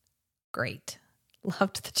 great.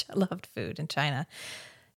 Loved food in China.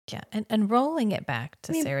 Yeah, and rolling it back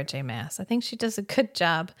to Sarah J. Maas. I think she does a good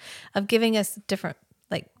job of giving us different,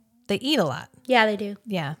 like, they eat a lot. Yeah, they do.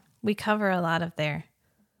 Yeah, we cover a lot of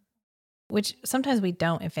which sometimes we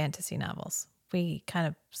don't in fantasy novels. We kind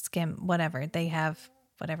of skim whatever. They have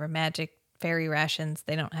whatever magic fairy rations.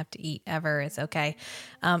 They don't have to eat ever. It's okay.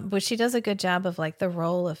 But she does a good job of like the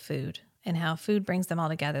role of food and how food brings them all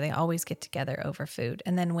together. They always get together over food.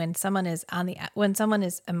 And then when someone is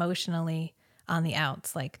emotionally on the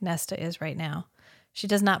outs, like Nesta is right now, she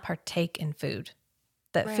does not partake in food.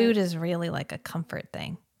 That food is really like a comfort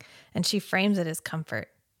thing. And she frames it as comfort.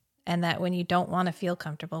 And that when you don't want to feel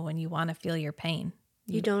comfortable, when you want to feel your pain,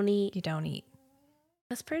 you don't eat. You don't eat.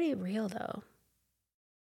 That's pretty real though.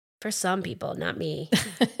 For some people, not me.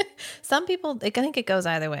 Some people, I think it goes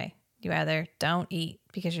either way. You either don't eat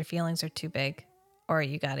because your feelings are too big, or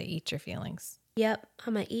you got to eat your feelings. Yep.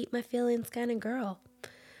 I'm a eat my feelings kind of girl.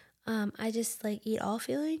 I just like eat all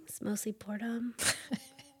feelings, mostly boredom.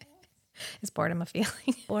 Is boredom a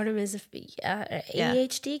feeling? Boredom is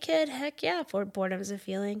ADHD kid. Heck yeah. Boredom is a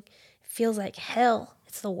feeling. It feels like hell.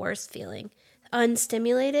 It's the worst feeling.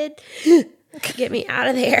 Unstimulated. Get me out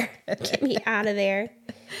of there. Get me out of there.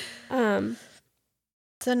 So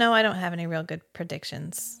no, I don't have any real good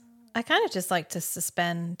predictions. I kind of just like to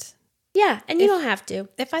suspend. Yeah, and you don't have to.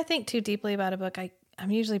 If I think too deeply about a book,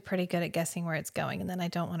 I'm usually pretty good at guessing where it's going, and then I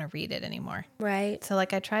don't want to read it anymore. Right. So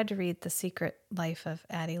like I tried to read The Secret Life of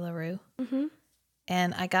Addie LaRue,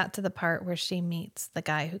 and I got to the part where she meets the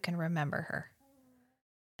guy who can remember her.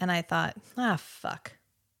 And I thought, fuck.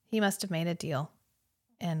 He must have made a deal,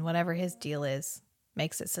 and whatever his deal is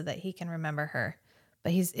makes it so that he can remember her.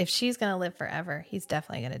 But if she's going to live forever, he's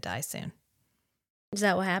definitely going to die soon. Is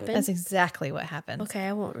that what happened? That's exactly what happened. Okay,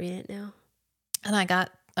 I won't read it now. And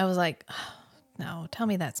I was like, oh, no, tell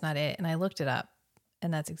me that's not it. And I looked it up,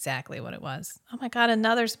 and that's exactly what it was. Oh my God,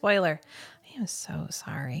 another spoiler. I am so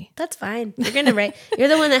sorry. That's fine. You're going to write. You're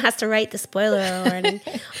the one that has to write the spoiler warning.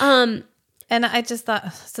 And I just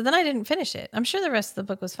thought, so then I didn't finish it. I'm sure the rest of the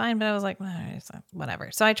book was fine, but I was like,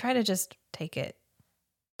 whatever. So I try to just take it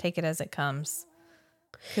as it comes.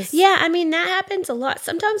 Yeah, I mean, that happens a lot.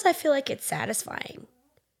 Sometimes I feel like it's satisfying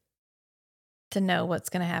to know what's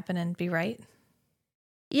going to happen and be right.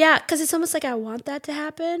 Yeah, because it's almost like I want that to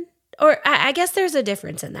happen. Or I guess there's a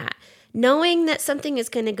difference in that. Knowing that something is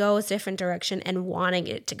going to go a different direction and wanting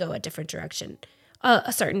it to go a different direction,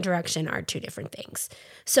 a certain direction, are two different things.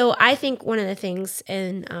 So I think one of the things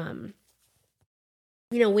in,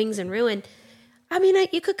 Wings and Ruin, I mean,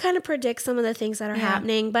 you could kind of predict some of the things that are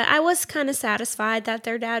happening, but I was kind of satisfied that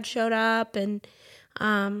their dad showed up and,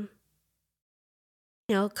 kind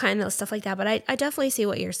of stuff like that. But I definitely see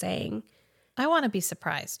what you're saying. I want to be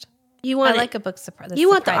surprised. I like a book surprise. You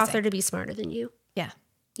want the author to be smarter than you. Yeah.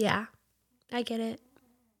 Yeah. I get it.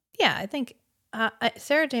 Yeah, I think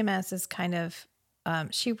Sarah J. Maas is kind of,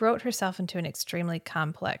 she wrote herself into an extremely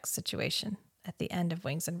complex situation at the end of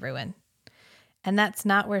Wings and Ruin. And that's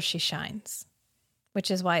not where she shines,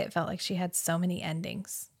 which is why it felt like she had so many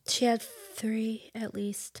endings. She had 3 at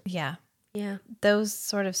least. Yeah. Yeah. Those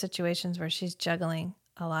sort of situations where she's juggling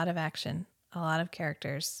a lot of action, a lot of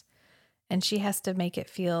characters, and she has to make it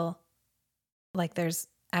feel like there's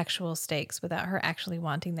actual stakes without her actually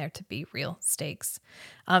wanting there to be real stakes.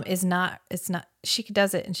 She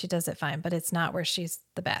does it and she does it fine, but it's not where she's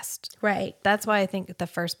the best. Right. That's why I think the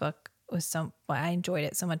first book was why I enjoyed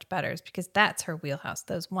it so much better, is because that's her wheelhouse.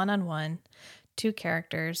 Those one-on-one, 2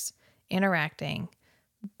 characters interacting,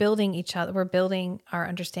 building each other. We're building our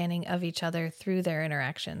understanding of each other through their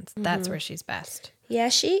interactions. Mm-hmm. That's where she's best. Yeah,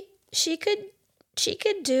 she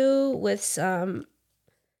could do with some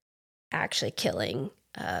actually killing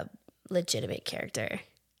a legitimate character.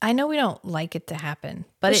 I know we don't like it to happen,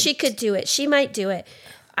 but she could do it. She might do it.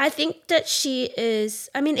 I think that she is,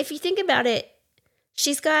 I mean, if you think about it,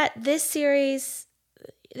 she's got this series,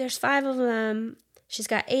 there's 5 of them. She's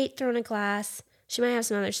got 8 thrown in glass. She might have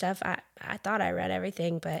some other stuff. I thought I read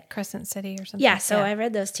everything, but Crescent City or something. Yeah, so I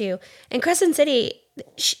read those too. And Crescent City,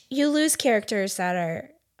 you lose characters that are,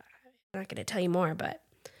 I'm not going to tell you more, but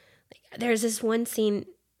there's this one scene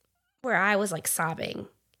where I was like sobbing.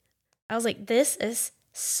 I was like, this is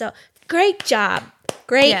so great job.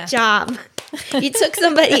 Great job. You took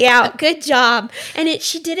somebody out. Good job. And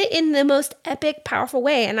she did it in the most epic, powerful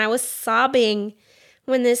way. And I was sobbing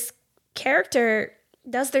when this character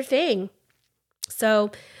does their thing.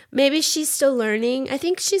 So maybe she's still learning. I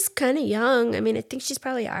think she's kind of young. I mean, I think she's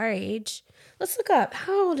probably our age. Let's look up.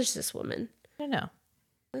 How old is this woman? I don't know.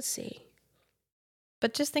 Let's see.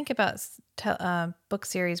 But just think about book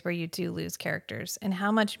series where you do lose characters and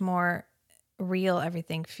how much more real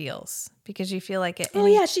everything feels, because you feel like at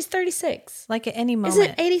any, yeah, she's 36. Like at any moment.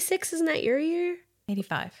 Isn't 86? Isn't that your year?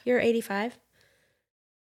 85. You're 85?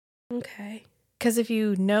 Okay. Because if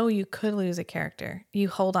you know you could lose a character, you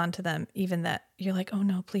hold on to them, even that you're like, oh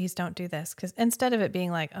no, please don't do this. Because instead of it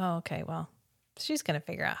being like, oh, okay, well, she's going to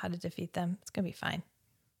figure out how to defeat them. It's going to be fine.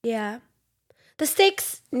 Yeah. The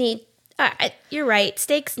stakes need, you're right.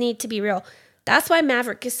 Stakes need to be real. That's why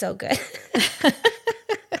Maverick is so good.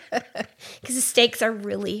 Because the stakes are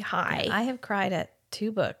really high. I have cried at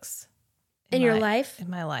 2 books. In your life? In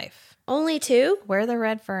my life. Only 2? Where the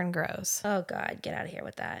Red Fern Grows. Oh, God. Get out of here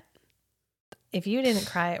with that. If you didn't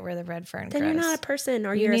cry at Where the Red Fern Grows, then you're not a person,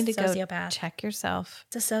 or you're a sociopath. Go check yourself.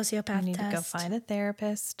 It's a sociopath You need test. to go find a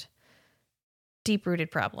therapist. Deep-rooted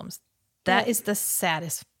problems. That is the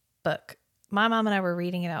saddest book. My mom and I were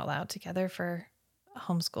reading it out loud together for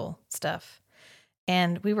homeschool stuff.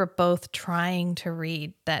 And we were both trying to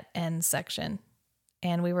read that end section.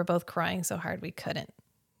 And we were both crying so hard we couldn't.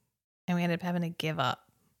 And we ended up having to give up.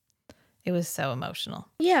 It was so emotional.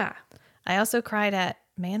 Yeah. I also cried at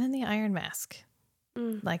Man in the Iron Mask.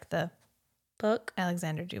 Like the book.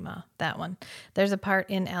 Alexander Dumas, that one. There's a part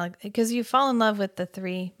in because you fall in love with the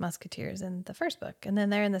 3 musketeers in the first book. And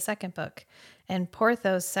then they're in the second book. And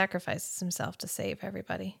Porthos sacrifices himself to save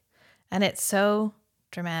everybody. And it's so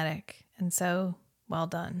dramatic and so well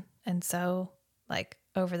done and so like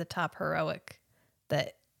over the top heroic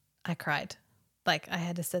that I cried. Like I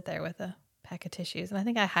had to sit there with a pack of tissues. And I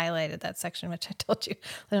think I highlighted that section, which I told you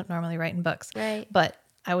I don't normally write in books. Right. But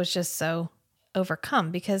I was just so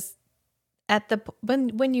overcome because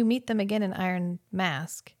when you meet them again in Iron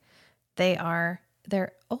Mask, they're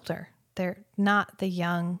older. They're not the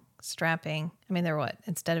young strapping. I mean, they're what?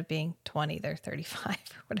 Instead of being 20, they're 35 or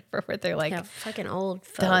whatever, where they're like fucking old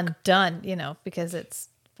folk. Done, because it's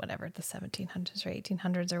whatever, the 1700s or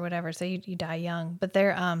 1800s or whatever. So you die young, but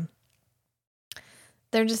they're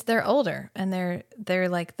older and they're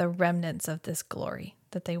like the remnants of this glory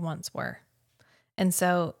that they once were. And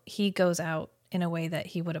so he goes out in a way that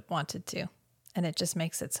he would have wanted to. And it just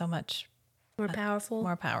makes it so much more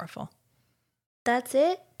powerful. That's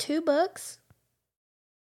it? 2 books?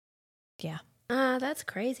 Yeah. That's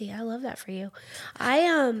crazy. I love that for you.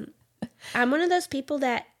 I'm one of those people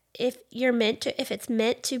that if it's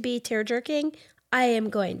meant to be tear jerking, I am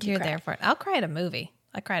going to You're cry. there for it. I'll cry at a movie.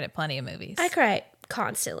 I cried at plenty of movies. I cry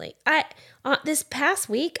constantly. This past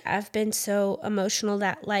week I've been so emotional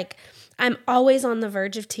that like I'm always on the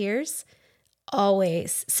verge of tears.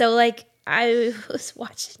 Always. So like I was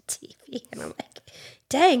watching TV and I'm like,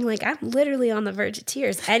 dang, like I'm literally on the verge of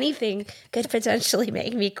tears. Anything could potentially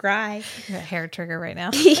make me cry. You're a hair trigger right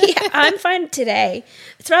now. Yeah, I'm fine today.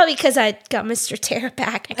 It's probably because I got Mr. Terra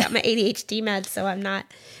back. I got my ADHD meds, so I'm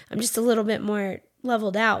just a little bit more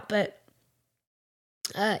leveled out. But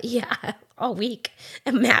yeah, all week.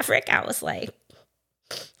 And Maverick, I was like,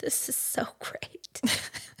 this is so great.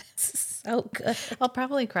 This is so good. I'll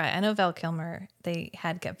probably cry. I know Val Kilmer, they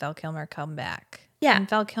had get Val Kilmer come back. Yeah. And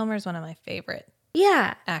Val Kilmer is one of my favorite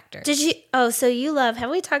actors. Did you, so you love,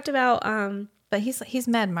 have we talked about, but he's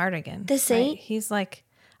Mad Mardigan. The Saint? Right? He's like,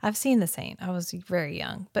 I've seen The Saint. I was very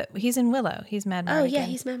young, but he's in Willow. He's Mad Mardigan. Oh yeah,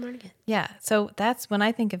 he's Mad Mardigan. Yeah. So that's when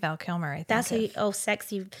I think of Val Kilmer.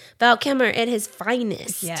 Sexy. Val Kilmer at his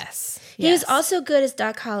finest. Yes. He was also good as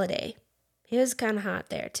Doc Holliday. He was kind of hot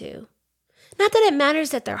there too. Not that it matters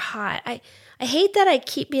that they're hot. I hate that I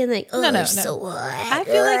keep being like, oh, no. So hot. I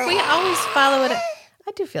feel like we always follow it.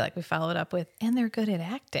 I do feel like we follow it up with, and they're good at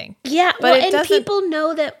acting. Yeah, but and people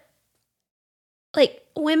know that, like,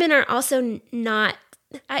 women are also not.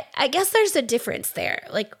 I guess there's a difference there.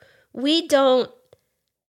 Like, we don't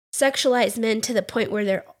sexualize men to the point where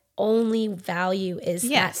their only value is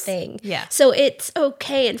that thing. Yeah. So it's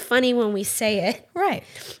okay and funny when we say it. Right.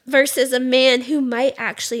 Versus a man who might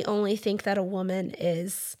actually only think that a woman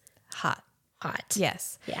is hot.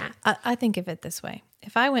 Yes. Yeah. I think of it this way.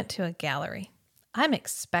 If I went to a gallery, I'm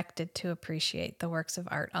expected to appreciate the works of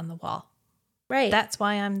art on the wall. Right. That's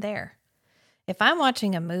why I'm there. If I'm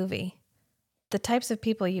watching a movie, the types of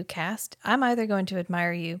people you cast, I'm either going to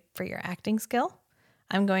admire you for your acting skill,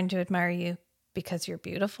 I'm going to admire you because you're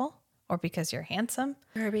beautiful, or because you're handsome,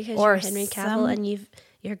 or because you're Henry Cavill and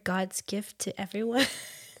you're God's gift to everyone.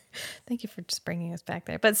 Thank you for just bringing us back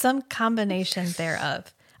there. But some combination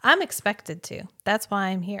thereof. I'm expected to. That's why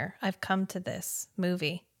I'm here. I've come to this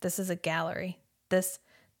movie. This is a gallery. This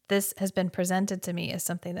this has been presented to me as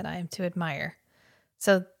something that I am to admire.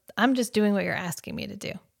 So I'm just doing what you're asking me to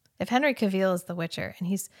do. If Henry Cavill is the Witcher and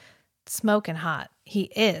he's smoking hot, he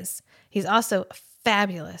is. He's also a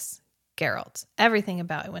fabulous Geralt. Everything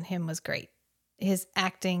about it when him was great. His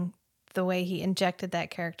acting, the way he injected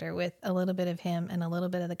that character with a little bit of him and a little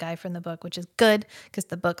bit of the guy from the book, which is good because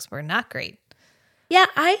the books were not great. Yeah,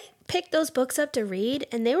 I picked those books up to read,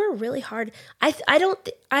 and they were really hard. I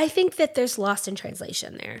think that there's lost in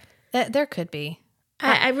translation there. There could be.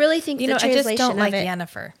 I really think the translation I just don't like of it.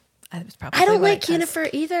 Yennefer. I don't like Yennefer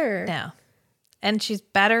either. No. And she's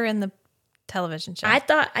better in the television show.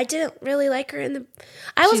 I didn't really like her in the...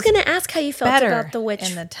 I was going to ask how you felt about The Witcher.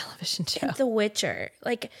 In the television show. The Witcher.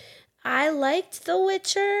 Like, I liked The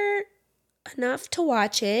Witcher enough to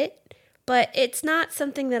watch it, but it's not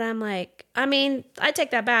something that I'm like... I mean, I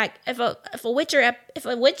take that back. If a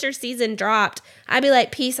Witcher season dropped, I'd be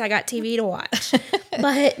like, peace, I got TV to watch.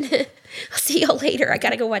 But I'll see you later. I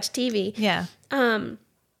got to go watch TV. Yeah.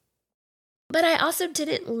 But I also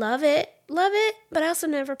didn't love it, but I also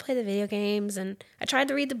never played the video games, and I tried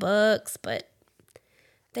to read the books, but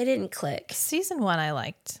they didn't click. Season 1 I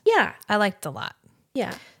liked. Yeah. I liked a lot.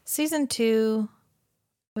 Yeah. Season 2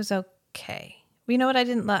 was okay. You know what I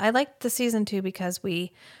didn't love? I liked the season 2 because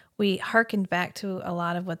we hearkened back to a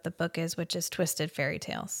lot of what the book is, which is twisted fairy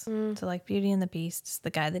tales. So like Beauty and the Beast is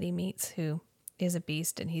the guy that he meets who is a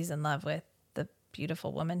beast, and he's in love with the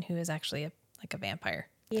beautiful woman who is actually like a vampire.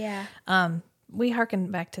 Yeah. We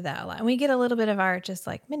hearken back to that a lot. And we get a little bit of our just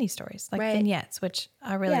like mini stories, like vignettes, which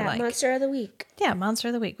I really like. Monster of the Week. Yeah, Monster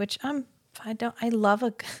of the Week, which sometimes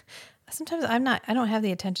I don't have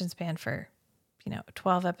the attention span for,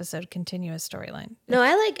 12 episode continuous storyline. No,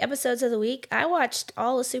 I like episodes of the week. I watched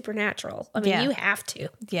all of Supernatural. I mean, you have to.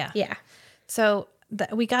 Yeah. Yeah. So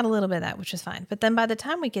we got a little bit of that, which is fine. But then by the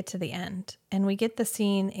time we get to the end and we get the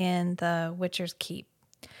scene in the Witcher's Keep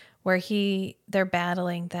where they're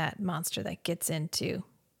battling that monster that gets into.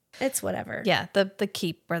 It's whatever. Yeah, the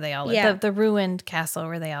keep where they all live. Yeah. The ruined castle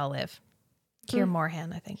where they all live. Kier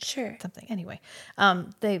Morhan, I think. Sure. Something. Anyway,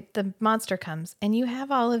 the monster comes and you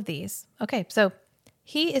have all of these. Okay, so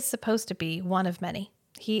he is supposed to be one of many.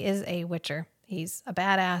 He is a Witcher. He's a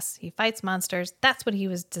badass. He fights monsters. That's what he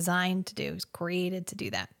was designed to do. He was created to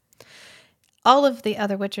do that. All of the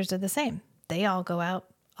other Witchers are the same. They all go out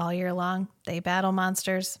all year long. They battle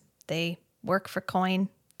monsters. They work for coin.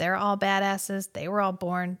 They're all badasses. They were all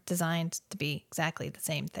born, designed to be exactly the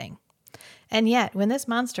same thing. And yet, when this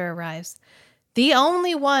monster arrives, the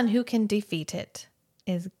only one who can defeat it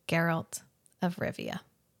is Geralt of Rivia.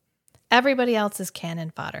 Everybody else is cannon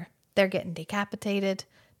fodder. They're getting decapitated,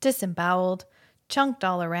 disemboweled, chunked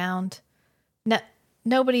all around.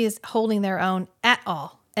 Nobody is holding their own at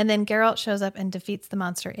all. And then Geralt shows up and defeats the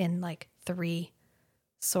monster in like 3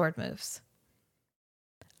 sword moves.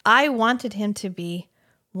 I wanted him to be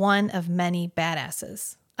one of many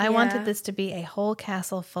badasses. I wanted this to be a whole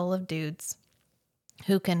castle full of dudes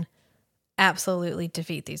who can absolutely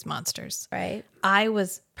defeat these monsters. Right. I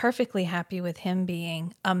was perfectly happy with him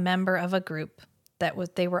being a member of a group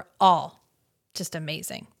they were all just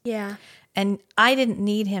amazing. Yeah. And I didn't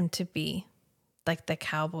need him to be like the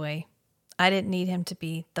cowboy. I didn't need him to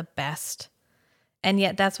be the best. And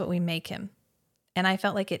yet that's what we make him. And I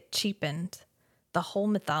felt like it cheapened the whole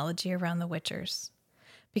mythology around the Witchers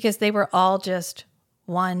because they were all just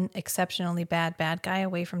one exceptionally bad guy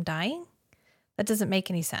away from dying. That doesn't make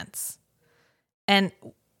any sense. And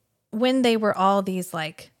when they were all these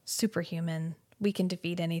like superhuman, we can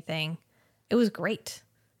defeat anything, it was great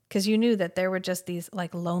because you knew that there were just these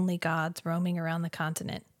like lonely gods roaming around the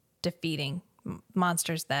continent defeating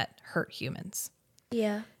monsters that hurt humans.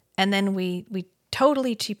 Yeah. And then we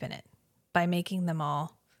totally cheapen it by making them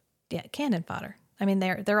all cannon fodder. I mean,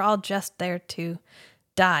 they're all just there to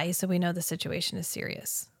die, so we know the situation is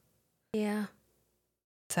serious. Yeah.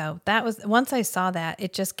 So that was, once I saw that,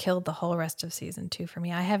 it just killed the whole rest of season 2 for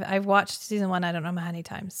me. I've watched season 1, I don't know how many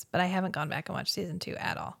times, but I haven't gone back and watched season 2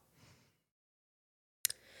 at all.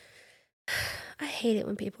 I hate it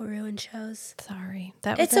when people ruin shows. Sorry.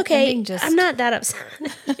 It's okay. I'm not that upset.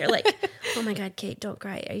 You're like, oh my God, Kate, don't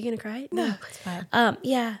cry. Are you going to cry? No, it's fine.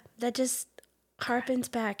 Yeah, that just harpens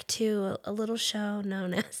back to a little show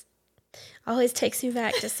known as, always takes me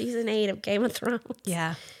back to season 8 of Game of Thrones.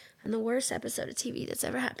 Yeah. And the worst episode of TV that's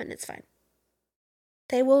ever happened. It's fine.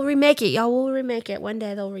 They will remake it. Y'all will remake it. One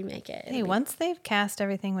day they'll remake it. Once they've cast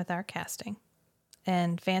everything with our casting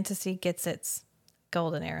and fantasy gets its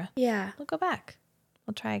golden era. Yeah. We'll go back.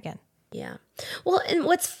 We'll try again. Yeah. Well, and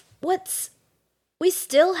what's we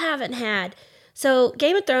still haven't had. So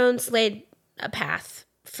Game of Thrones laid a path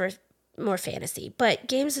for more fantasy. But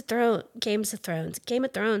Game of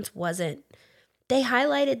Thrones wasn't. They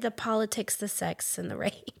highlighted the politics, the sex, and the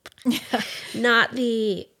rape, not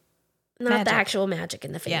the actual magic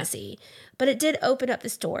and the fantasy. Yeah. But it did open up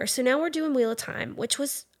this door. So now we're doing Wheel of Time, which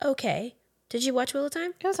was okay. Did you watch Wheel of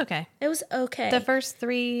Time? It was okay. It was okay. The first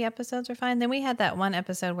 3 episodes were fine. Then we had that one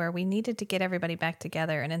episode where we needed to get everybody back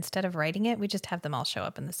together, and instead of writing it, we just have them all show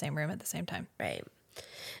up in the same room at the same time. Right.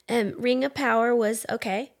 And Ring of Power was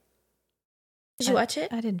okay. Did you watch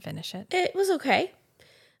it? I didn't finish it. It was okay.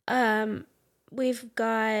 We've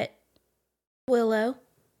got Willow.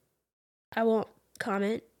 I won't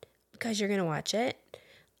comment because you're going to watch it.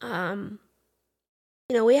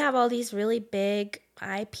 We have all these really big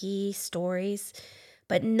IP stories,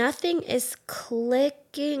 but nothing is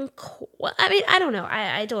clicking. I don't know.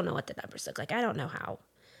 I don't know what the numbers look like. I don't know how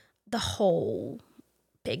the whole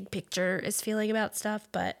big picture is feeling about stuff,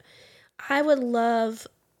 but I would love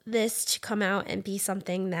this to come out and be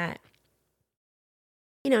something that,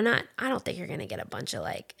 I don't think you're going to get a bunch of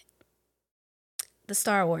the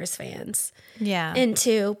Star Wars fans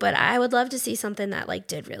into, but I would love to see something that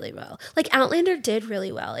did really well. Outlander did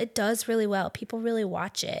really well. It does really well. People really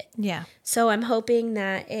watch it. Yeah. So I'm hoping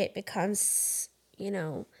that it becomes,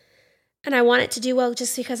 and I want it to do well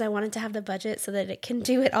just because I want it to have the budget so that it can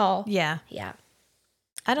do it all. Yeah. Yeah.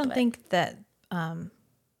 I don't think that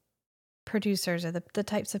producers or the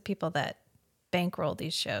types of people that bankroll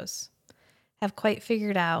these shows have quite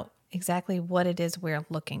figured out exactly what it is we're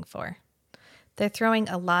looking for. They're throwing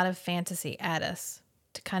a lot of fantasy at us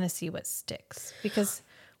to kind of see what sticks, because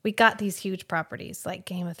we got these huge properties like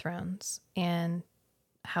Game of Thrones and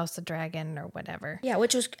House of Dragon or whatever. Yeah,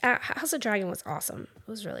 which was House of Dragon was awesome. It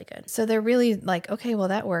was really good. So they're really okay, well,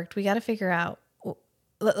 that worked. We got to figure out,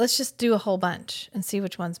 let's just do a whole bunch and see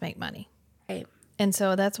which ones make money. Right. And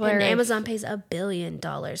so that's where Amazon pays $1 billion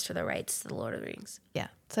for the rights to the Lord of the Rings. Yeah.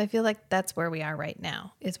 So I feel like that's where we are right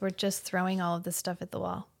now, is we're just throwing all of this stuff at the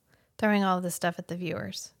wall. Throwing all of this stuff at the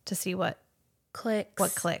viewers to see what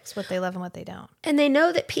clicks, what they love and what they don't. And they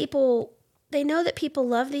know that people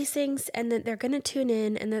love these things and that they're going to tune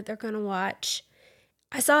in and that they're going to watch.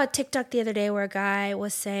 I saw a TikTok the other day where a guy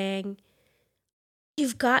was saying,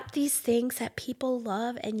 you've got these things that people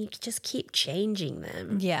love and you just keep changing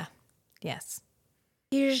them. Yeah. Yes.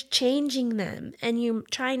 You're just changing them and you're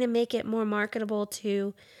trying to make it more marketable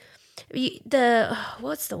to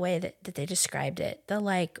what's the way that they described it?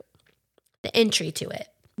 The entry to it.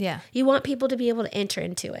 Yeah. You want people to be able to enter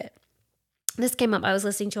into it. This came up. I was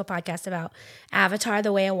listening to a podcast about Avatar,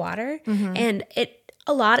 The Way of Water. Mm-hmm. And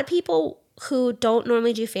a lot of people who don't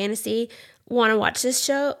normally do fantasy want to watch this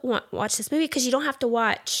movie because you don't have to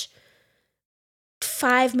watch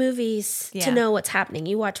 5 movies to know what's happening.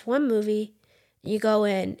 You watch one movie, you go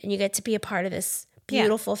in, and you get to be a part of this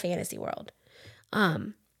beautiful fantasy world.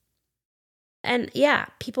 And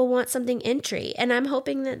people want something entry, and I'm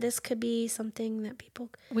hoping that this could be something that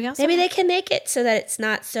people maybe they can make it so that it's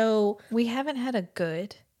not so. We haven't had a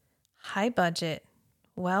good, high budget,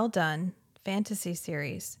 well done fantasy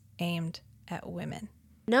series aimed at women.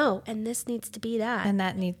 No, and this needs to be that. And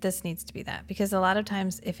this needs to be that, because a lot of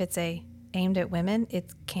times if it's aimed at women,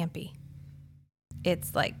 it's campy.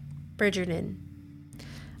 It's like Bridgerton.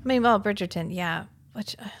 Bridgerton, yeah.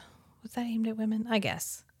 Which was that aimed at women? I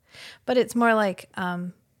guess. But it's more like,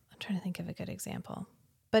 I'm trying to think of a good example.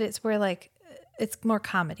 But it's where it's more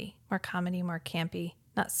comedy, more campy,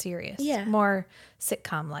 not serious. Yeah. More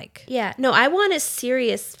sitcom-like. Yeah. No, I want a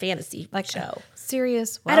serious fantasy show.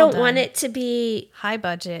 Serious, I don't want it to be high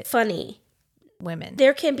budget, funny. Women.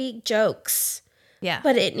 There can be jokes. Yeah.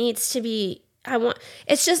 But it needs to be, I don't want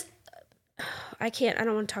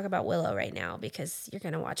to talk about Willow right now because you're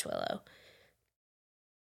going to watch Willow.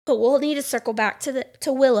 But we'll need to circle back to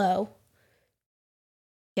Willow.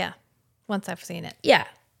 Yeah, once I've seen it. Yeah,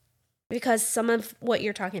 because some of what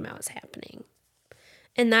you're talking about is happening.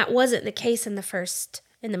 And that wasn't the case in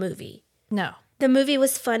the movie. No. The movie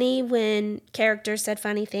was funny when characters said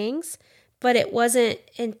funny things, but it wasn't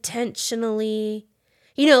intentionally...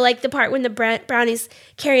 the part when the brownie's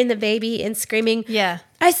carrying the baby and screaming, "Yeah,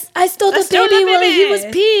 I stole the baby while he was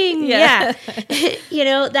peeing." Yeah.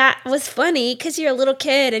 That was funny because you're a little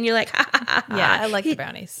kid and you're like, ha, ha, ha, ha. Yeah, I like the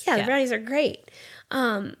brownies. Yeah, the brownies are great.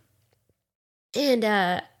 And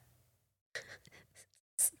I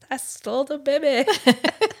stole the baby.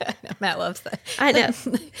 Matt loves that. I know.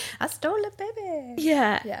 I stole the baby.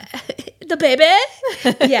 Yeah. Yeah. The baby?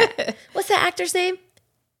 Yeah. What's that actor's name?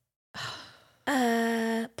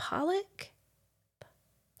 Pollock?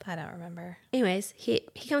 I don't remember. Anyways, he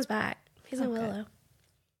comes back. He's in Willow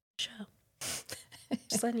show.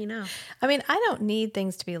 Just letting you know. I mean, I don't need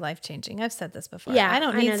things to be life-changing. I've said this before. Yeah, I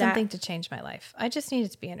don't need know something that. to change my life. I just need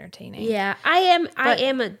it to be entertaining. Yeah, I am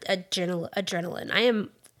adrenaline.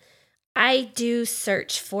 I do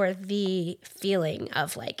search for the feeling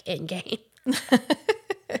of like in game.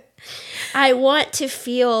 I want to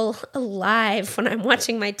feel alive when I'm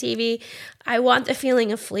watching my TV. I want the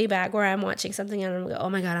feeling of Fleabag where I'm watching something and I'm like, oh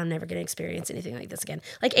my God, I'm never going to experience anything like this again.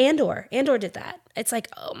 Like Andor. Andor did that. It's like,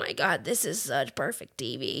 oh my God, this is such perfect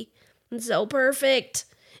TV. It's so perfect.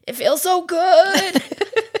 It feels so good.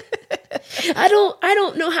 I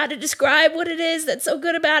don't know how to describe what it is that's so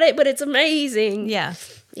good about it, but it's amazing. Yeah.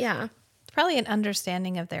 Yeah. It's probably an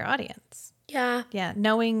understanding of their audience. Yeah. Yeah.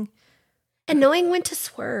 Knowing when to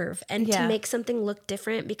swerve and Yeah. to make something look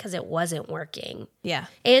different because it wasn't working. Yeah.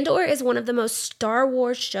 Andor is one of the most Star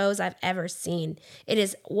Wars shows I've ever seen. It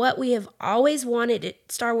is what we have always wanted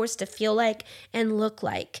Star Wars to feel like and look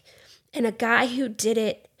like. And a guy who did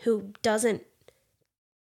it, who doesn't,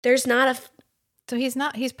 there's not a... So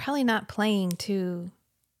he's probably not playing to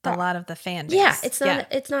a lot of the fan base. Yeah,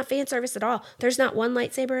 it's not fan service at all. There's not one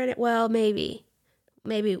lightsaber in it. Well, maybe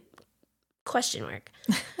question mark.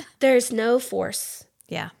 There's no Force.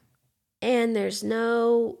 Yeah. And there's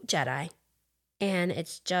no Jedi. And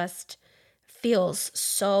it's just feels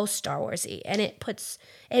so Star Warsy. And it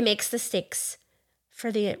makes the stakes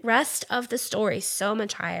for the rest of the story so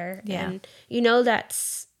much higher. Yeah. And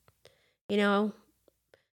that's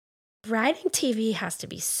writing TV has to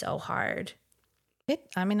be so hard.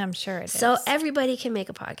 I'm sure it is. So everybody can make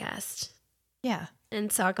a podcast. Yeah. And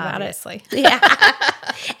talk about Obviously. it. Yeah.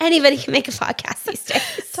 Anybody can make a podcast these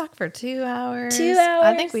days. Talk for 2 hours. 2 hours.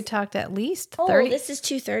 I think we talked at least 30. This is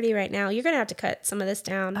 2:30 right now. You're going to have to cut some of this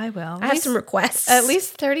down. I will. I have some requests. At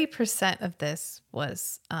least 30% of this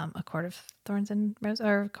was a Court of Thorns and Roses,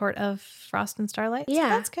 or Court of Frost and Starlight. So Yeah.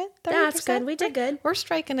 that's good. 30%. That's good. We did good. We're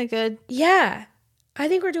striking a good Yeah. I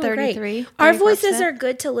think we're doing 33. great. Our 34%. voices are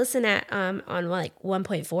good to listen at on like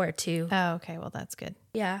 1.4 too. Oh, okay. Well, that's good.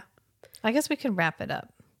 Yeah. I guess we could wrap it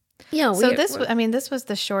up. Yeah. So this was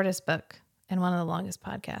the shortest book and one of the longest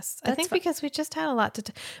podcasts. I think because we just had a lot to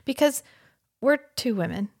because we're two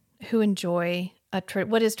women who enjoy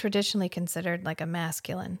what is traditionally considered like a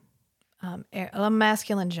masculine genre,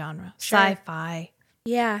 Sure. sci-fi,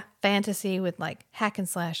 Yeah. fantasy with like hack and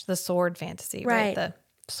slash, the sword fantasy, right? The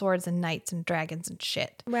swords and knights and dragons and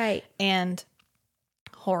shit, Right. and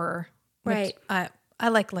horror, Right. I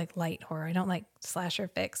like light horror. I don't like slasher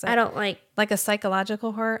fix. I don't like a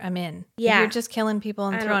psychological horror. I'm in. Yeah. If you're just killing people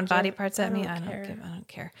and throwing body parts at me. I don't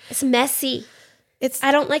care. It's messy.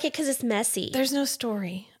 I don't like it because it's messy. There's no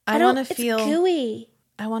story. I want to feel It's gooey.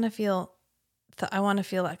 I want to feel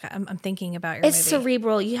like I'm thinking about your It's movie.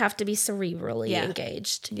 cerebral. You have to be cerebrally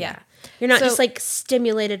engaged. Yeah. You're not just like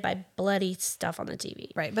stimulated by bloody stuff on the TV.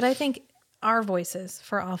 Right. But I think our voices,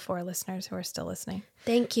 for all four listeners who are still listening.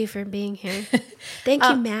 Thank you for being here. Thank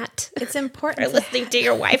you, Matt. It's important for listening to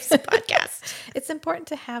your wife's podcast. It's important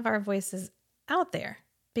to have our voices out there,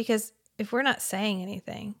 because if we're not saying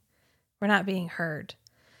anything, we're not being heard.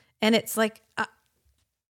 And it's like,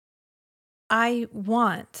 I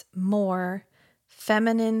want more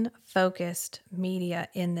feminine focused media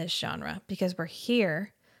in this genre, because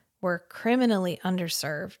we're criminally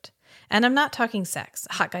underserved. And I'm not talking sex,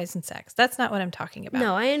 hot guys and sex. That's not what I'm talking about.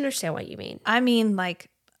 No, I understand what you mean. I mean like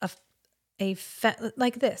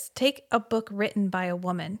like this. Take a book written by a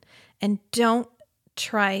woman and don't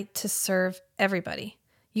try to serve everybody.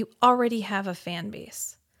 You already have a fan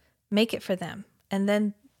base. Make it for them. And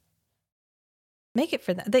then make it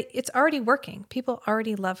for them. It's already working. People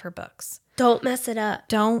already love her books. Don't mess it up.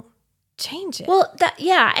 Don't change it. Well,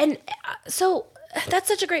 and so that's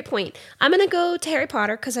such a great point. I'm going to go to Harry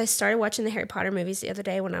Potter because I started watching the Harry Potter movies the other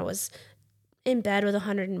day when I was in bed with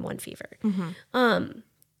 101 fever. Mm-hmm.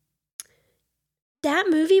 That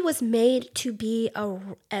movie was made to be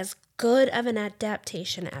as good of an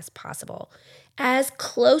adaptation as possible. As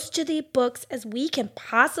close to the books as we can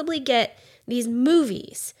possibly get these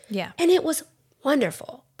movies. Yeah. And it was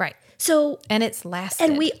wonderful. Right. So, and it's lasted.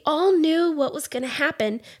 And we all knew what was going to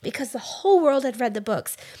happen because the whole world had read the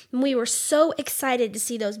books. And we were so excited to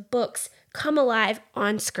see those books come alive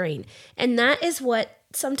on screen. And that is what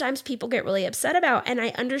sometimes people get really upset about. And I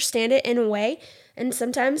understand it in a way. And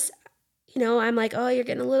sometimes, I'm like, oh, you're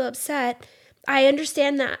getting a little upset. I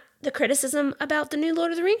understand that the criticism about the new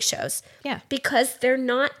Lord of the Rings shows. Yeah. Because they're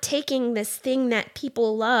not taking this thing that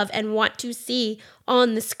people love and want to see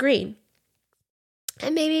on the screen.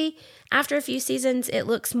 And maybe after a few seasons, it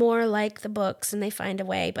looks more like the books and they find a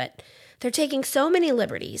way. But they're taking so many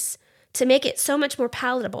liberties to make it so much more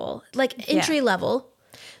palatable, like entry level.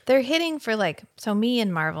 They're hitting for so me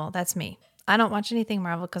and Marvel, that's me. I don't watch anything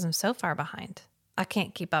Marvel because I'm so far behind. I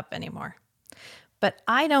can't keep up anymore. But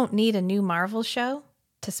I don't need a new Marvel show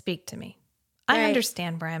to speak to me. I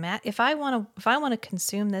understand where I'm at. If I want to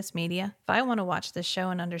consume this media, if I want to watch this show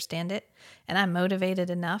and understand it, and I'm motivated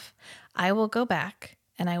enough, I will go back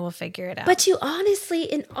and I will figure it out. But you honestly,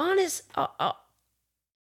 I'm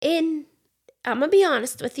gonna be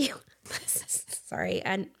honest with you. Sorry.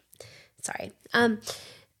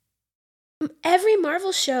 Every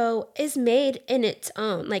Marvel show is made in its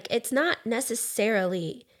own. Like, it's not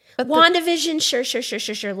necessarily WandaVision,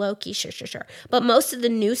 sure. Loki, sure. But most of the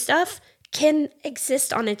new stuff can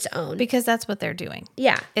exist on its own. Because that's what they're doing.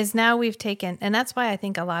 Yeah. Is now we've taken, and that's why I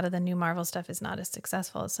think a lot of the new Marvel stuff is not as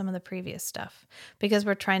successful as some of the previous stuff. Because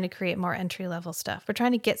we're trying to create more entry-level stuff. We're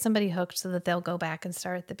trying to get somebody hooked so that they'll go back and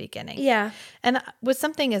start at the beginning. Yeah. And with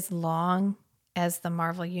something as long as the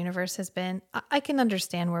Marvel universe has been, I can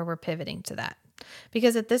understand where we're pivoting to that.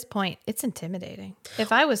 Because at this point, it's intimidating.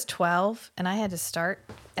 If I was 12 and I had to start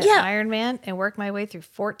at Iron Man and work my way through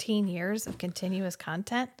 14 years of continuous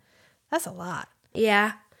content, that's a lot.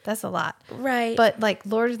 Yeah. That's a lot. Right. But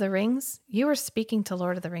Lord of the Rings, you were speaking to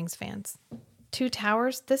Lord of the Rings fans. Two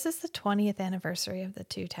Towers, this is the 20th anniversary of the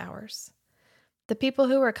Two Towers. The people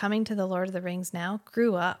who are coming to the Lord of the Rings now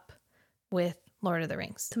grew up with Lord of the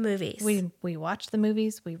Rings. The movies. We watched the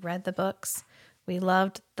movies. We read the books. We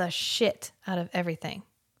loved the shit out of everything.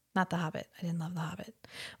 Not The Hobbit. I didn't love The Hobbit.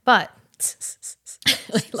 But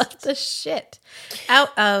we loved the shit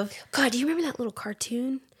out of... God, do you remember that little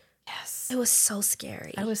cartoon? Yes. It was so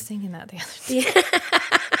scary. I was singing that the other day.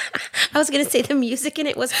 I was going to say the music in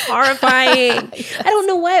it was horrifying. Yes. I don't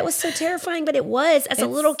know why it was so terrifying, but it was. As a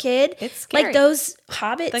little kid, it's scary. Like those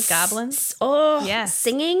hobbits. The goblins. Oh, yes.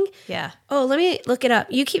 Singing. Yeah. Oh, let me look it up.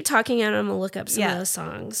 You keep talking and I'm going to look up some of those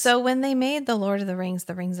songs. So when they made the Lord of the Rings,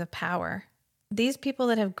 the Rings of Power, these people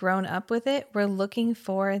that have grown up with it were looking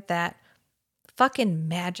for that fucking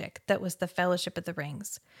magic that was the Fellowship of the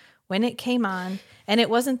Rings. When it came on, and it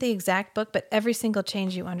wasn't the exact book, but every single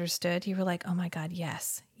change you understood, you were like, oh my God,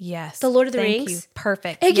 yes. The Lord of the Thank Rings? You.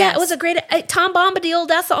 Perfect. Yeah, it was a great... Tom Bombadil,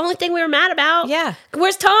 that's the only thing we were mad about. Yeah.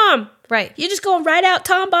 Where's Tom? Right. You just going right out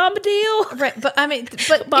Tom Bombadil? Right. But I mean...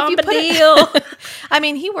 But Bombadil. I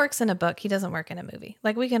mean, he works in a book. He doesn't work in a movie.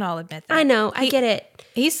 We can all admit that. I know. I get it.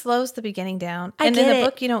 He slows the beginning down. And in a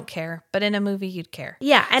book, you don't care. But in a movie, you'd care.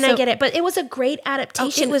 Yeah, and I get it. But it was a great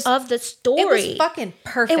adaptation of the story. It was fucking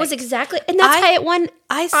perfect. It was exactly... And that's why it won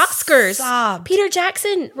Oscars. Sobbed. Peter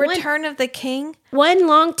Jackson. Return of the King. One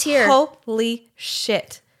long tear. Holy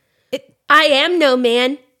shit. I am no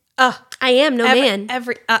man. I am no man.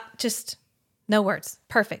 Just no words.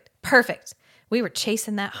 Perfect. We were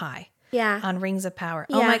chasing that high. Yeah. On Rings of Power.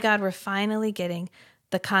 Yeah. Oh my God, we're finally getting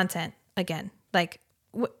the content again.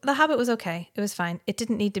 The Hobbit was okay. It was fine. It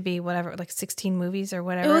didn't need to be 16 movies or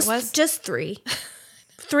whatever it was. Just 3.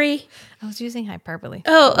 3. I was using hyperbole.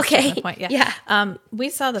 Oh, okay. Point. Yeah. We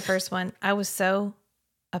saw the first one. I was so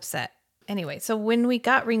upset. Anyway, so when we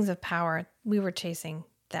got Rings of Power, we were chasing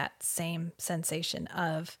that same sensation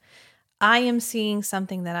of, I am seeing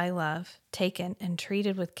something that I love taken and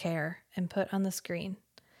treated with care and put on the screen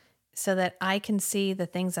so that I can see the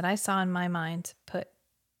things that I saw in my mind put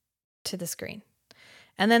to the screen.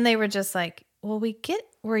 And then they were just like, well, we get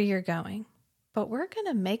where you're going, but we're going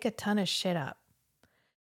to make a ton of shit up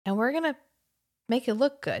and we're going to make it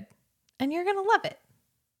look good and you're going to love it.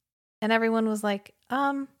 And everyone was like,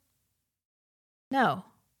 no,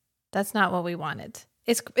 that's not what we wanted.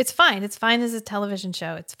 It's fine. It's fine as a television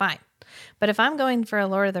show. It's fine. But if I'm going for a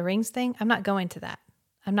Lord of the Rings thing, I'm not going to that.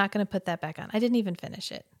 I'm not going to put that back on. I didn't even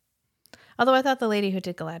finish it. Although I thought the lady who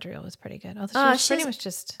did Galadriel was pretty good. She was pretty much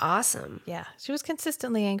just awesome. Yeah. She was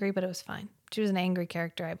consistently angry, but it was fine. She was an angry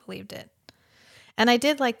character. I believed it. And I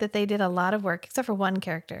did like that they did a lot of work, except for one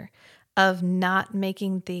character, of not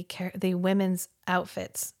making the women's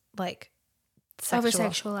outfits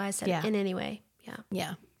over-sexualized in any way. Yeah.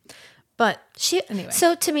 Yeah. But anyway.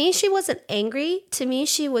 So to me, she wasn't angry. To me,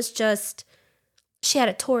 she was just, she had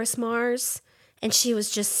a Taurus Mars and she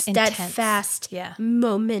was just steadfast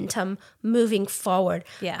momentum moving forward.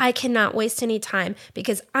 Yeah. I cannot waste any time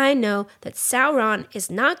because I know that Sauron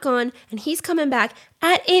is not gone and he's coming back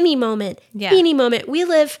at any moment. Yeah. Any moment. We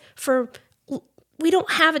don't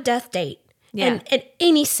have a death date. Yeah. And at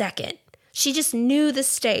any second. She just knew the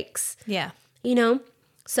stakes. Yeah.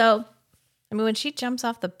 So. I mean, when she jumps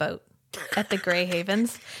off the boat at the Grey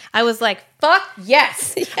Havens, I was like, fuck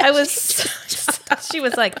yes. I was She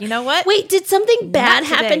was like, you know what? Wait, did something bad Not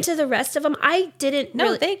today. happen to the rest of them? I didn't. No,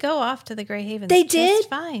 really... they go off to the Grey Havens. They just did?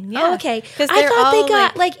 fine. Yeah. Oh, okay. Because I thought they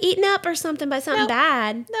got like eaten up or something by something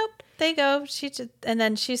bad. Nope. They go. And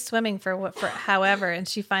then she's swimming for however, and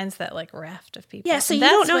she finds that like raft of people. Yeah. So and you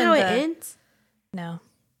don't know how it ends? No.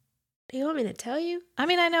 Do you want me to tell you? I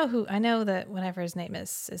mean, I know that whatever his name is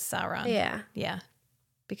Sauron. Yeah. Yeah.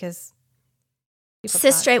 Because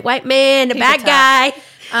cis straight white man, a bad guy.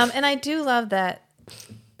 And I do love that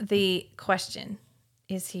the question,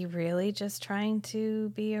 is he really just trying to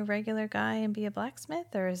be a regular guy and be a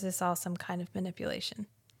blacksmith, or is this all some kind of manipulation?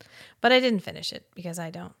 But I didn't finish it because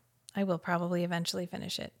I will probably eventually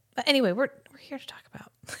finish it. But anyway, we're here to talk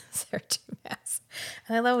about Sarah Maas.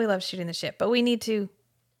 And we love shooting the ship, but we need to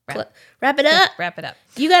wrap it up. Wrap it up.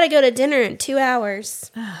 You got to go to dinner in 2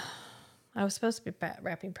 hours. I was supposed to be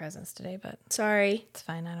wrapping presents today, but sorry. It's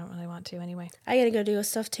fine. I don't really want to anyway. I got to go do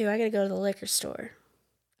stuff too. I got to go to the liquor store.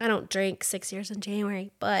 I don't drink 6 years in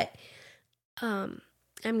January, but I'm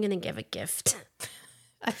going to give a gift.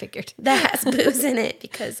 I figured. That has booze in it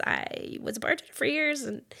because I was a bartender for years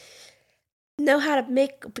and know how to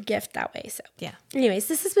make a gift that way. So yeah. Anyways,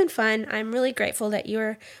 this has been fun. I'm really grateful that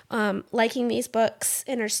you're liking these books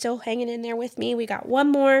and are still hanging in there with me. We got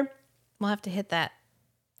one more. We'll have to hit that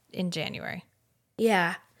in January.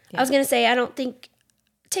 Yeah. I was going to say, I don't think,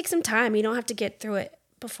 take some time. You don't have to get through it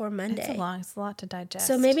before Monday. It's a lot to digest.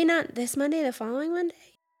 So maybe not this Monday, the following Monday?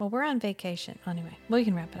 Well, we're on vacation. Anyway, we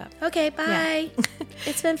can wrap it up. Okay, bye. Yeah.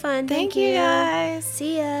 It's been fun. Thank you, guys.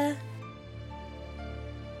 See ya.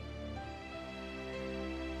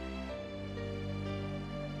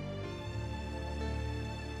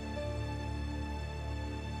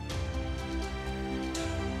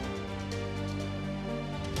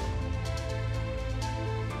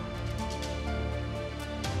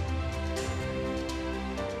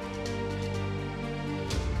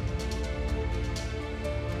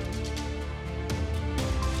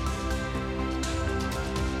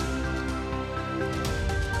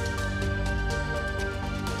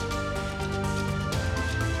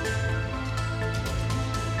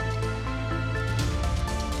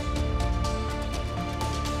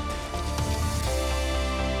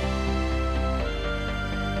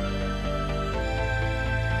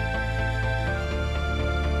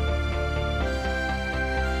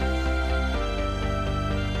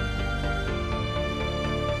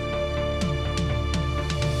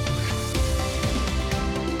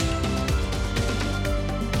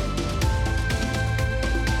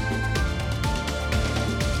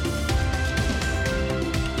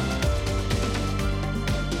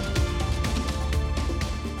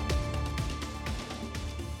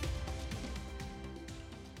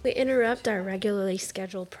 We interrupt our regularly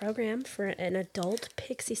scheduled program for an adult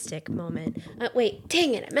pixie stick moment. Wait,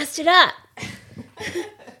 dang it, I messed it up.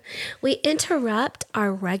 We interrupt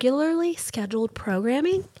our regularly scheduled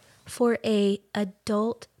programming for a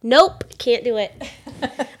adult... Nope, can't do it.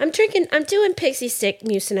 I'm doing pixie stick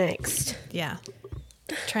mucinex. Yeah.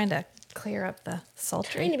 Trying to clear up the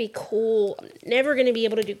sultry. Trying to be cool. I'm never going to be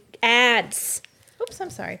able to do ads. Oops, I'm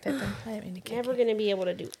sorry, Pippin. I didn't mean to kick Never going to be able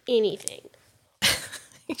to do anything.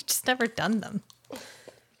 You've just never done them. You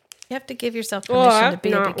have to give yourself permission to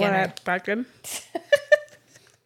be a beginner. What I